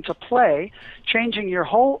forces into play, changing your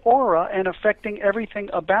whole aura and affecting everything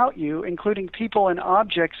about you, including people and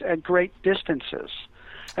objects at great distances.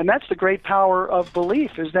 And that's the great power of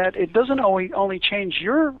belief, is that it doesn't only change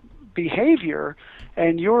your behavior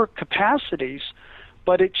and your capacities,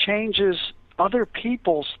 but it changes other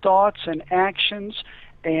people's thoughts and actions,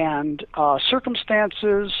 and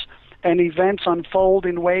circumstances and events unfold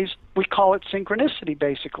in ways, we call it synchronicity,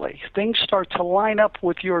 basically. Things start to line up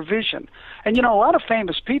with your vision. And, a lot of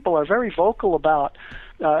famous people are very vocal about,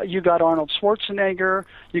 you got Arnold Schwarzenegger,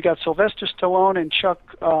 you got Sylvester Stallone and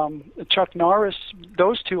Chuck Norris.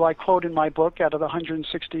 Those two I quote in my book out of the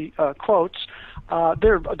 160 quotes.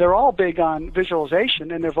 They're all big on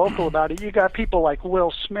visualization, and they're vocal about it. You got people like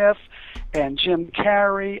Will Smith and Jim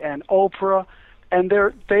Carrey and Oprah, and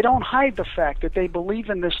they don't hide the fact that they believe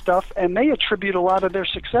in this stuff, and they attribute a lot of their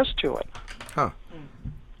success to it. Huh.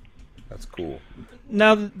 That's cool.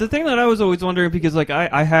 Now, the thing that I was always wondering, because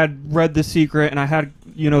I had read The Secret, and I had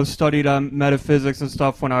studied metaphysics and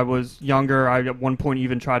stuff when I was younger. I at one point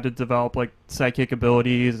even tried to develop psychic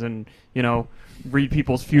abilities and read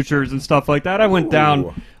people's futures and stuff like that. I went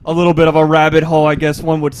down a little bit of a rabbit hole, I guess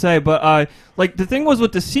one would say. But the thing was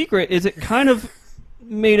with The Secret is it kind of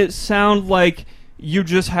made it sound like you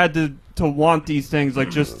just had to want these things,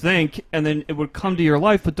 just think, and then it would come to your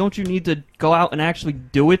life. But don't you need to go out and actually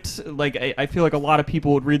do it? I feel like a lot of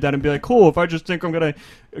people would read that and be like, cool, if I just think I'm going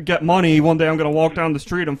to get money, one day I'm going to walk down the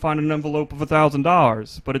street and find an envelope of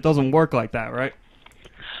 $1,000. But it doesn't work like that, right?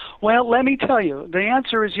 Well, let me tell you, the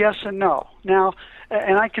answer is yes and no. Now,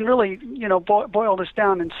 and I can really, boil this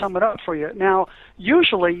down and sum it up for you. Now,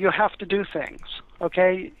 usually you have to do things,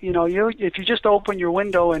 okay? If you just open your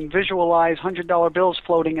window and visualize $100 bills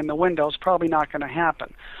floating in the window, it's probably not going to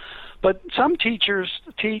happen. But some teachers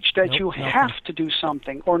teach that you have to do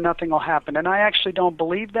something or nothing will happen. And I actually don't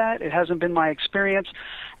believe that. It hasn't been my experience.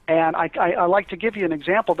 And I like to give you an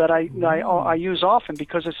example that I use often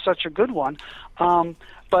because it's such a good one.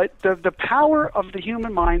 But the power of the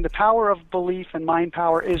human mind, the power of belief and mind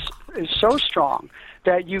power is so strong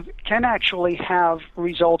that you can actually have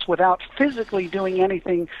results without physically doing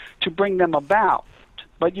anything to bring them about.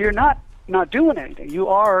 But you're not doing anything. You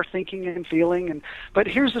are thinking and feeling. But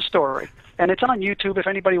here's the story. And it's on YouTube if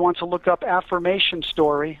anybody wants to look up affirmation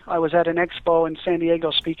story. I was at an expo in San Diego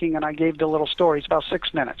speaking, and I gave the little story. It's about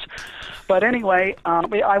 6 minutes. But anyway,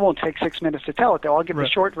 I won't take 6 minutes to tell it, though. I'll give the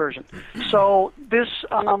short version. So this,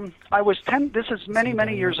 this is many,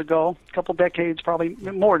 many years ago, a couple decades, probably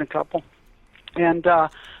more than a couple. And I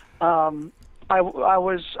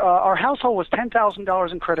was, our household was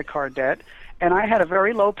 $10,000 in credit card debt, and I had a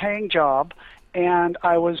very low-paying job. And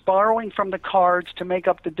I was borrowing from the cards to make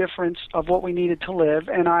up the difference of what we needed to live,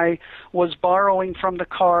 and I was borrowing from the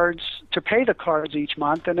cards to pay the cards each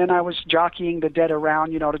month, and then I was jockeying the debt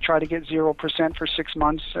around, to try to get 0% for 6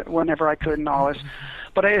 months whenever I could and all this.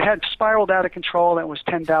 But it had spiraled out of control, and it was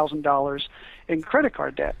 $10,000 in credit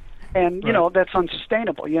card debt. And, that's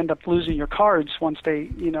unsustainable. You end up losing your cards once they,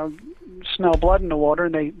 smell blood in the water,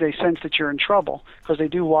 and they sense that you're in trouble because they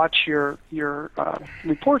do watch your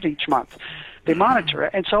report each month. They monitor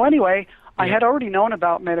it. And so anyway, I had already known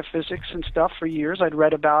about metaphysics and stuff for years. I'd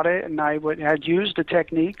read about it, and I had used the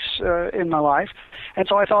techniques in my life. And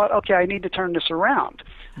so I thought, okay, I need to turn this around.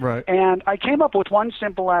 Right. And I came up with one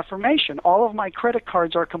simple affirmation. All of my credit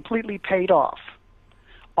cards are completely paid off.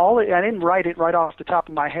 I didn't write it right off the top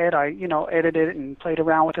of my head. I, edited it and played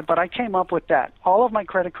around with it, but I came up with that. All of my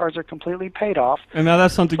credit cards are completely paid off. And now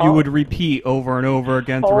that's something you would repeat over and over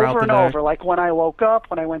again throughout the day? Over and over, like when I woke up,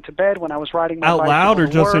 when I went to bed, when I was riding my bike. Out loud or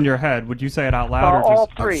just work. in your head? Would you say it out loud or all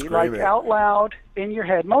just three, like out loud, in your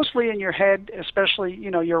head, mostly in your head, especially,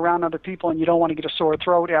 you're around other people and you don't want to get a sore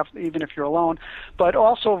throat even if you're alone. But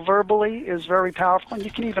also verbally is very powerful, and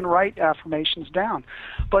you can even write affirmations down.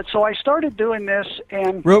 But so I started doing this,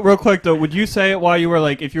 and real quick though, would you say it while you were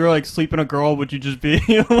if you were sleeping a girl, would you just be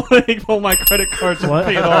like, "Oh, my credit cards are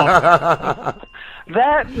paid off"?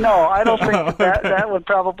 No, I don't think that would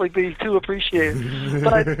probably be too appreciated.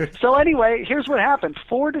 But so anyway, here's what happened: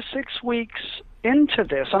 4 to 6 weeks into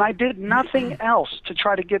this, and I did nothing else to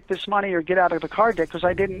try to get this money or get out of the card debt because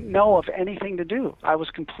I didn't know of anything to do. I was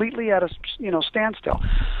completely at a standstill.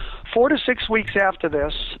 4 to 6 weeks after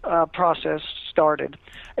this process started,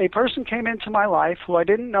 a person came into my life who I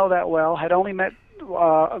didn't know that well, had only met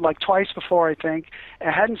twice before, I think. I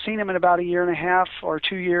hadn't seen him in about a year and a half or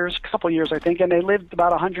 2 years, a couple years, I think, and they lived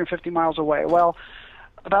about 150 miles away. Well,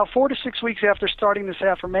 about 4 to 6 weeks after starting this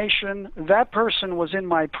affirmation, that person was in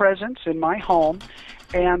my presence, in my home,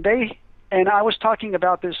 and I was talking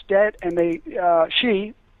about this debt, and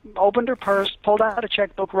she opened her purse, pulled out a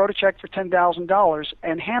checkbook, wrote a check for $10,000,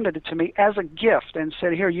 and handed it to me as a gift, and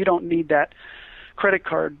said, "Here, you don't need that credit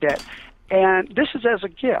card debt." And this is as a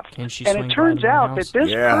gift. And it turns out that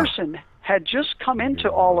this person had just come into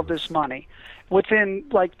all of this money within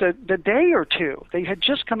the day or two. They had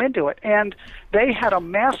just come into it, and they had a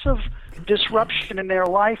massive disruption in their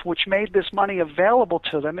life which made this money available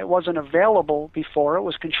to them. It wasn't available before. It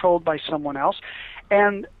was controlled by someone else,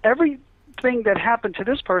 and everything that happened to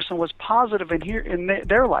this person was positive in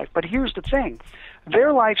their life. But here's the thing: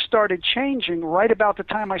 their life started changing right about the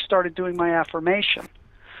time I started doing my affirmation.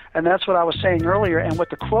 And that's what I was saying earlier, and what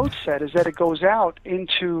the quote said is that it goes out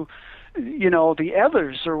into the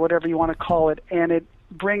others, or whatever you want to call it, and it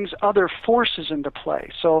brings other forces into play.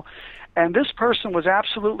 So, and this person was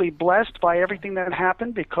absolutely blessed by everything that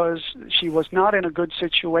happened because she was not in a good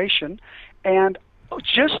situation, and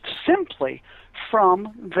just simply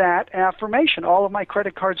from that affirmation, all of my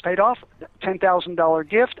credit cards paid off, $10,000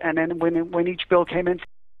 gift, and then when each bill came in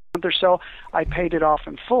or so, I paid it off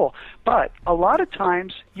in full. But a lot of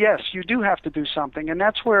times, yes, you do have to do something, and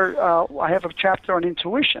that's where I have a chapter on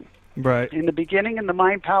intuition. Right. In the beginning, in the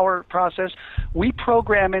mind power process, we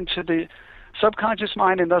program into the subconscious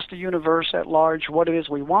mind and thus the universe at large what it is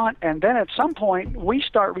we want, and then at some point we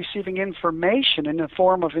start receiving information in the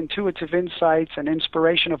form of intuitive insights and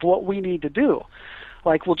inspiration of what we need to do.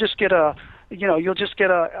 Like we'll just get you'll just get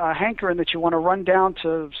a hankering that you want to run down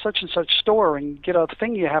to such and such store and get a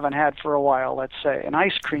thing you haven't had for a while, let's say, an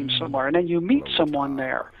ice cream somewhere, and then you meet someone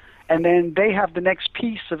there, and then they have the next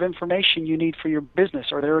piece of information you need for your business,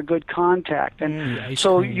 or they're a good contact, and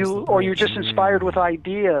so you're just inspired with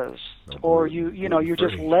ideas, or you're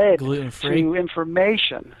just led to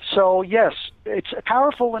information. So yes, it's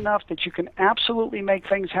powerful enough that you can absolutely make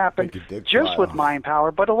things happen just with mind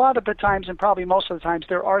power, but a lot of the times, and probably most of the times,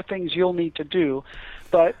 there are things you'll need to do.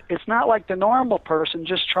 But it's not like the normal person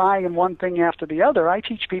just trying one thing after the other. I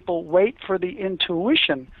teach people, wait for the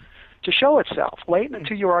intuition to show itself. Wait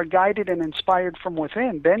until you are guided and inspired from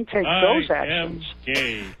within. Then take those actions.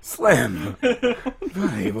 Slim.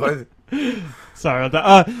 Hey, what? Sorry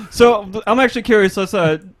about that. So I'm actually curious. Let's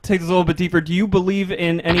take this a little bit deeper. Do you believe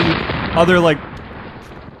in any other,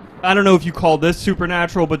 I don't know if you call this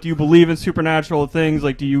supernatural, but do you believe in supernatural things?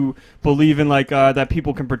 Do you believe in that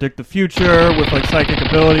people can predict the future with psychic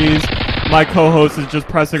abilities? My co-host is just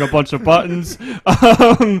pressing a bunch of buttons.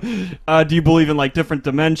 Do you believe in different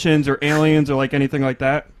dimensions or aliens or anything like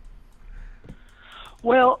that?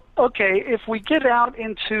 Well, okay, if we get out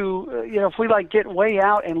into, if we get way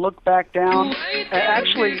out and look back down,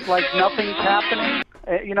 actually nothing's happening.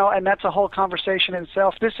 And that's a whole conversation in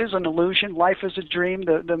itself. This is an illusion. Life is a dream.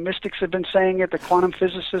 The mystics have been saying it. The quantum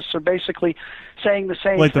physicists are basically saying the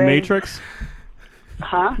same thing. Like the Matrix?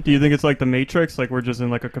 Huh? Do you think it's like the Matrix? We're just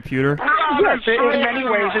in a computer? Yes, in many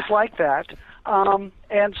ways it's like that.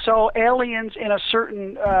 And so aliens in a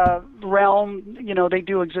certain realm, they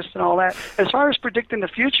do exist and all that. As far as predicting the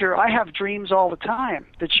future, I have dreams all the time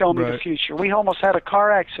that show me the future. We almost had a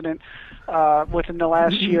car accident within the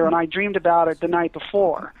last year, and I dreamed about it the night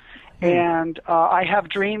before. And I have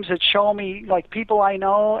dreams that show me, like, people I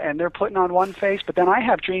know, and they're putting on one face, but then I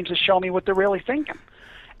have dreams that show me what they're really thinking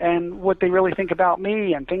and what they really think about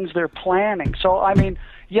me and things they're planning. So, I mean,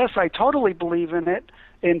 yes, I totally believe in it,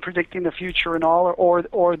 in predicting the future and all,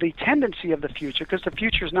 or the tendency of the future, because the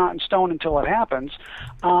future is not in stone until it happens.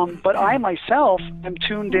 But I myself am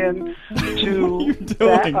tuned in to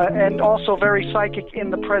that, and also very psychic in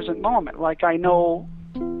the present moment. Like, I know,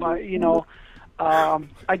 you know,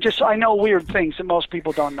 I know weird things that most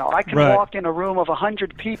people don't know. I can walk in a room of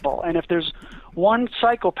 100 people, and if there's one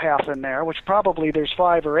psychopath in there, which probably there's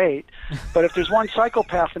 5 or 8, but if there's one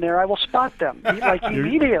psychopath in there, I will spot them like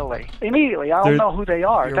immediately. I'll know who they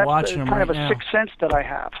are. That's kind of a sixth sense that I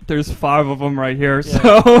have. There's 5 of them right here,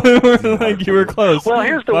 so like you were close. Well,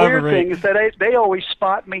 here's the weird thing: is that they always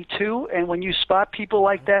spot me too, and when you spot people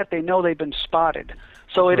like that, they know they've been spotted.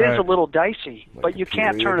 So it is a little dicey, but you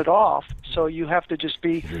can't turn it off. So you have to just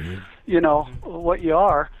be, you know, what you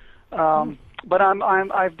are. But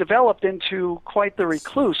I've developed into quite the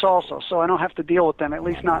recluse also, so I don't have to deal with them, at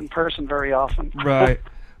least not in person very often. Right.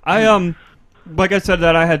 Like I said,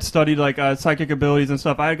 that I had studied like psychic abilities and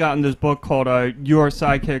stuff. I had gotten this book called "You're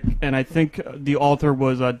Psychic," and I think the author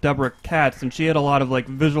was Deborah Katz, and she had a lot of like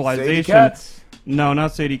visualization. Sadie Katz? No,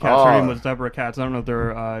 not Sadie Katz. Her name was Deborah Katz. I don't know if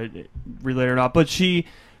they're related or not, but she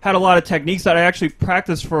had a lot of techniques that I actually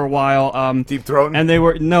practiced for a while. Deep throating? And they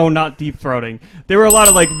were, no, not deep throating. They were a lot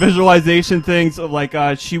of like visualization things. Like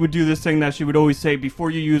she would do this thing that she would always say, before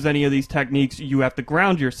you use any of these techniques, you have to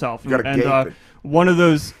ground yourself. You gotta gape it. One of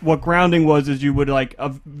those, what grounding was, is you would like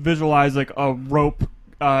visualize like a rope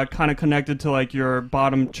kind of connected to like your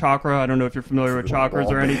bottom chakra. I don't know if you're familiar with chakras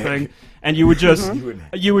or anything. And you would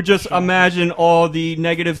just imagine all the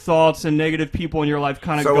negative thoughts and negative people in your life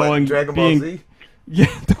kind of going, Dragon Ball Z? Yeah,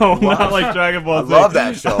 no, not like Dragon Ball Z. I love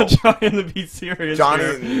that show. I'm trying to be serious. Johnny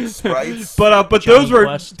here. and Sprites. But Johnny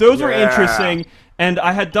those were interesting, and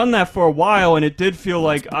I had done that for a while, and it did feel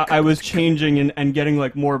like I was changing and getting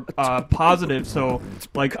like more positive. So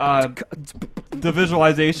like the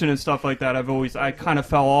visualization and stuff like that, I kind of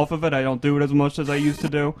fell off of it. I don't do it as much as I used to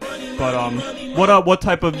do. But what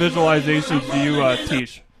type of visualizations do you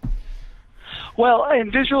teach? Well,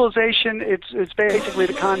 in visualization, it's basically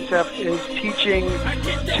the concept is teaching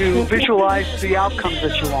to visualize the outcomes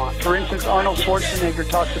that you want. For instance, Arnold Schwarzenegger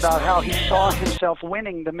talks about how he saw himself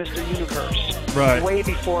winning the Mr. Universe way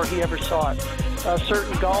before he ever saw it.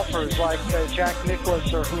 Certain golfers like Jack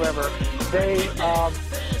Nicklaus or whoever,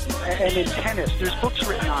 and in tennis, there's books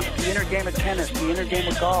written on it. The inner game of tennis, the inner game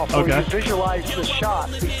of golf, where you visualize the shot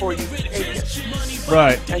before you take it.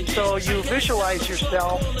 Right. And so you visualize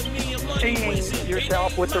yourself seeing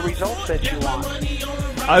yourself with the results that you want.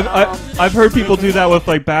 I've heard people do that with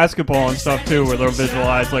like basketball and stuff too, where they'll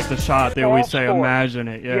visualize like the shot. They always say, imagine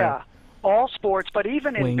it. Yeah. All sports, but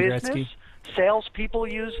even in business. Salespeople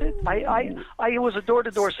use it. I was a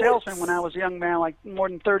door-to-door salesman when I was a young man, like more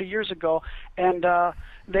than 30 years ago, and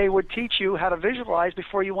they would teach you how to visualize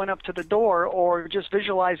before you went up to the door, or just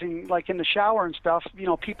visualizing, like in the shower and stuff. You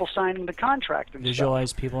know, people signing the contract and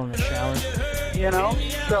visualize people in the shower. You know,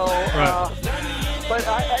 so. But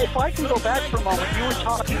if I can go back for a moment, you were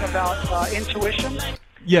talking about intuition.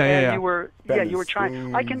 Yeah. You were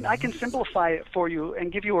trying. I can simplify it for you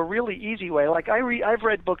and give you a really easy way. Like I've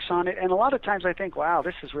read books on it, and a lot of times I think, wow,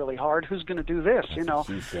 this is really hard. Who's going to do this? You know.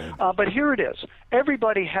 But here it is.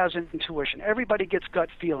 Everybody has intuition. Everybody gets gut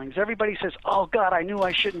feelings. Everybody says, oh God, I knew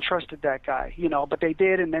I shouldn't trusted that guy. You know, but they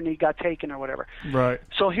did, and then he got taken or whatever. Right.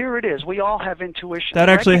 So here it is. We all have intuition. That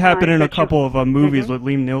actually happened in a couple of movies with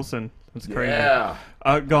Liam Neeson. That's crazy. Yeah.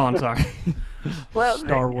 Go on. Sorry. Well,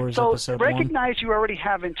 Star Wars so episode recognize you already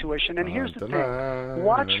have intuition, and here's the thing: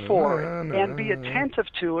 watch for it and be attentive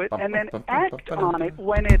to it, and then act on it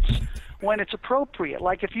when it's appropriate.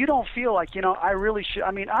 Like if you don't feel like, you know, I really should.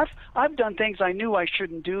 I mean, I've done things I knew I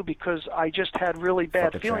shouldn't do because I just had really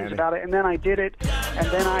bad feelings about it, and then I did it, and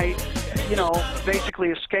then I, you know, basically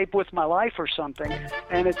escape with my life or something.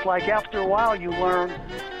 And it's like after a while you learn.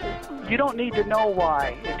 You don't need to know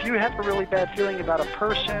why. If you have a really bad feeling about a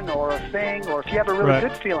person or a thing, or if you have a really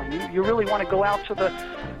good feeling, you really want to go out to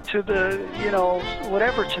the you know,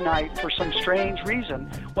 whatever tonight for some strange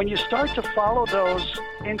reason. When you start to follow those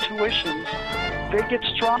intuitions, they get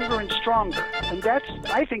stronger and stronger. And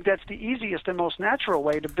I think that's the easiest and most natural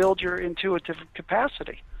way to build your intuitive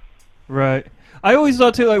capacity. Right. I always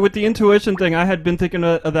thought too, like with the intuition thing, I had been thinking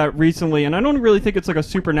of that recently, and I don't really think it's like a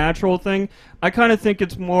supernatural thing. I kind of think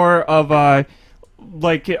it's more of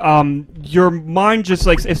like your mind just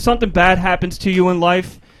like, if something bad happens to you in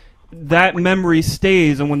life, that memory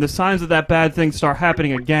stays, and when the signs of that bad thing start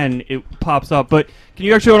happening again, it pops up. But can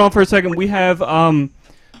you actually hold on for a second? We have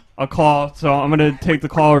a call, so I'm going to take the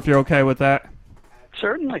call if you're okay with that.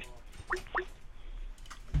 Certainly.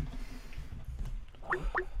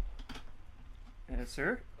 Yes,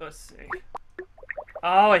 sir. Let's see.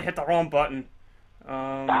 Oh, I hit the wrong button.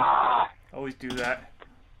 Always do that.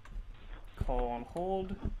 Call on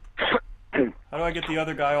hold. How do I get the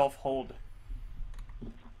other guy off hold?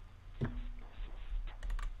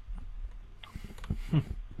 Hold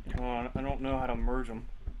on, I don't know how to merge them.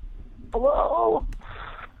 Hello?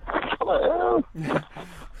 Hello?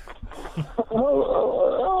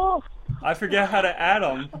 Hello? I forget how to add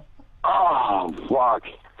them. Oh, fuck.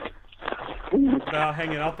 Without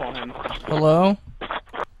hanging up on him. Hello?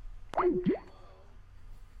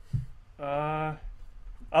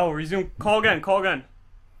 Oh, resume. Call again, call again.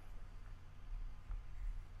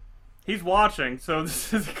 He's watching, so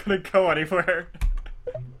this isn't gonna go anywhere.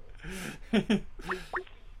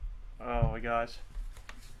 Oh my gosh.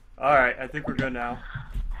 Alright, I think we're good now.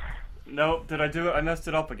 No, did I do it? I messed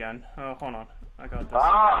it up again. Oh, hold on. I got this.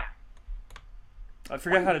 I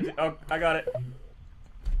forget how to do. Oh, I got it.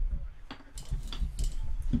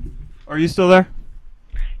 Are you still there?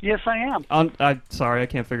 Yes, I am. I'm sorry, I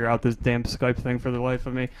can't figure out this damn Skype thing for the life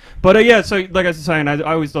of me. But yeah, so like I was saying, I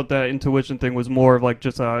always thought that intuition thing was more of like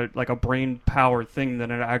just a brain power thing than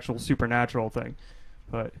an actual supernatural thing.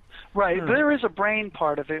 But right, there is a brain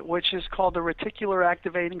part of it, which is called the reticular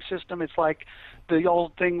activating system. It's like the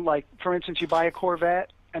old thing, like for instance, you buy a Corvette,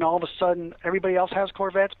 and all of a sudden everybody else has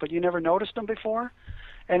Corvettes, but you never noticed them before,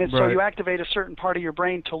 and it's, so you activate a certain part of your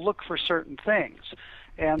brain to look for certain things.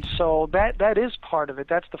 And so that is part of it.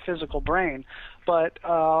 That's the physical brain. But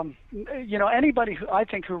you know, anybody who I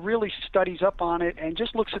think who really studies up on it and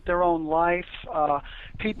just looks at their own life,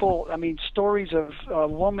 people. I mean, stories of a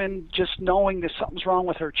woman just knowing that something's wrong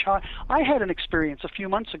with her child. I had an experience a few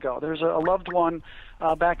months ago. There's a loved one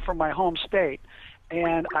back from my home state.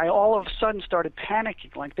 And I all of a sudden started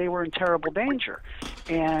panicking, like they were in terrible danger.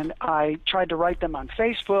 And I tried to write them on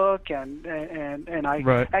Facebook, and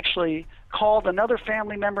I actually called another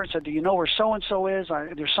family member and said, "Do you know where so-and-so is?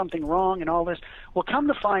 There's something wrong," and all this. Well, come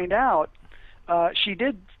to find out, she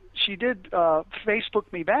did Facebook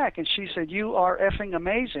me back, and she said, "You are effing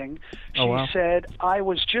amazing." She said, "I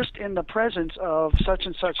was just in the presence of such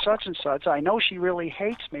and such, such and such. I know she really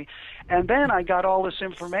hates me." And then I got all this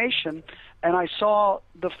information, and I saw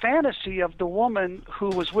the fantasy of the woman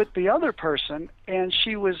who was with the other person, and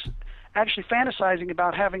she was actually fantasizing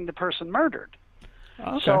about having the person murdered.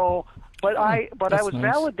 Okay. So, but I was nice.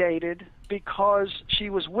 validated because she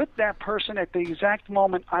was with that person at the exact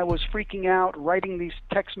moment I was freaking out, writing these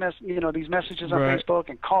these messages on Facebook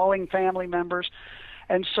and calling family members,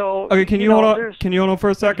 and so. Okay, can you hold on? Can you hold on for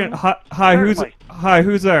a second? Hi, who's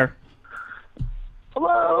there?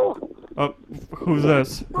 Hello? Oh, who's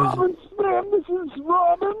this? Robin Smith, this is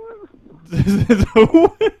Robin. This is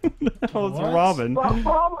who? The hell is Robin? Robin,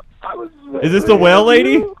 Is this the whale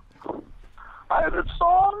lady? I had a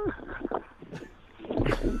song.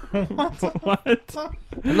 What?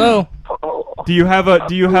 Hello. Do you have a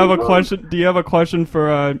question? Do you have a question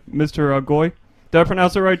for Mr. Goy? Did I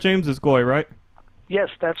pronounce it right, James? It's Goy, right? Yes,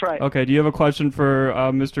 that's right. Okay. Do you have a question for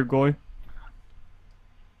Mr. Goy?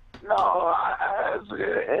 No, I was going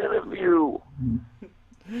to interview.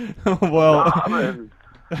 Well. Robin.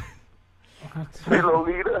 Hey,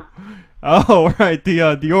 Lolita. Oh, right.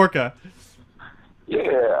 The orca.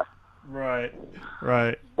 Yeah. Right.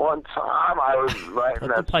 One time I was writing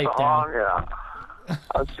that song, and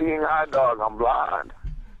I was singing Hot Dog, I'm blind.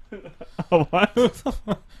 Oh, what?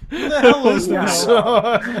 What the hell is this?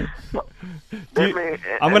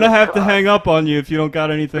 I'm gonna have to hang up on you if you don't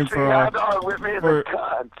got anything for. Hot Dog with me in the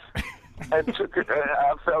cunt. And took it, and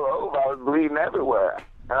I fell over. I was bleeding everywhere.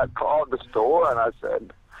 And I called the store and I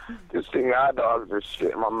said, "Just sing Hot Dogs, there's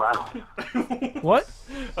shit in my mouth." What?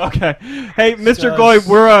 Okay. Hey, Mr. Goy,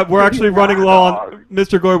 we're actually running low on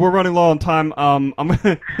Mr. Goy. We're running low on time. I'm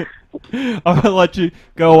gonna let you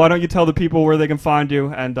go. Why don't you tell the people where they can find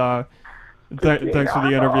you? And thanks for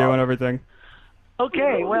the interview and everything.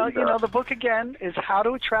 Okay, well, you know, the book again is How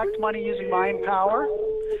to Attract Money Using Mind Power,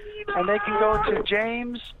 and they can go to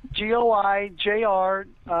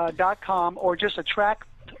jamesgoijr.com or just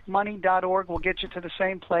attractmoney.org will get you to the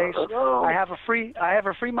same place. I have a free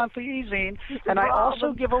monthly e-zine, and I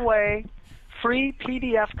also give away free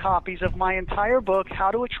PDF copies of my entire book,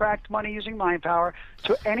 How to Attract Money Using Mind Power,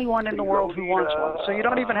 to anyone in the world who wants one. So you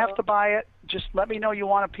don't even have to buy it. Just let me know you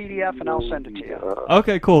want a PDF, and I'll send it to you.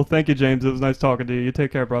 Okay, cool. Thank you, James. It was nice talking to you. You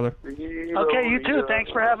take care, brother. Okay, you too.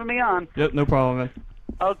 Thanks for having me on. Yep, no problem, man.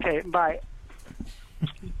 Okay, bye.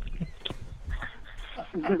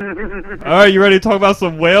 All right, you ready to talk about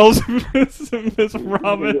some whales, Miss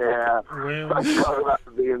Robin? Yeah. I thought about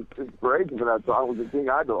the inspiration for that song was the King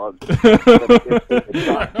I Dog.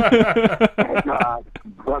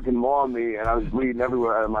 Fucking mauled me, and I was bleeding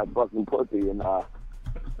everywhere out of my fucking pussy, and the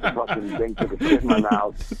fucking thing took a shit in my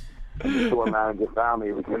mouth. And the store manager found me.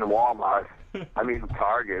 It was in Walmart. I mean,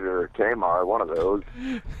 Target or Kmart, one of those.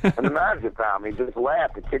 And the manager found me, just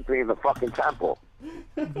laughed and kicked me in the fucking temple.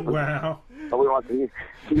 Wow. Nobody wants to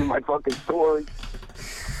hear my fucking story.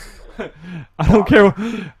 I don't care.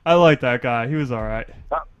 I like that guy. He was all right.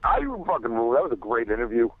 I fucking rule. That was a great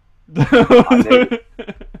interview. I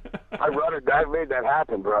made that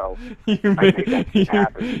happen, bro. You made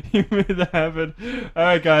that happen. All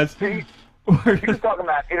right, guys. See, he was talking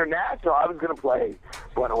about international. I was going to play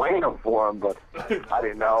Bueno Anal for him, but I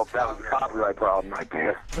didn't know if that was a copyright problem right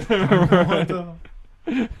there.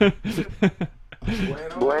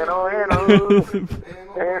 Bueno Anal.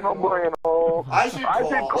 Anal Bueno. I should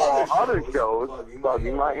call other shows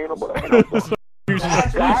bugging my anal bueno. I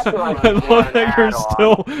love that you're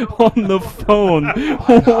still on the phone. I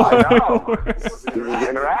know. This is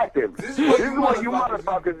interactive. This is what you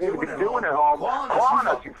motherfuckers need to be doing at home. Calling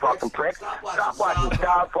us, you fucking pricks. Stop watching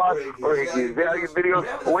South Park or your various videos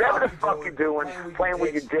or whatever the fuck you're doing, playing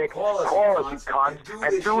with your dick. Call us, you cunts,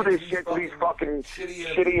 and do this shit to these fucking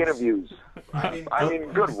shitty interviews. I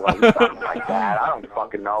mean, good one. Something like that. I don't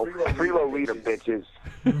fucking know. Free Lolita, bitches.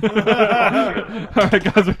 Alright,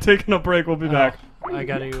 guys, we're taking a break. We'll be back. I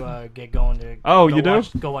gotta get going to. Oh, you do?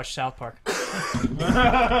 Go watch South Park.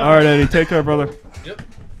 Alright, Eddie. Take care, brother. Yep.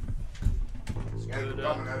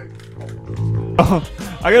 Oh,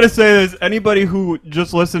 I gotta say this, anybody who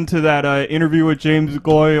just listened to that interview with James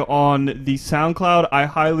Goy on the SoundCloud, I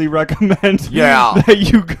highly recommend that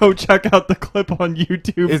you go check out the clip on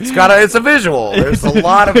YouTube. It's a visual. There's a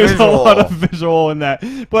lot of visual. There's a lot of visual in that.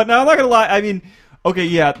 But now I'm not gonna lie, I mean, okay,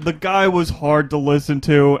 yeah, the guy was hard to listen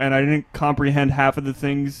to, and I didn't comprehend half of the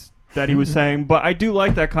things that he was saying, but I do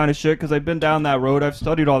like that kind of shit, because I've been down that road, I've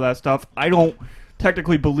studied all that stuff. I don't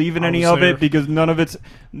technically believe in any of it because none of it's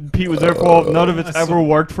Pete was their fault. None of it's ever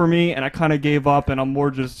worked for me, and I kind of gave up. And I'm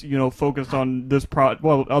more just focused on this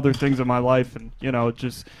other things in my life, and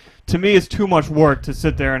just to me it's too much work to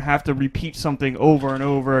sit there and have to repeat something over and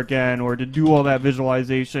over again, or to do all that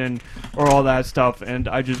visualization or all that stuff. And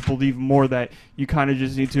I just believe more that you kind of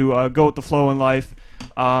just need to go with the flow in life.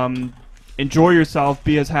 Enjoy yourself,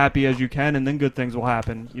 be as happy as you can, and then good things will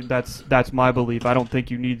happen. That's my belief. I don't think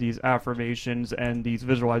you need these affirmations and these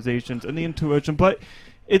visualizations and the intuition, but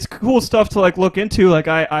it's cool stuff to look into.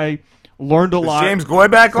 I learned a lot. James Goy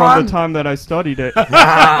back from on? the time that I studied it.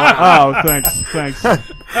 Oh, thanks.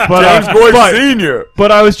 But, James Goy Senior. But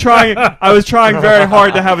I was trying very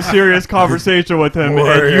hard to have a serious conversation with him,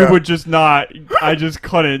 and you would just not. I just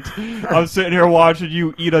couldn't. I was sitting here watching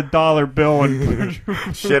you eat a dollar bill and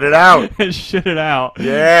shit it out. And shit it out.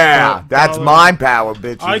 Yeah, that's mind power,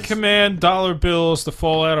 bitches. I command dollar bills to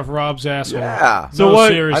fall out of Rob's asshole. Yeah. So no,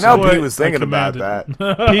 what? Seriously. I know Pete was thinking about that.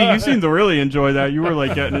 Pete, you seemed to really enjoy that. You were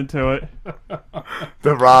getting into it.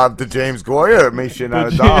 The James Goy or me shitting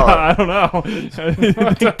out a dollar? I don't know.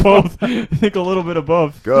 I think both. I think a little bit of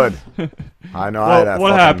both. Good. I know. I had that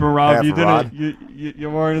what happened, Rob? half You a rod. didn't.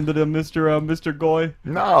 You weren't into the Mr. Goy?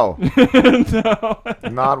 No. No.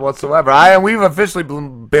 Not whatsoever. We've officially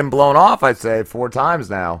been blown off, I'd say, 4 times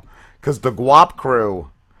now. Because the Guap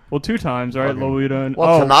crew. Well, 2 times, right? Lolita and...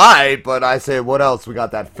 tonight, but I say, what else? We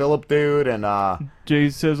got that Phillip dude and... Jay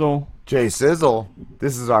Sizzle.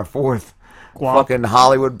 This is our 4th fucking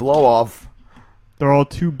Hollywood blow-off. They're all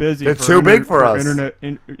too busy. They're too big for us. Internet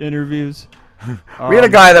interviews. We had a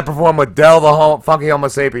guy that performed with Del the Funky Homo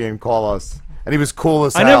Sapien call us. And he was cool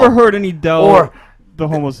as hell. I never heard any Del the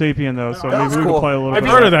Homo Sapien, though, so maybe we can play a little bit. I've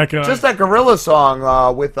heard of that guy. Just that Gorilla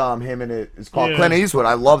song with him in it. It's called Clint Eastwood.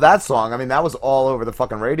 I love that song. I mean, that was all over the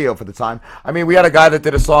fucking radio for the time. I mean, we had a guy that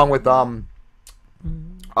did a song with...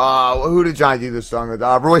 who did Johnny do this song with?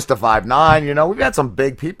 Royce the 5'9", we've had some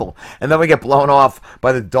big people. And then we get blown off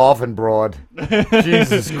by the Dolphin Broad.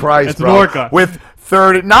 Jesus Christ, it's bro. An orca. With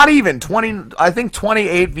 30, not even 20, I think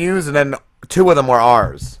 28 views, and then 2 of them were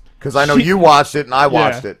ours. Because I know you watched it and I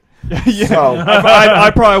watched it. Yeah, so.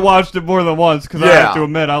 I probably watched it more than once because I have to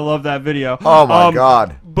admit I love that video. Oh my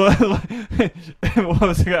god! But I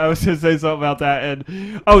was going to say something about that, and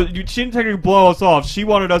she didn't technically blow us off. She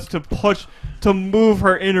wanted us to move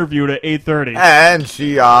her interview to 8:30, and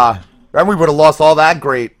she and we would have lost all that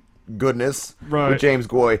great goodness with James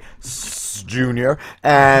Goy Jr.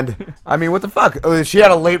 And I mean, what the fuck? She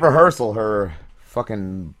had a late rehearsal. Her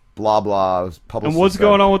fucking blah blah. And what's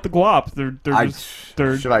going on with the guap?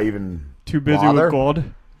 They're should I even too busy bother? with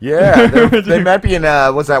God? Yeah, they might be in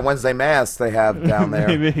what's that Wednesday Mass they have down there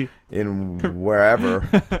Maybe. in wherever.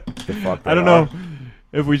 The fuck I don't know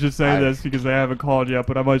if we should say this because they haven't called yet,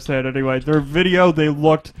 but I might say it anyway. Their video, they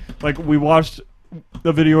looked like we watched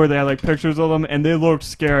the video where they had like pictures of them, and they looked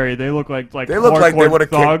scary. They looked like they looked like they would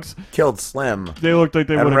have killed Slim. They looked like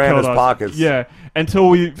they would have killed us. Pockets. Yeah, until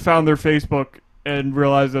we found their Facebook and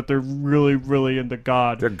realized that they're really, really into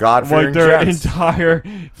God. They're God-fearing Like their gents. entire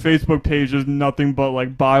Facebook page is nothing but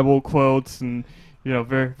like Bible quotes and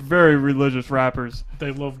very, very religious rappers. They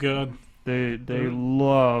love God. They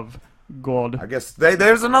love God. I guess they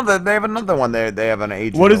have another one. They have an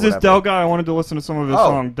agent. What is this Del guy? I wanted to listen to some of his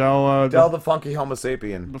song. Del the Funky Homo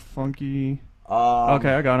Sapien. The Funky.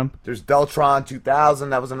 Okay, I got him. There's Deltron 2000.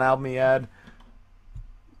 That was an album he had.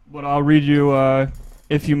 But I'll read you.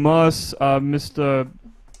 If you must, Mr.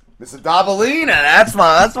 Dabalina.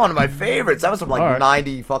 That's one of my favorites. That was from like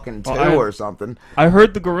 90 fucking 2 or something. I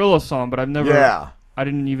heard the Gorilla song, but I've never. Yeah. I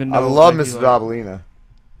didn't even know. I love Mr. Dabalina.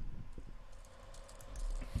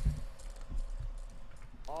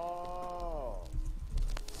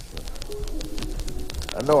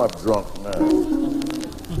 I know I'm drunk now.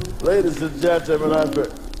 Ladies and gentlemen,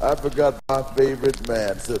 I forgot my favorite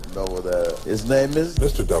man sitting over there. His name is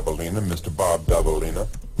Mr. Dabalina, Mr. Bob Dabalina,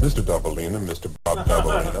 Mr. Dabalina, Mr. Bob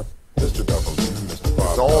Dabalina, Mr. Dabalina, Mr. Bob.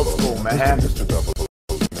 It's old school, man. Mr. Dabalina,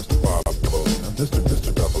 Mr. Bob Dabalina,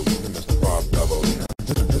 Mr. Dabalina, Mr. Bob Dabalina,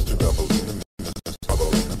 Mr. Dabalina, Mr.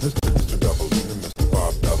 Dabalina, Mr. Dabalina, Mr.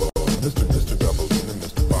 Bob Dabalina, Mr. Dabalina,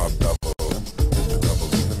 Mr. Bob Dabalina, Mr.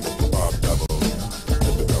 Dabalina, Mr. Bob Dabalina,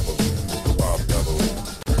 Mr. Dabalina, Mr.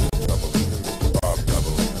 Bob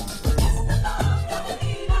Dabalina,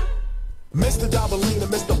 Mr. Dabalina,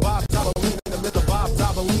 Mr. Bob Dabalina, Mr. Bob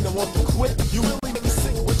Dabalina want to quit. You really make me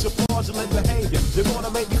sick with your fraudulent behavior. You're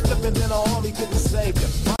gonna make me flip and then all he couldn't save you.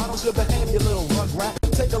 Why don't you behave, you little rug rat?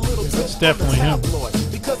 Take a little That's definitely him.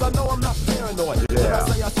 Because I know I'm not paranoid. Yeah.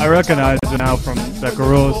 I recognize it now from that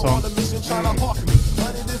Gorilla song.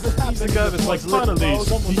 He's the guy that's like, finally,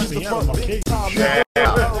 someone let me out of my cage. Yeah.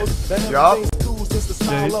 Yeah, he's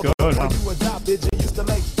good. Huh?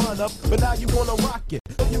 But now you wanna rock it.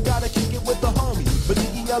 So you gotta kick it with the homies. But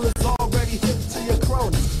DEL is already hip to your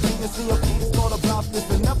cronies. Thought about this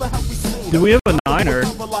and never have we seen. Do we have a 9er?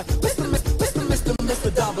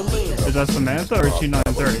 Is that Samantha or is she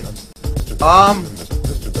 930?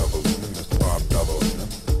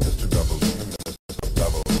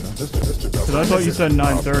 Because I thought you said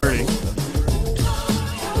 930.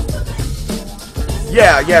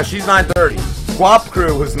 Yeah, she's 930. Guap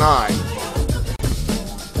Crew was 9.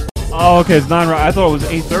 Oh, okay, it's 9 right. I thought it was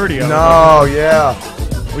 8:30. No, yeah.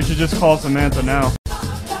 We should just call Samantha now.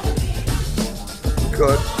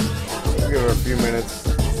 Good. Give her a few minutes.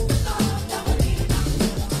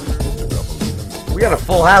 We had a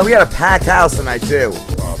full house. We had a packed house tonight too.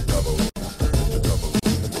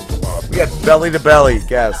 We had belly to belly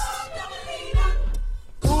guests.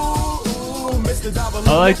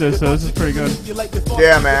 I like this, so this is pretty good.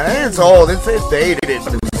 Yeah, man, it's old. It's dated,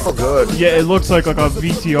 but it's still good. Yeah, it looks like a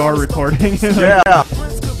VCR recording. Yeah.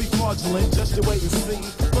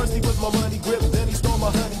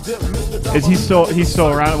 Is he still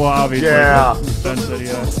around? Well, obviously. Yeah. Ben said,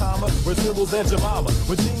 yeah.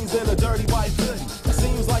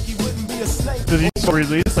 Does he still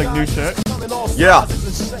release like new shit? Yeah.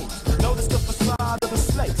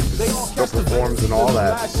 Still performs and all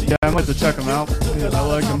that. Yeah, I might have to check him out. Yeah, I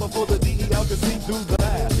like him.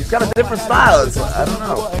 He's got a different style. I don't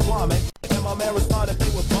know.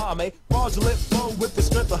 Fraudulent flow with the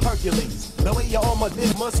strength of Hercules. The way you're on my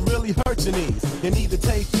dick must really hurt your knees. You need to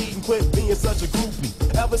take heed and quit being such a groupie.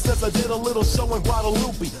 Ever since I did a little show in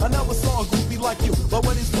Guadalupe, I never saw a groupie like you. But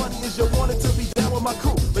what is funny is you wanted to be down with my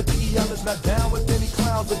crew. But DEL is not down with any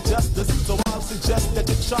clowns of justice. So I'll suggest that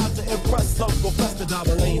you try to impress Uncle Fester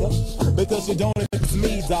Dabalina. Because you don't impress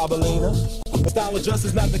me, Dabalina. The style of dress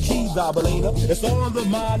is not the key, Dabalina. It's all in the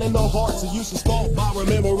mind and the heart, so you should start by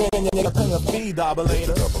remembering and you're gonna pay a fee,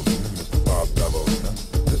 Dabalina.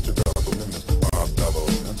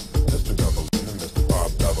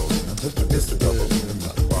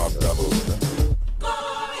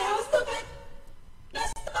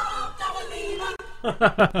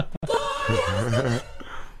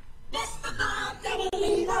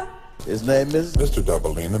 His name is Mr.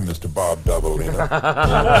 Dabalina, Mr. Bob Dabalina.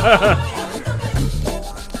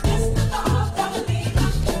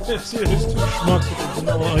 See, there's two schmucks with the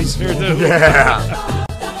vanilla ice here, though. Yeah.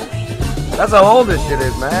 That's how old this shit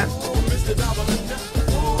is, man. I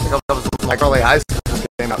think I was in like early high school when this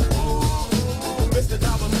came out.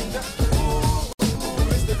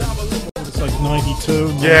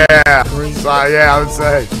 92. Yeah. 93. Yeah, I would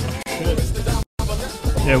say.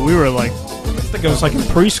 Yeah, we were like... I think I was like in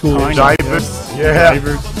preschool. Diapers. Yeah.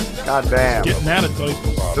 Diapers. God damn. Getting out of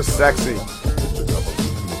diapers. Just sexy. I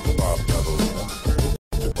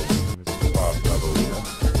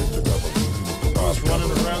was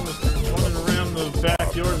running around the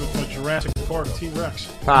backyard with my Jurassic Park T-Rex.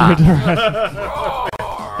 That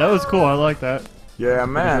was cool. I like that. Yeah,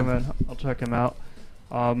 man. I'll check him out.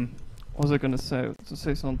 What was I gonna say? To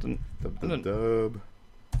say something. Dub.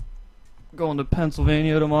 Going to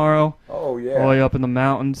Pennsylvania tomorrow. Oh yeah. All the way up in the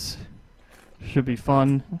mountains. Should be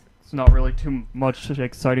fun. It's not really too much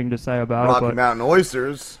exciting to say about it. Rocky Mountain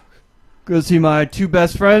Oysters. Go see my two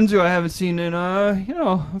best friends who I haven't seen in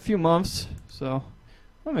a few months. So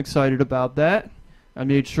I'm excited about that. I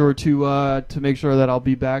made sure to make sure that I'll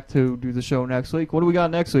be back to do the show next week. What do we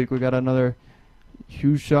got next week? We got another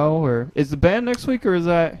huge show, or is the band next week, or is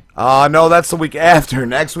that? No, that's the week after.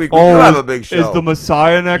 Next week we do have a big show. Is the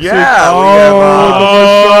Messiah next week? Yeah,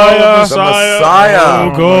 the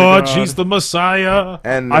Messiah. Oh, God, my she's the Messiah.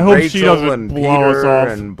 And I hope Rachel she doesn't and blow us Peter off.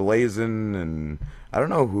 and Blazin and I don't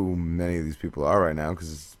know who many of these people are right now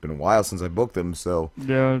because it's been a while since I booked them. So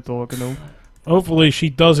yeah, it's all looking. Hopefully she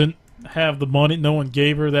doesn't have the money. No one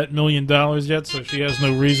gave her that $1 million yet, so she has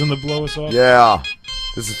no reason to blow us off. yeah,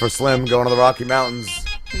 this is for Slim going to the Rocky Mountains.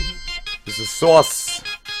 This is soy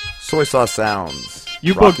sauce sounds.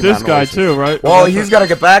 You Rocky booked this Mountain guy Oysters. too, right? Well, he's got to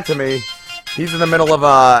get back to me. He's in the middle of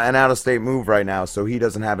an out-of-state move right now, so he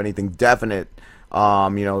doesn't have anything definite.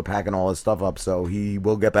 Packing all his stuff up, so he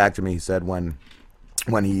will get back to me. He said when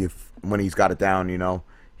he's got it down.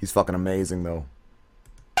 He's fucking amazing though.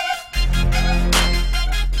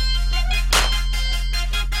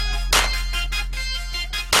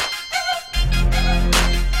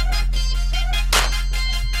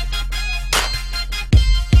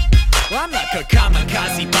 Well, I'm like a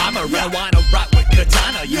kamikaze bomber. I wanna rock with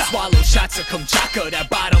katana. You swallow shots of kumchaka, that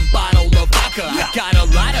bottom bottle of vodka. I got a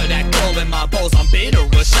lot of that gold in my balls. I'm bitter,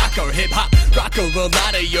 a shocker, hip hop rocker. A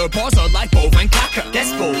lot of your balls are like bovine caca.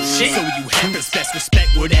 That's bullshit. So you heifers best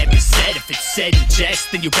respect whatever said. If it's said in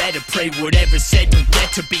jest, then you better pray whatever said. Don't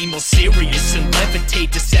get to be more serious and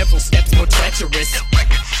levitate to several steps more treacherous.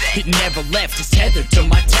 It never left, it's tethered to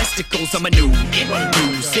my testicles. I'm a new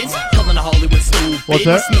nuisance, calling a Hollywood stupid. What's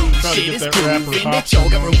that? Shit is proving that y'all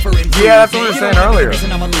got room for improvement. Yeah, that's what we were saying earlier.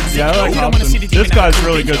 Yeah, I like Hobson. This guy's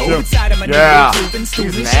really good too. Yeah, he's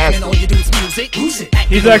nasty.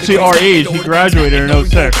 He's actually our age. He graduated in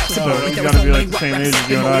 06, so he's gotta be like the same age as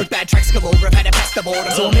you and I. Bad tracks galore, I've had to pass the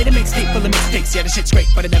border. So I made a mixtape full of mistakes. Yeah, the shit's great,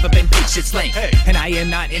 but I've never been paid. Shit's lame. And I am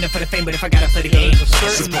not in it for the fame, but if I gotta play the game, just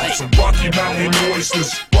play. Rocky Mountain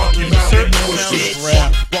Oysters. Rocky Mountain Oysters.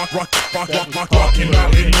 Rocky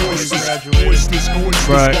Mountain Oysters.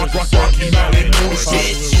 Right. Rocky Mountain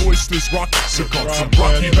Oysters. Oysters. Rocky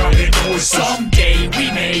Mountain Oysters. Someday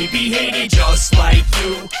we may be hated just like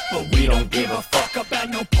you, but we don't give a fuck about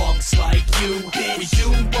no punks like you. We do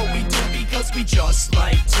what we do because we just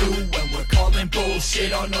like to, when we're calling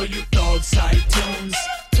bullshit on all you thugs hype tunes.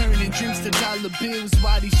 Turning dreams to dollar bills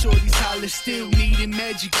while these shorties holler still needing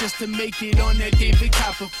magic just to make it on that David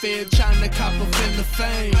Copperfield, trying to cop a fin of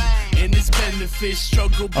fame and its benefits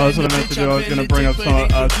struggle. Oh, that's what I meant to do. I was gonna bring up some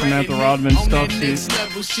Samantha Rodman stuff.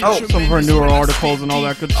 Some of her newer articles and all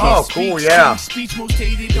that good stuff. Oh, cool, yeah.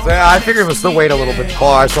 I figured we'll still wait a little bit to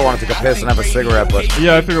call. I still want to take a piss and have a cigarette, but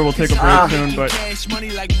yeah, I figure we'll take a break soon. But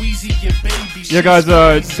yeah, guys,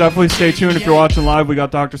 definitely stay tuned if you're watching live. We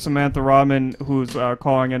got Dr. Samantha Rodman, who's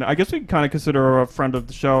calling in. I guess we can kind of consider her a friend of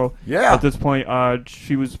the show. Yeah. At this point,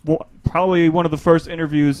 she was probably one of the first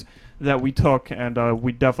interviews that we took, and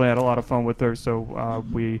we definitely had a lot of fun with her. So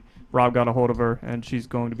Rob got a hold of her, and she's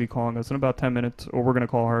going to be calling us in about 10 minutes, or we're going to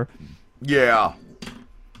call her. Yeah.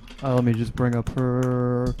 Let me just bring up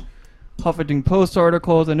her Huffington Post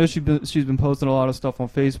articles. I know she's been posting a lot of stuff on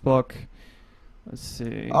Facebook. Let's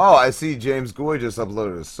see. Oh, I see James Goy just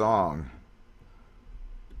uploaded a song.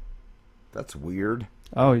 That's weird.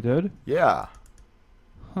 Oh, he did? Yeah.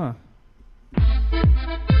 Huh.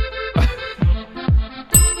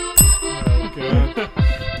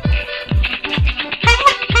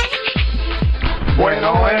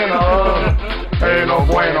 Bueno, bueno,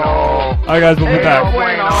 bueno. Alright, guys, we'll be back.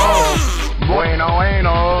 Bueno, bueno,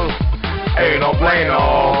 bueno, bueno,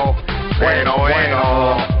 bueno, bueno.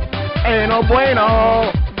 Ain't no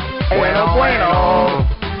bueno, bueno, bueno,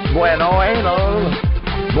 bueno, ain't no,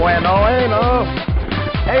 bueno, ain't no,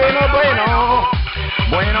 ain't no bueno,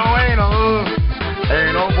 bueno, ain't no,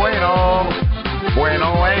 ain't no bueno,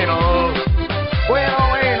 bueno, ain't no, bueno,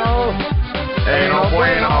 ain't no, ain't no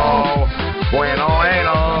bueno, bueno, ain't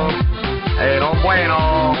no, ain't no bueno.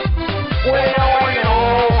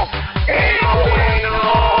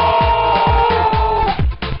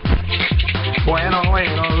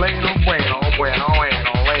 Bueno, bueno, bueno,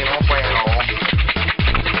 bueno, bueno, bueno.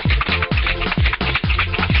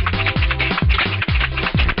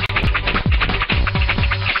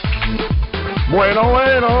 Bueno,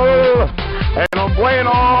 bueno, bueno, bueno, bueno,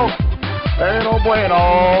 bueno,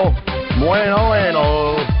 bueno, bueno,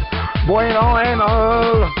 bueno, bueno,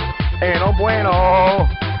 bueno,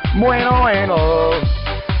 bueno, bueno, bueno.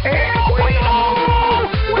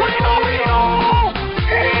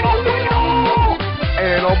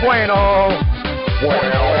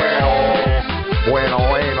 Bueno,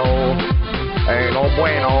 bueno, bueno,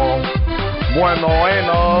 bueno,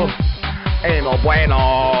 bueno, bueno,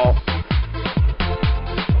 bueno.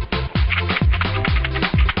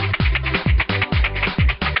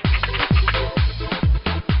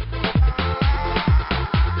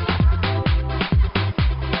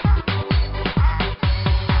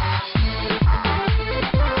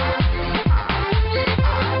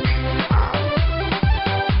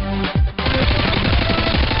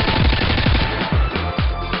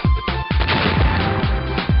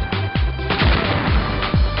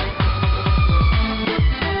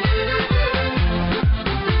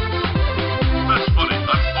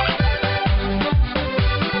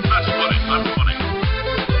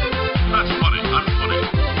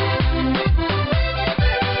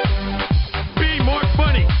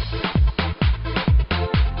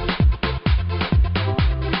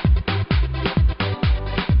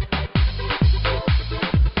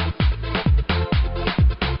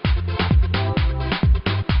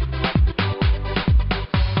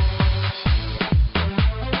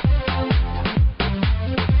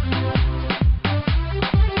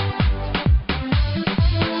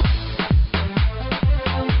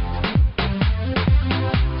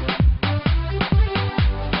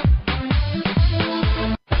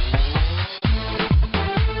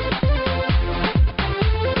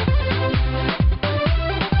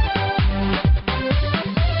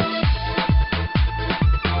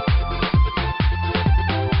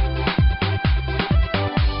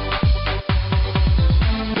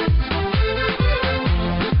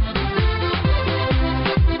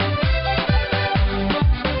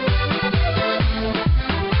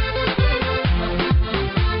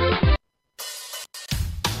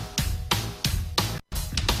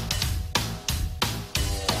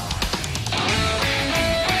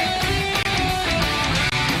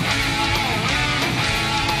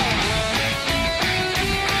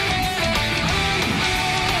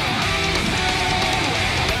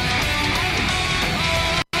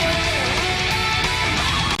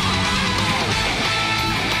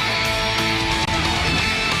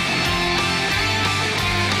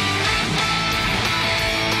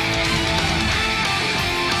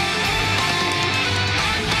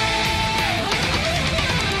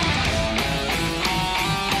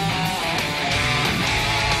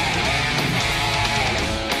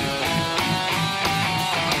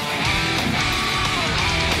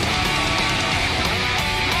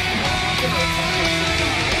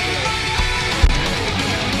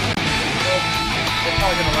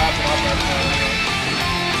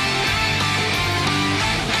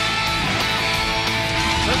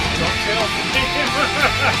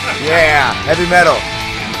 Yeah, heavy metal.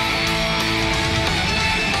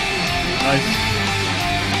 Nice.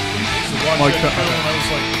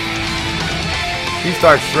 He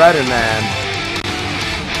starts shredding, man.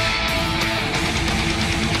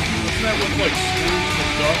 Isn't that with like Scrooge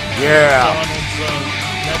and Duck? Yeah.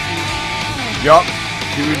 Nephews? Yup.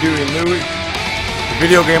 Huey, Dewey, and Louie. The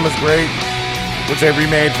video game was great, which they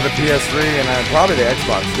remade for the PS3 and probably the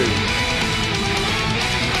Xbox too.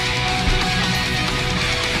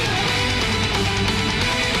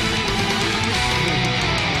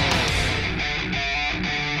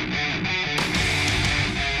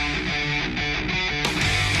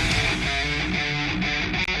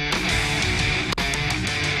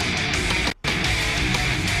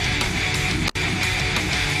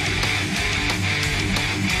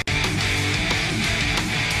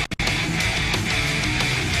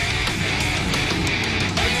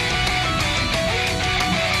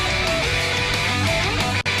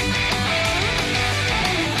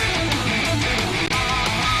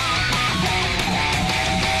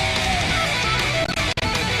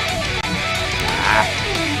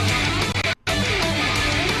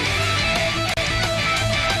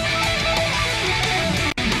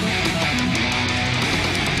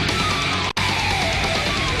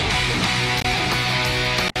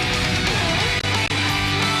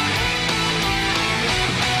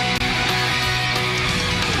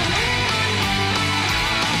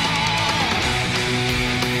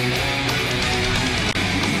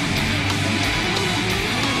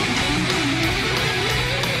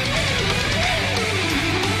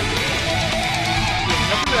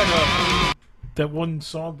 That one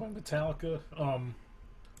song by Metallica,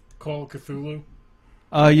 Call of Cthulhu.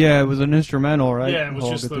 Yeah, it was an instrumental, right? Yeah, it was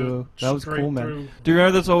just the that was cool, man. through. Do you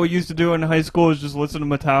remember that's all we used to do in high school? Is just listen to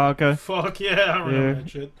Metallica. Fuck yeah, I remember that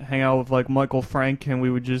shit. Hang out with like Michael Frank, and we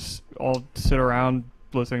would just all sit around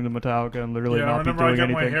listening to Metallica and literally not be doing anything. I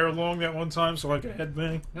remember I got my hair long that one time, so I could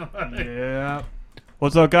headbang. Yeah.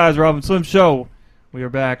 What's up, guys? Robin Slim Show. We are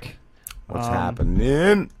back. What's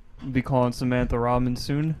happening? We'll be calling Samantha Rodman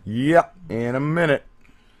soon. Yep, in a minute.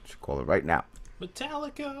 Should call her right now.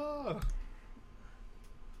 Metallica.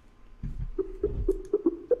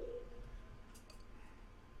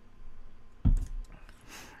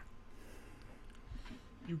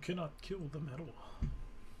 You cannot kill the metal.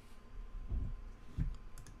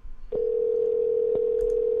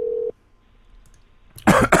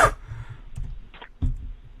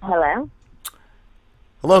 Hello?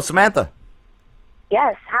 Hello, Samantha.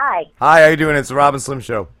 Yes, hi. Hi, how you doing? It's the Robin Slim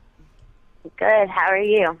Show. Good, how are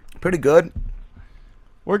you? Pretty good.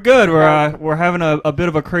 We're good. We're having a bit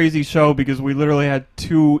of a crazy show because we literally had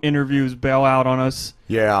 2 interviews bail out on us.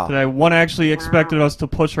 Yeah. Today. One actually expected us to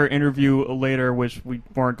push our interview later, which we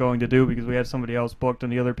weren't going to do because we had somebody else booked,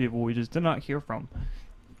 and the other people we just did not hear from.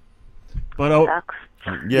 But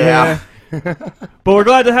yeah. But we're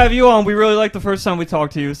glad to have you on. We really liked the first time we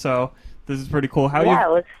talked to you, so this is pretty cool. It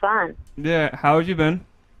was fun. Yeah, how have you been?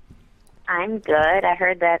 I'm good. I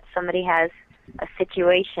heard that somebody has a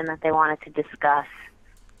situation that they wanted to discuss.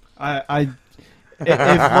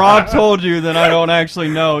 If Rob told you, then I don't actually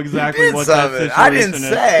know exactly what that situation is. I didn't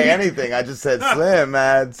say anything. I just said Slim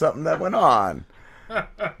had something that went on. I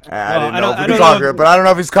didn't know if we could talk it, but I don't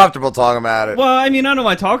know if he's comfortable talking about it. Well, I mean, I don't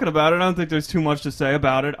mind talking about it. I don't think there's too much to say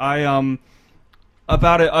about it.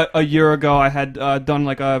 About a year ago, I had done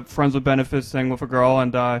like a Friends with Benefits thing with a girl,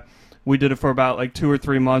 and we did it for about like 2 or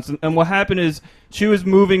 3 months. And what happened is she was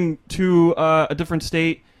moving to a different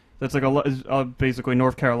state. That's like basically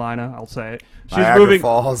North Carolina, I'll say it. She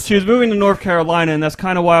was moving to North Carolina, and that's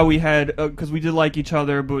kind of why we had, because we did like each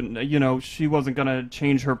other, but you know, she wasn't gonna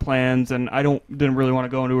change her plans, and I didn't really want to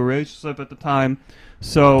go into a relationship at the time,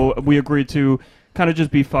 so we agreed to kind of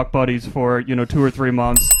just be fuck buddies for 2 or 3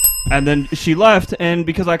 months, and then she left, and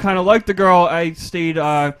because I kind of liked the girl, I stayed.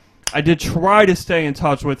 I did try to stay in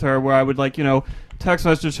touch with her, where I would text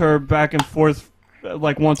message her back and forth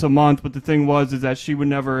like once a month, but the thing was is that she would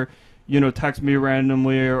never text me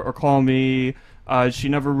randomly or call me. She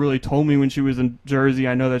never really told me when she was in Jersey.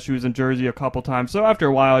 I know that she was in Jersey a couple times, so after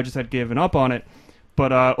a while I just had given up on it.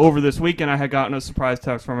 But over this weekend I had gotten a surprise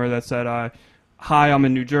text from her that said, hi, I'm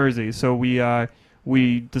in New Jersey. So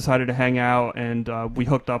we decided to hang out, and we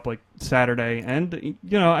hooked up like Saturday, and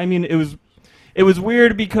I mean, it was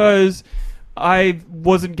weird because I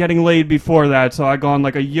wasn't getting laid before that, so I gone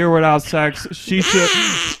like a year without sex. She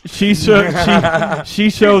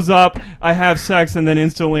shows up, I have sex, and then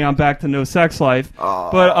instantly I'm back to no sex life.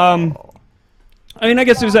 But I mean, I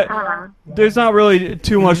guess there's not really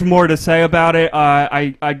too much more to say about it.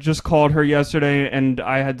 I just called her yesterday, and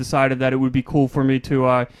I had decided that it would be cool for me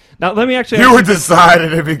to. Now let me actually. You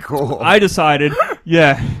decided it'd be cool. I decided,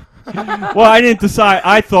 yeah. Well, I didn't decide.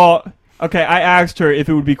 I thought. Okay, I asked her if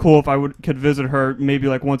it would be cool if I could visit her maybe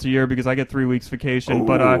like once a year because I get 3 weeks vacation. Ooh.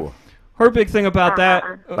 But her big thing about that,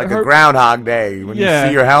 like a Groundhog Day, when you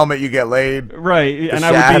see your helmet, you get laid. Right, and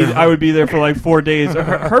I would be there for like 4 days.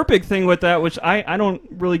 Her big thing with that, which I don't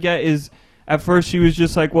really get, is at first she was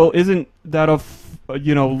just like, well, isn't that a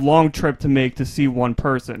long trip to make to see one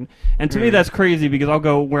person? And to me, that's crazy because I'll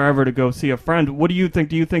go wherever to go see a friend. What do you think?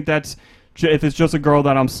 Do you think that's if it's just a girl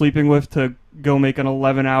that I'm sleeping with to go make an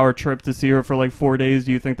 11-hour trip to see her for like 4 days,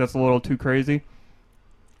 do you think that's a little too crazy?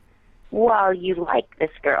 Well, you like this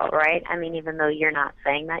girl, right? I mean, even though you're not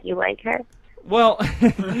saying that you like her. Well,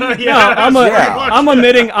 I'm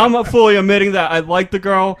fully admitting that I like the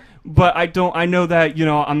girl, but I know that,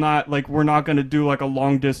 I'm not, like, we're not going to do like a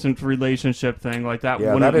long distance relationship thing like that.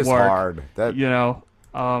 Yeah, wouldn't that is work, hard.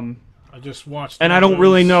 I just watched. And I don't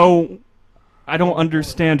really know. I don't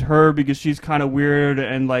understand her because she's kind of weird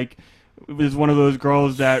and like is one of those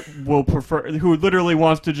girls that will who literally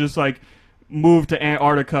wants to just like move to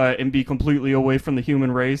Antarctica and be completely away from the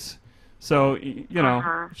human race. So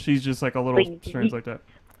she's just like a little strange like that.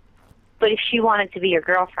 But if she wanted to be your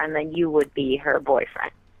girlfriend, then you would be her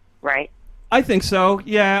boyfriend, right? I think so.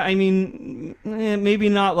 Yeah, I mean, maybe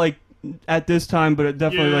not like at this time, but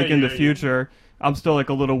definitely in the future. I'm still like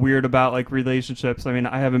a little weird about like relationships. I mean,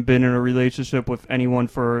 I haven't been in a relationship with anyone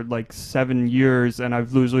for like 7 years, and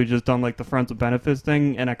I've usually just done like the friends with benefits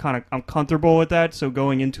thing, and I'm comfortable with that. So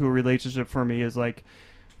going into a relationship for me is like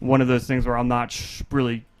one of those things where I'm not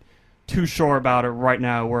really too sure about it right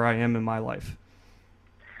now where I am in my life.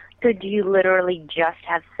 So do you literally just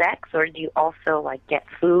have sex, or do you also like get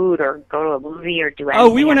food or go to a movie or do anything?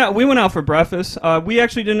 Oh, we went out. We went out for breakfast. We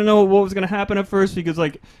actually didn't know what was going to happen at first because,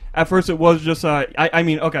 like, at first it was just. I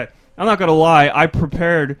mean, okay, I'm not gonna lie. I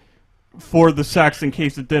prepared for the sex in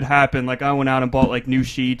case it did happen. Like, I went out and bought like new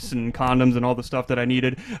sheets and condoms and all the stuff that I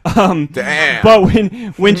needed. Damn. But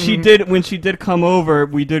when she did come over,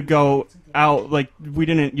 we did go out. Like, we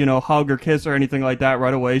didn't hug or kiss or anything like that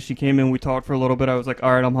right away. She came in, we talked for a little bit. I was like,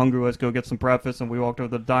 all right, I'm hungry, let's go get some breakfast. And we walked over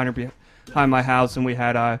to the diner behind my house, and we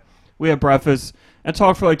had breakfast and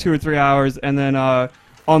talked for like 2 or 3 hours. And then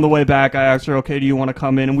on the way back, I asked her, okay, do you want to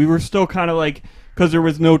come in? And we were still kind of like, because there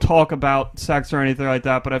was no talk about sex or anything like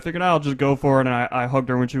that, but I figured I'll just go for it. And I hugged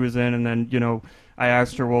her when she was in, and then I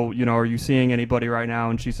asked her, well, are you seeing anybody right now?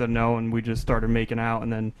 And she said no, and we just started making out,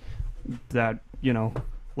 and then that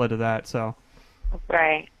led to that. So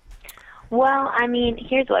right. Well, I mean,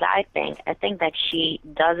 here's what I think. I think that she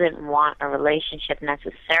doesn't want a relationship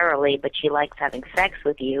necessarily, but she likes having sex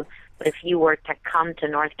with you. But if you were to come to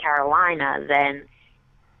North Carolina, then,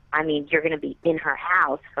 I mean, you're going to be in her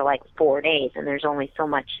house for like 4 days, and there's only so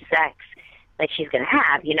much sex that she's going to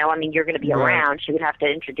have, I mean, you're going to be around. She would have to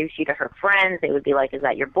introduce you to her friends. They would be like, is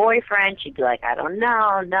that your boyfriend? She'd be like, I don't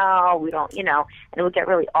know. No, we don't, and it would get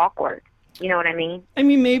really awkward. You know what I mean? I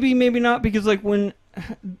mean, maybe not, because like when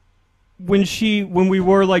we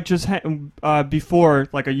were like just before,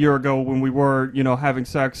 like a year ago, when we were having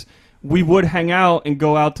sex, we would hang out and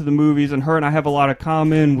go out to the movies, and her and I have a lot of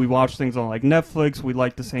common. We watch things on like Netflix. We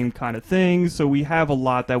like the same kind of things, so we have a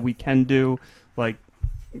lot that we can do. Like,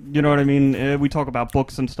 you know what I mean? We talk about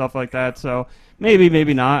books and stuff like that. So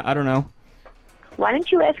maybe not. I don't know. Why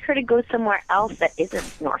don't you ask her to go somewhere else that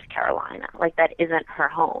isn't North Carolina, like that isn't her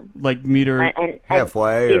home? Like meet her and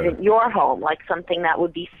halfway, isn't your home? Like something that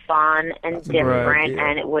would be fun and different,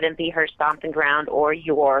 and it wouldn't be her stomping ground or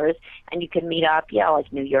yours, and you could meet up,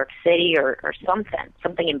 like New York City or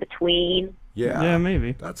something in between. Yeah,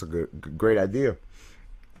 maybe. That's a great idea.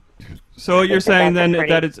 So you're saying then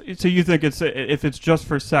that it's so you think it's if it's just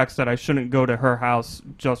for sex that I shouldn't go to her house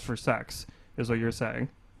just for sex, is what you're saying?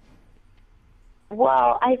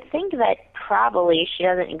 Well, I think that probably she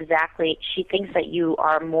doesn't exactly. She thinks that you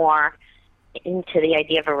are more into the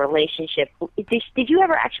idea of a relationship. Did you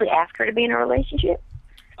ever actually ask her to be in a relationship?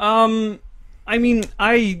 I mean,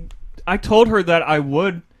 I told her that I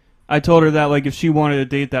would. I told her that like if she wanted a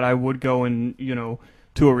date, that I would go and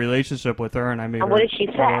to a relationship with her, and I made. And her what did she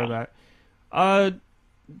tell her say? That.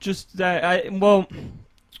 Just that I don't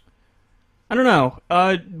know.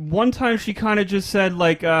 One time she kind of just said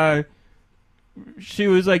like she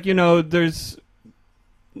was like, there's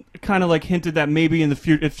kind of like hinted that maybe in the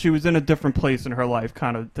future, if she was in a different place in her life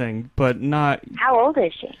kind of thing, but not. How old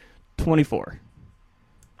is she? 24.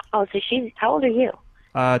 Oh, so how old are you?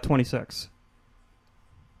 26.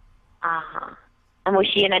 Uh-huh. And was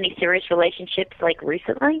she in any serious relationships like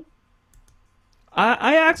recently?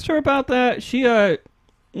 I asked her about that. She,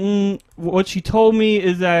 what she told me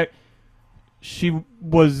is that she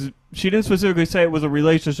didn't specifically say it was a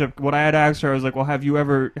relationship. What I had asked her, I was like, well, have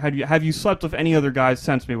you slept with any other guys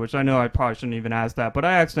since me? Which I know I probably shouldn't even ask that, but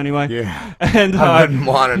I asked anyway. Yeah. And I wouldn't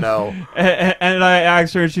want to know. And I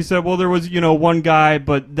asked her, and she said, well, there was, one guy,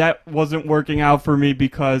 but that wasn't working out for me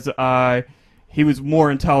because he was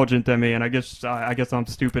more intelligent than me, and I guess I'm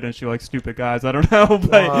stupid, and she likes stupid guys. I don't know,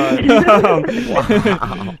 but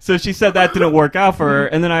so she said that didn't work out for her.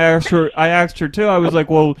 And then I asked her too. I was like,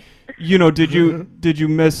 well, did you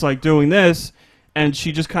miss like doing this? And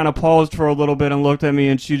she just kind of paused for a little bit and looked at me,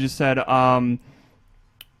 and she just said, I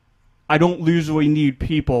don't usually need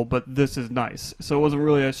people, but this is nice. So it wasn't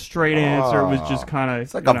really a straight answer. It was just kind of.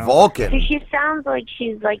 It's like a Vulcan. So she sounds like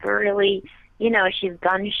she's like really. She's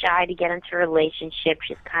gun shy to get into a relationship.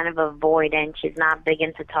 She's kind of avoidant. She's not big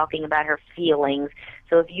into talking about her feelings.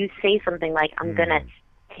 So if you say something like, I'm going to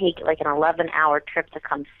take like an 11-hour trip to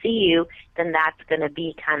come see you, then that's going to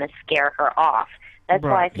be kind of scare her off. That's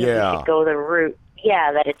why I think you should go the route,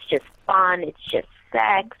 that it's just fun, it's just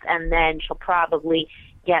sex, and then she'll probably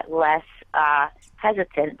get less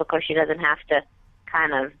hesitant because she doesn't have to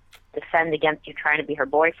kind of defend against you trying to be her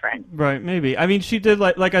boyfriend. Right, maybe. I mean, she did,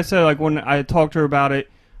 like I said, like when I talked to her about it,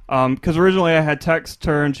 because originally I had texted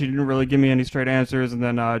her and she didn't really give me any straight answers, and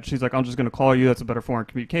then she's like, I'm just going to call you, that's a better form of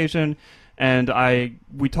communication, and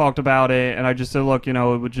we talked about it, and I just said, look, it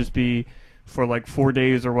would just be for like 4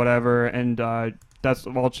 days or whatever, and that's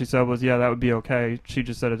all she said was, that would be okay. She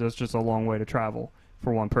just said it's just a long way to travel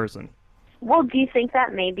for one person. Well, do you think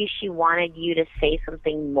that maybe she wanted you to say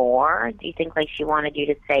something more? Do you think like she wanted you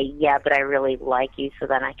to say, yeah, but I really like you, so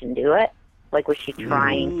then I can do it? Like, was she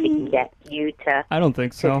trying to get you to? I don't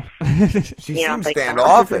think so. She seems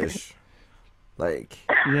standoffish. Like.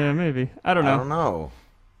 Yeah, maybe. I don't know. I don't know.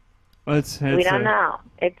 We don't know.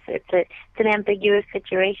 It's an ambiguous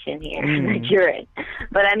situation here that you're in.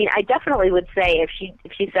 But I mean, I definitely would say if she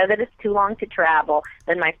said that it's too long to travel,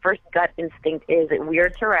 then my first gut instinct is it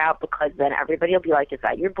weirds her out, because then everybody will be like, "Is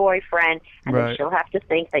that your boyfriend?" And then she'll have to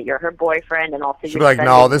think that you're her boyfriend, and also she'll be like,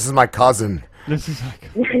 "No, this is my cousin." This is like.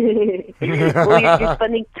 Well, you're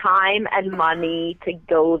spending time and money to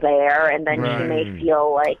go there, and then she may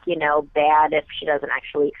feel like, bad if she doesn't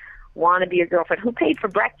actually want to be your girlfriend. Who paid for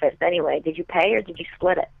breakfast anyway? Did you pay or did you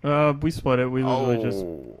split it? We split it. We literally just,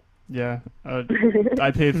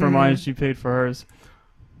 I paid for mine, she paid for hers.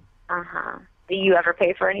 Do you ever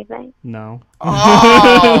pay for anything? No.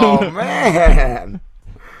 Oh man.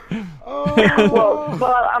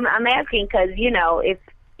 Well, I'm asking because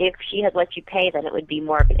if she had let you pay, then it would be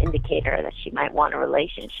more of an indicator that she might want a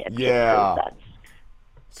relationship. Yeah.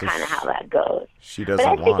 That's kind of how that goes. She doesn't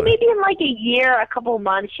want it. But I think maybe in like a year, a couple of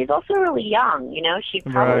months, she's also really young, She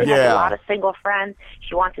probably has a lot of single friends.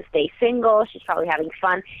 She wants to stay single. She's probably having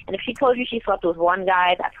fun. And if she told you she slept with one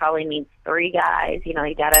guy, that probably means 3 guys. You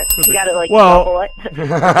gotta like double it.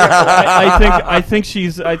 I think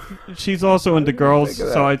she's also into girls,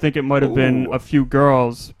 so I think it might have been a few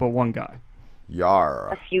girls, but one guy.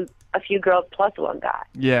 Yar. A few girls plus one guy.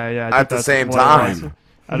 Yeah. At the same time.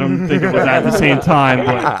 I don't think it was at the same time.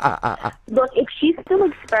 But. Look, if she's still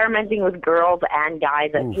experimenting with girls and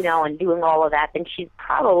guys, and doing all of that, then she's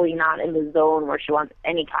probably not in the zone where she wants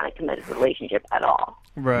any kind of committed relationship at all.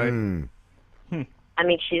 Right. I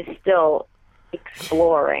mean, she's still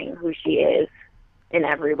exploring who she is in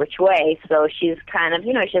every which way, so she's kind of,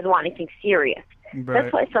 she doesn't want anything serious. Right.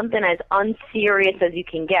 That's why something as unserious as you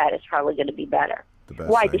can get is probably going to be better.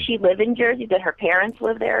 Why, does she live in Jersey? Did her parents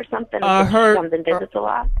live there or something? She comes and visits a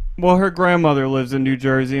lot? Well, her grandmother lives in New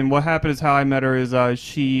Jersey, and what happened is how I met her is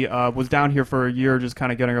she was down here for a year just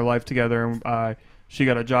kind of getting her life together, and she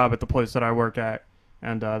got a job at the place that I work at,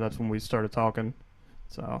 and that's when we started talking.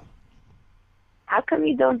 So. How come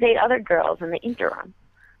you don't date other girls in the interim?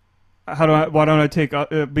 Why don't I take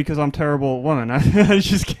because I'm a terrible woman. I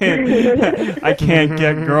just can't. I can't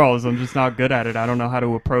get girls. I'm just not good at it. I don't know how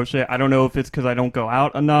to approach it. I don't know if it's because I don't go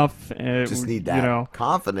out enough. Just need that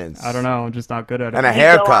confidence. I don't know. I'm just not good at it. And a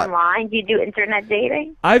haircut. Do you go online? Do you do internet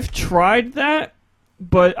dating? I've tried that,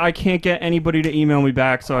 but I can't get anybody to email me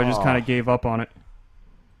back, so I just kind of gave up on it.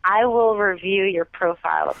 I will review your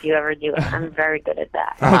profile if you ever do it. I'm very good at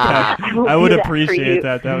that. Okay. I would appreciate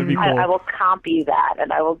that. That would be cool. I will comp you that,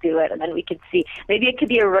 and I will do it, and then we could see. Maybe it could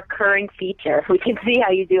be a recurring feature. We can see how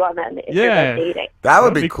you do on that internet dating. That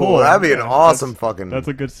would be cool. That'd be an awesome fucking. That's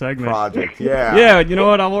a good segment. Project. Yeah. Yeah. You know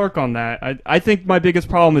what? I'll work on that. I think my biggest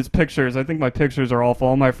problem is pictures. I think my pictures are awful.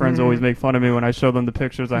 All my friends always make fun of me when I show them the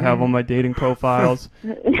pictures I have on my dating profiles.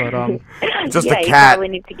 But just a cat. You probably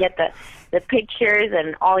need to get the pictures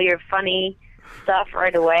and all your funny stuff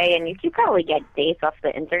right away, and you can probably get dates off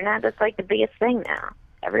the internet. That's like the biggest thing now.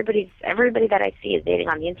 Everybody that I see is dating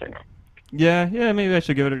on the internet. Yeah, maybe I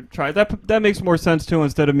should give it a try. That makes more sense too,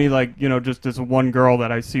 instead of me just this one girl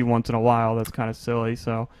that I see once in a while. That's kind of silly.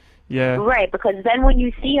 So, yeah. Right, because then when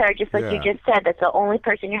you see her, just like you just said, that's the only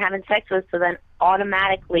person you're having sex with. So then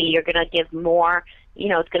automatically you're gonna give more.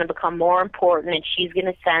 It's gonna become more important, and she's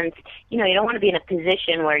gonna sense. You don't want to be in a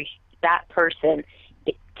position where that person,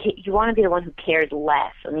 you want to be the one who cares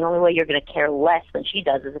less, and the only way you're going to care less than she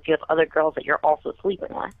does is if you have other girls that you're also sleeping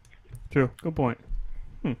with. True. Good point.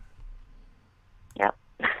 Yep.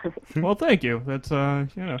 Well, thank you. That's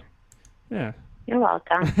yeah. You're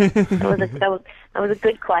welcome. That was a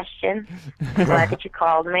good question. I'm glad that you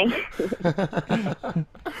called me.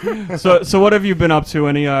 So what have you been up to?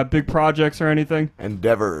 Any big projects or anything?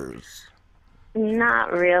 Endeavors.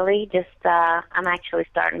 Not really. Just I'm actually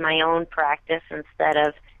starting my own practice instead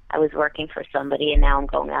of I was working for somebody, and now I'm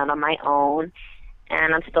going out on my own.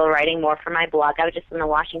 And I'm still writing more for my blog. I was just in the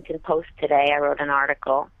Washington Post today. I wrote an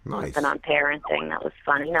article on parenting. That was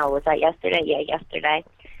fun. Was that yesterday? Yeah, yesterday.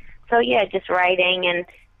 So yeah, just writing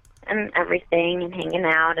and everything, and hanging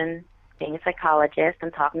out and being a psychologist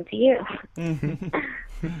and talking to you.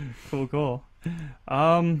 Cool.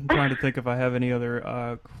 I'm trying to think if I have any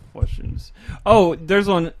other questions. Oh, there's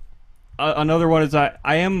one. Another one is I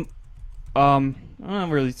am. I'm not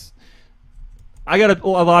really. I got a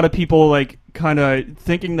lot of people kind of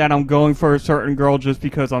thinking that I'm going for a certain girl just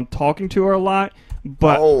because I'm talking to her a lot,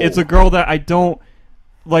 but it's a girl that I don't.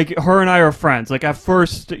 Her and I are friends. At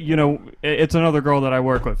first, it's another girl that I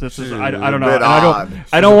work with. This is I don't know. And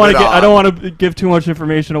I don't want to give too much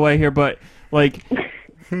information away here, but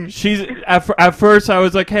she's at first I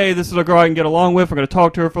was like, hey, this is a girl I can get along with. I'm gonna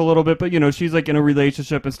talk to her for a little bit, but she's like in a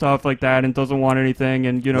relationship and stuff like that, and doesn't want anything,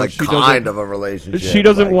 and like she kind of a relationship. She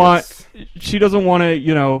doesn't want. She doesn't want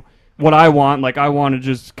to. What I want, like I want to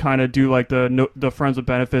just kind of do like the friends with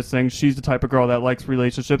benefits thing. She's the type of girl that likes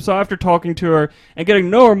relationships. So after talking to her and getting to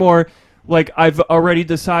know her more, like I've already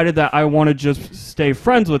decided that I want to just stay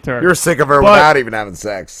friends with her. You're sick of her without even having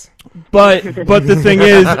sex. But the thing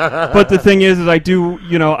is I do,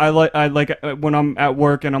 I like when I'm at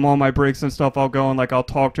work and I'm on my breaks and stuff, I'll go and like I'll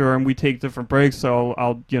talk to her and we take different breaks. So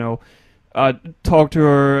I'll talk to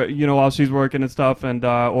her, while she's working and stuff, and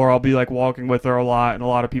or I'll be like walking with her a lot, and a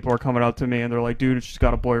lot of people are coming up to me and they're like, dude, she's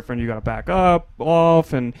got a boyfriend, you gotta back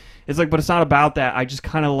off, and it's like, but it's not about that. I just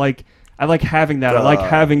kind of I like having that. I like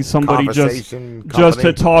having somebody just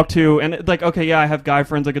to talk to, and like, okay, yeah, I have guy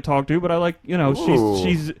friends I could talk to, but I like,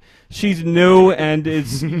 she's new and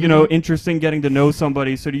it's interesting getting to know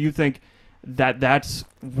somebody. So do you think that that's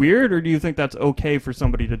weird, or do you think that's okay for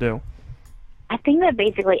somebody to do? I think that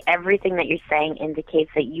basically everything that you're saying indicates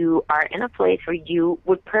that you are in a place where you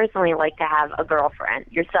would personally like to have a girlfriend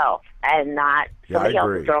yourself, and not somebody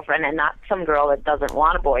else's girlfriend, and not some girl that doesn't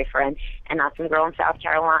want a boyfriend, and not some girl in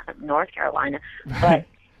North Carolina, but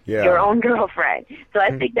your own girlfriend. So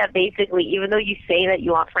I think that basically, even though you say that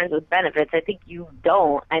you want friends with benefits, I think you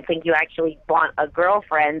don't. I think you actually want a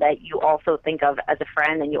girlfriend that you also think of as a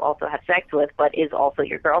friend and you also have sex with, but is also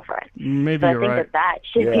your girlfriend. Maybe so you're I think that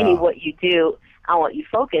should be what you do and what you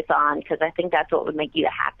focus on, because I think that's what would make you the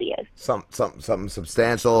happiest. Something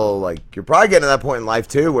substantial, like you're probably getting to that point in life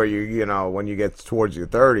too, where when you get towards your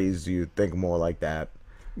 30s, you think more like that.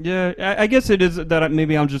 Yeah, I guess it is that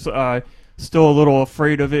maybe I'm just still a little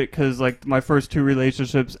afraid of it, because like my first 2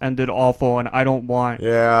 relationships ended awful, and I don't want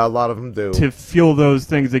a lot of them do to feel those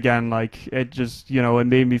things again. Like it just it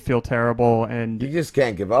made me feel terrible, and you just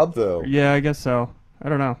can't give up though. Yeah, I guess so. I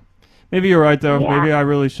don't know. Maybe you're right though. Yeah. Maybe I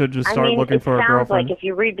really should just start looking for a girlfriend. It sounds like if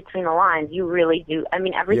you read between the lines, you really do. I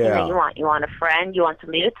mean, everything that you want. You want a friend, you want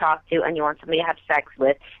somebody to talk to, and you want somebody to have sex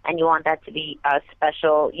with, and you want that to be a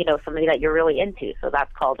special, somebody that you're really into. So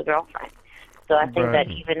that's called a girlfriend. So I think that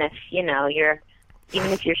even if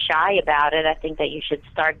you're shy about it, I think that you should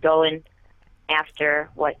start going after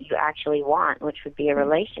what you actually want, which would be a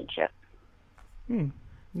relationship.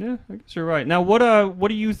 Yeah, I guess you're right. Now, what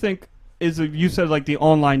do you think is you said like the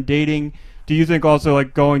online dating? Do you think also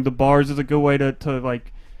like going to bars is a good way to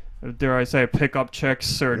like, dare I say, pick up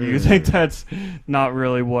chicks, or do you think that's not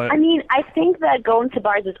really what? I mean, I think that going to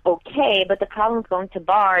bars is okay, but the problem with going to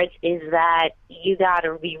bars is that you got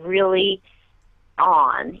to be really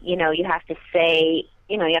on. You have to say,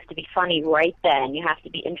 you have to be funny right then. You have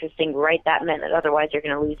to be interesting right that minute. Otherwise, you're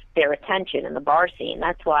going to lose their attention in the bar scene.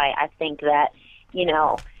 That's why I think that,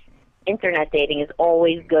 internet dating is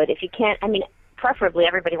always good. If you can't, I mean, preferably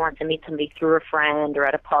everybody wants to meet somebody through a friend or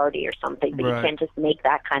at a party or something, but you can't just make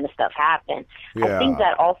that kind of stuff happen. I think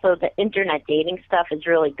that also the internet dating stuff is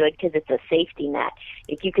really good because it's a safety net.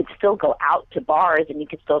 If you could still go out to bars and you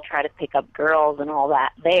could still try to pick up girls and all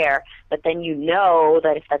that there, but then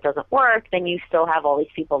that if that doesn't work, then you still have all these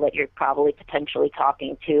people that you're probably potentially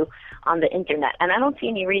talking to on the internet. And I don't see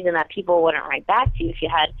any reason that people wouldn't write back to you if you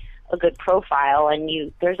had a good profile,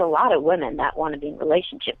 and there's a lot of women that want to be in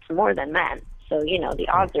relationships more than men. So, the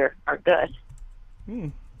odds are good.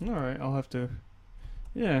 All right, I'll have to.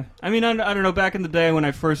 Yeah. I mean, I don't know. Back in the day when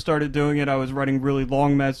I first started doing it, I was writing really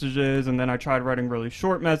long messages, and then I tried writing really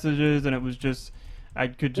short messages, and it was just, I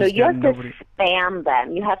could just you have to spam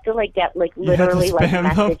them. You have to, get, literally,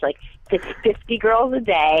 message, to 50 girls a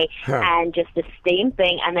day, and just the same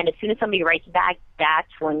thing, and then as soon as somebody writes back, that's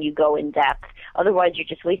when you go in depth. Otherwise, you're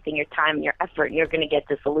just wasting your time and your effort, and you're going to get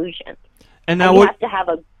disillusioned. And now you have to have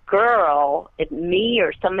a girl, me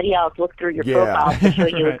or somebody else, look through your profile to show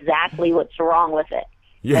you exactly what's wrong with it.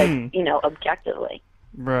 Yeah. Objectively.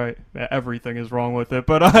 Right. Everything is wrong with it,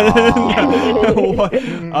 but what was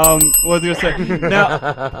I going to say?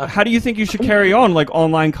 Now, how do you think you should carry on,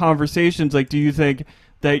 online conversations? Do you think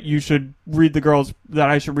that you should read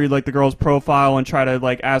I should read the girl's profile and try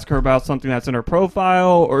to ask her about something that's in her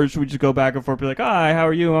profile, or should we just go back and forth, be like, hi, how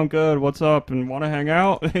are you? I'm good. What's up? And want to hang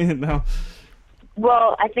out? No.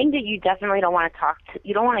 Well, I think that you definitely don't want to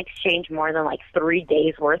you don't want to exchange more than 3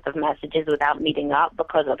 days worth of messages without meeting up,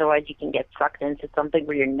 because otherwise you can get sucked into something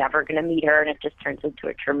where you're never going to meet her, and it just turns into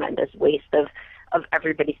a tremendous waste of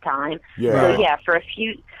everybody's time. Yeah. So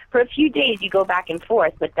for a few days you go back and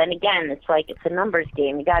forth, but then again, it's a numbers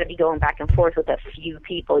game. You got to be going back and forth with a few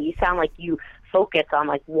people. You sound like you focus on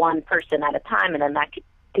one person at a time, and then that could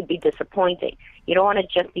could be disappointing. You don't want to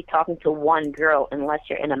just be talking to one girl unless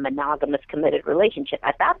you're in a monogamous, committed relationship.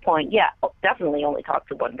 At that point, yeah, definitely only talk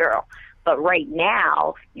to one girl. But right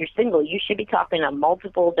now, you're single. You should be talking to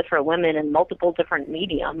multiple different women in multiple different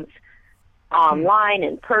mediums, online,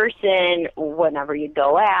 in person, whenever you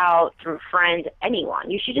go out, through friends,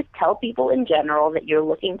 anyone. You should just tell people in general that you're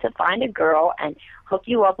looking to find a girl and hook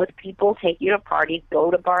you up with people, take you to parties,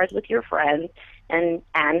 go to bars with your friends, and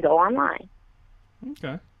go online.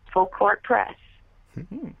 Okay. Full court press.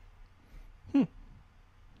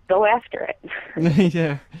 Go after it.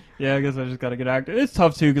 yeah. I guess I just gotta get active. It's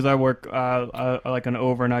tough too because I work like an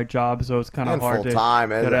overnight job, so it's kind of hard to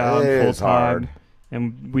get out full time.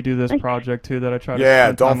 And we do this project too that I try to.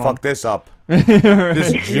 Yeah, don't fuck this up.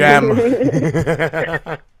 This gem.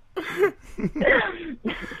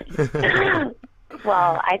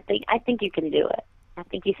 Well, I think you can do it. I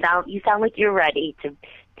think you sound like you're ready to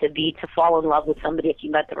fall in love with somebody if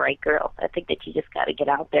you met the right girl. I think that you just got to get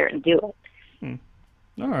out there and do it.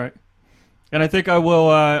 All right. And I think I will.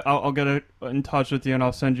 I'll get in touch with you, and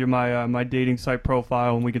I'll send you my my dating site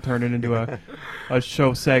profile, and we can turn it into a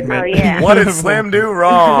show segment. Oh, yeah. What did Slim do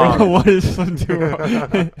wrong? What did Slim do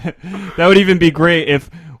wrong? That would even be great if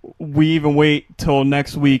we even wait till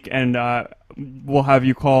next week, and we'll have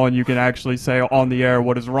you call, and you can actually say on the air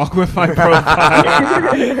what is wrong with my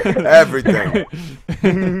profile. Everything.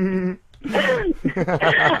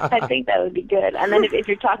 I think that would be good. And then if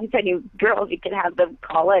you're talking to any girls, you can have them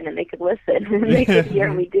call in and they could listen and they could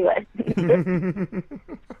hear me do it.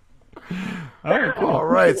 All right, cool. All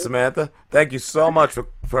right, Samantha. Thank you so much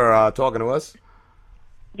for talking to us.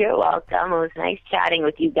 You're welcome. It was nice chatting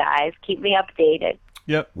with you guys. Keep me updated.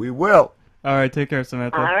 Yep. We will. All right, take care,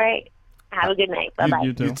 Samantha. All right. Have a good night. Bye-bye.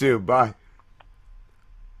 You too. You too. Bye.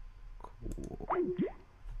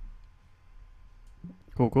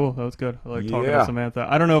 Cool. That was good. I like talking to Samantha.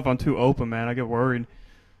 I don't know if I'm too open, man. I get worried.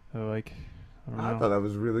 I don't know. I thought that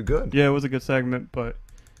was really good. Yeah, it was a good segment, but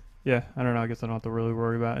yeah, I don't know. I guess I don't have to really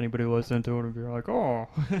worry about anybody listening to it and be like, oh.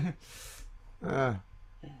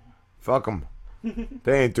 Fuck them.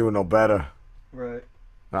 They ain't doing no better. Right.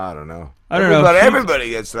 I don't know. I don't know.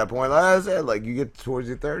 Everybody gets to that point. Like I said, like you get towards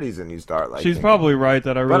your 30s and you start like. She's probably right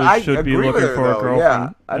that I really should be looking for a girlfriend.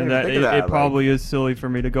 Yeah, I didn't and think of that. It probably is silly for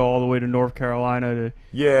me to go all the way to North Carolina to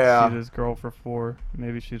see this girl for 4.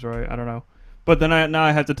 Maybe she's right. I don't know. But then now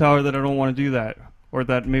I have to tell her that I don't want to do that, or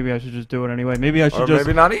that maybe I should just do it anyway. Maybe I should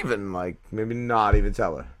maybe not even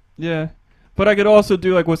tell her. Yeah, but I could also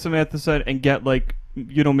do like what Samantha said and get like.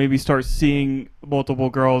 Maybe start seeing multiple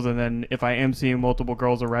girls, and then if I am seeing multiple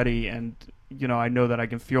girls already, and I know that I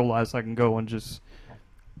can feel less, I can go and just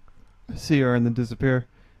see her and then disappear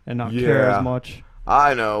and not care as much.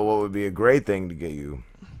 I know what would be a great thing to get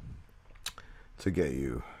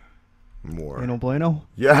you more. Anal Bueno?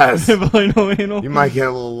 Yes. Bueno anal. You might get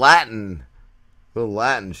a little Latin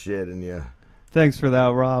shit in you. Thanks for that,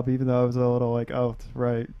 Rob. Even though I was a little like, oh,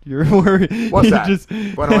 right, you're worried. What's that?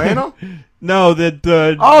 Bueno anal? No, that.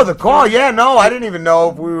 The call. Yeah, no, I didn't even know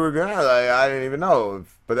if we were gonna. I didn't even know,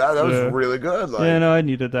 but that was really good. Like, yeah, no, I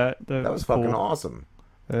needed that. That was fucking awesome.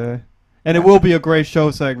 And it will be a great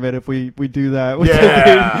show segment if we do that.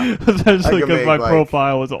 Yeah, especially because my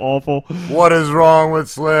profile was awful. What is wrong with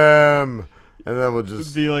Slim? And then we'll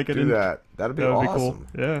just be like do that. That'd be awesome. Cool.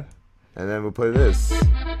 Yeah. And then we'll play this.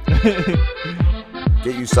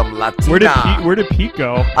 Get you some Latina. Where did Pete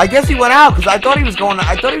go? I guess he went out because I thought he was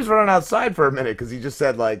running outside for a minute because he just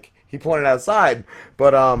said like he pointed outside.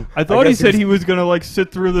 But I thought he said he was gonna like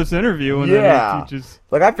sit through this interview. And then he just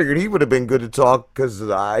like I figured he would have been good to talk because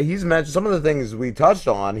he's mentioned some of the things we touched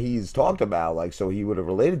on. He's talked about like so he would have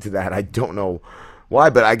related to that. I don't know why,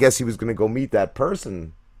 but I guess he was gonna go meet that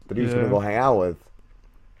person that he was gonna go hang out with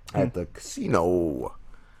at the casino.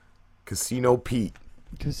 Casino Pete.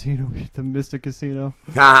 Casino Pete, the Mystic Casino.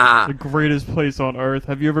 The greatest place on earth.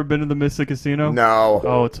 Have you ever been to the Mystic Casino? No.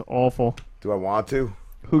 Oh, it's awful. Do I want to?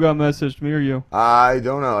 Who got messaged, me or you? I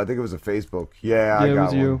don't know. I think it was a Facebook. Yeah, I got it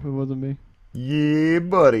was one. you. It wasn't me. Yeah,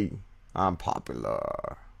 buddy. I'm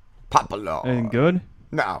popular. Popular. Anything good?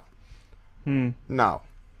 No. No.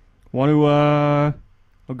 Want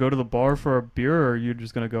to go to the bar for a beer, or are you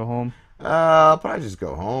just going to go home? I'll probably just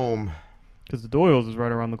go home. Because the Doyle's is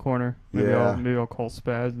right around the corner. Maybe I'll call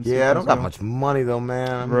Spaz. And I don't got much money though,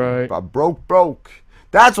 man. Right. I'm broke.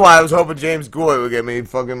 That's why I was hoping James Goy would get me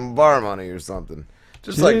fucking bar money or something.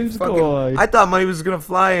 Just James Goy. I thought money was gonna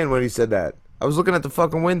fly in when he said that. I was looking at the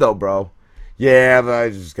fucking window, bro. Yeah, but I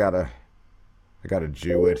gotta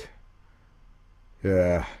Jew it.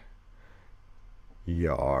 Yeah.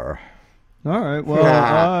 Yar. All right.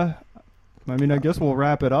 Well, I mean, I guess we'll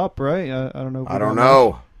wrap it up, right? I don't know. I don't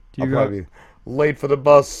know. Do I'll you probably be late for the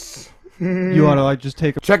bus. You want to like just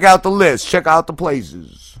take a... Check out the list. Check out the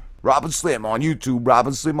places. Robin Slim on YouTube.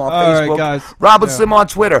 Robin Slim on All right, Facebook. guys. Robin Slim on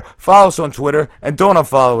Twitter. Follow us on Twitter. And don't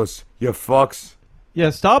unfollow us, you fucks.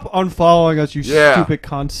 Yeah, stop unfollowing us, you stupid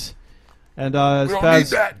cunts. And we don't need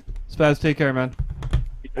that. Spaz, take care, man.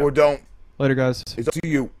 Or don't. Later, guys. It's up to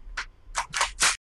you.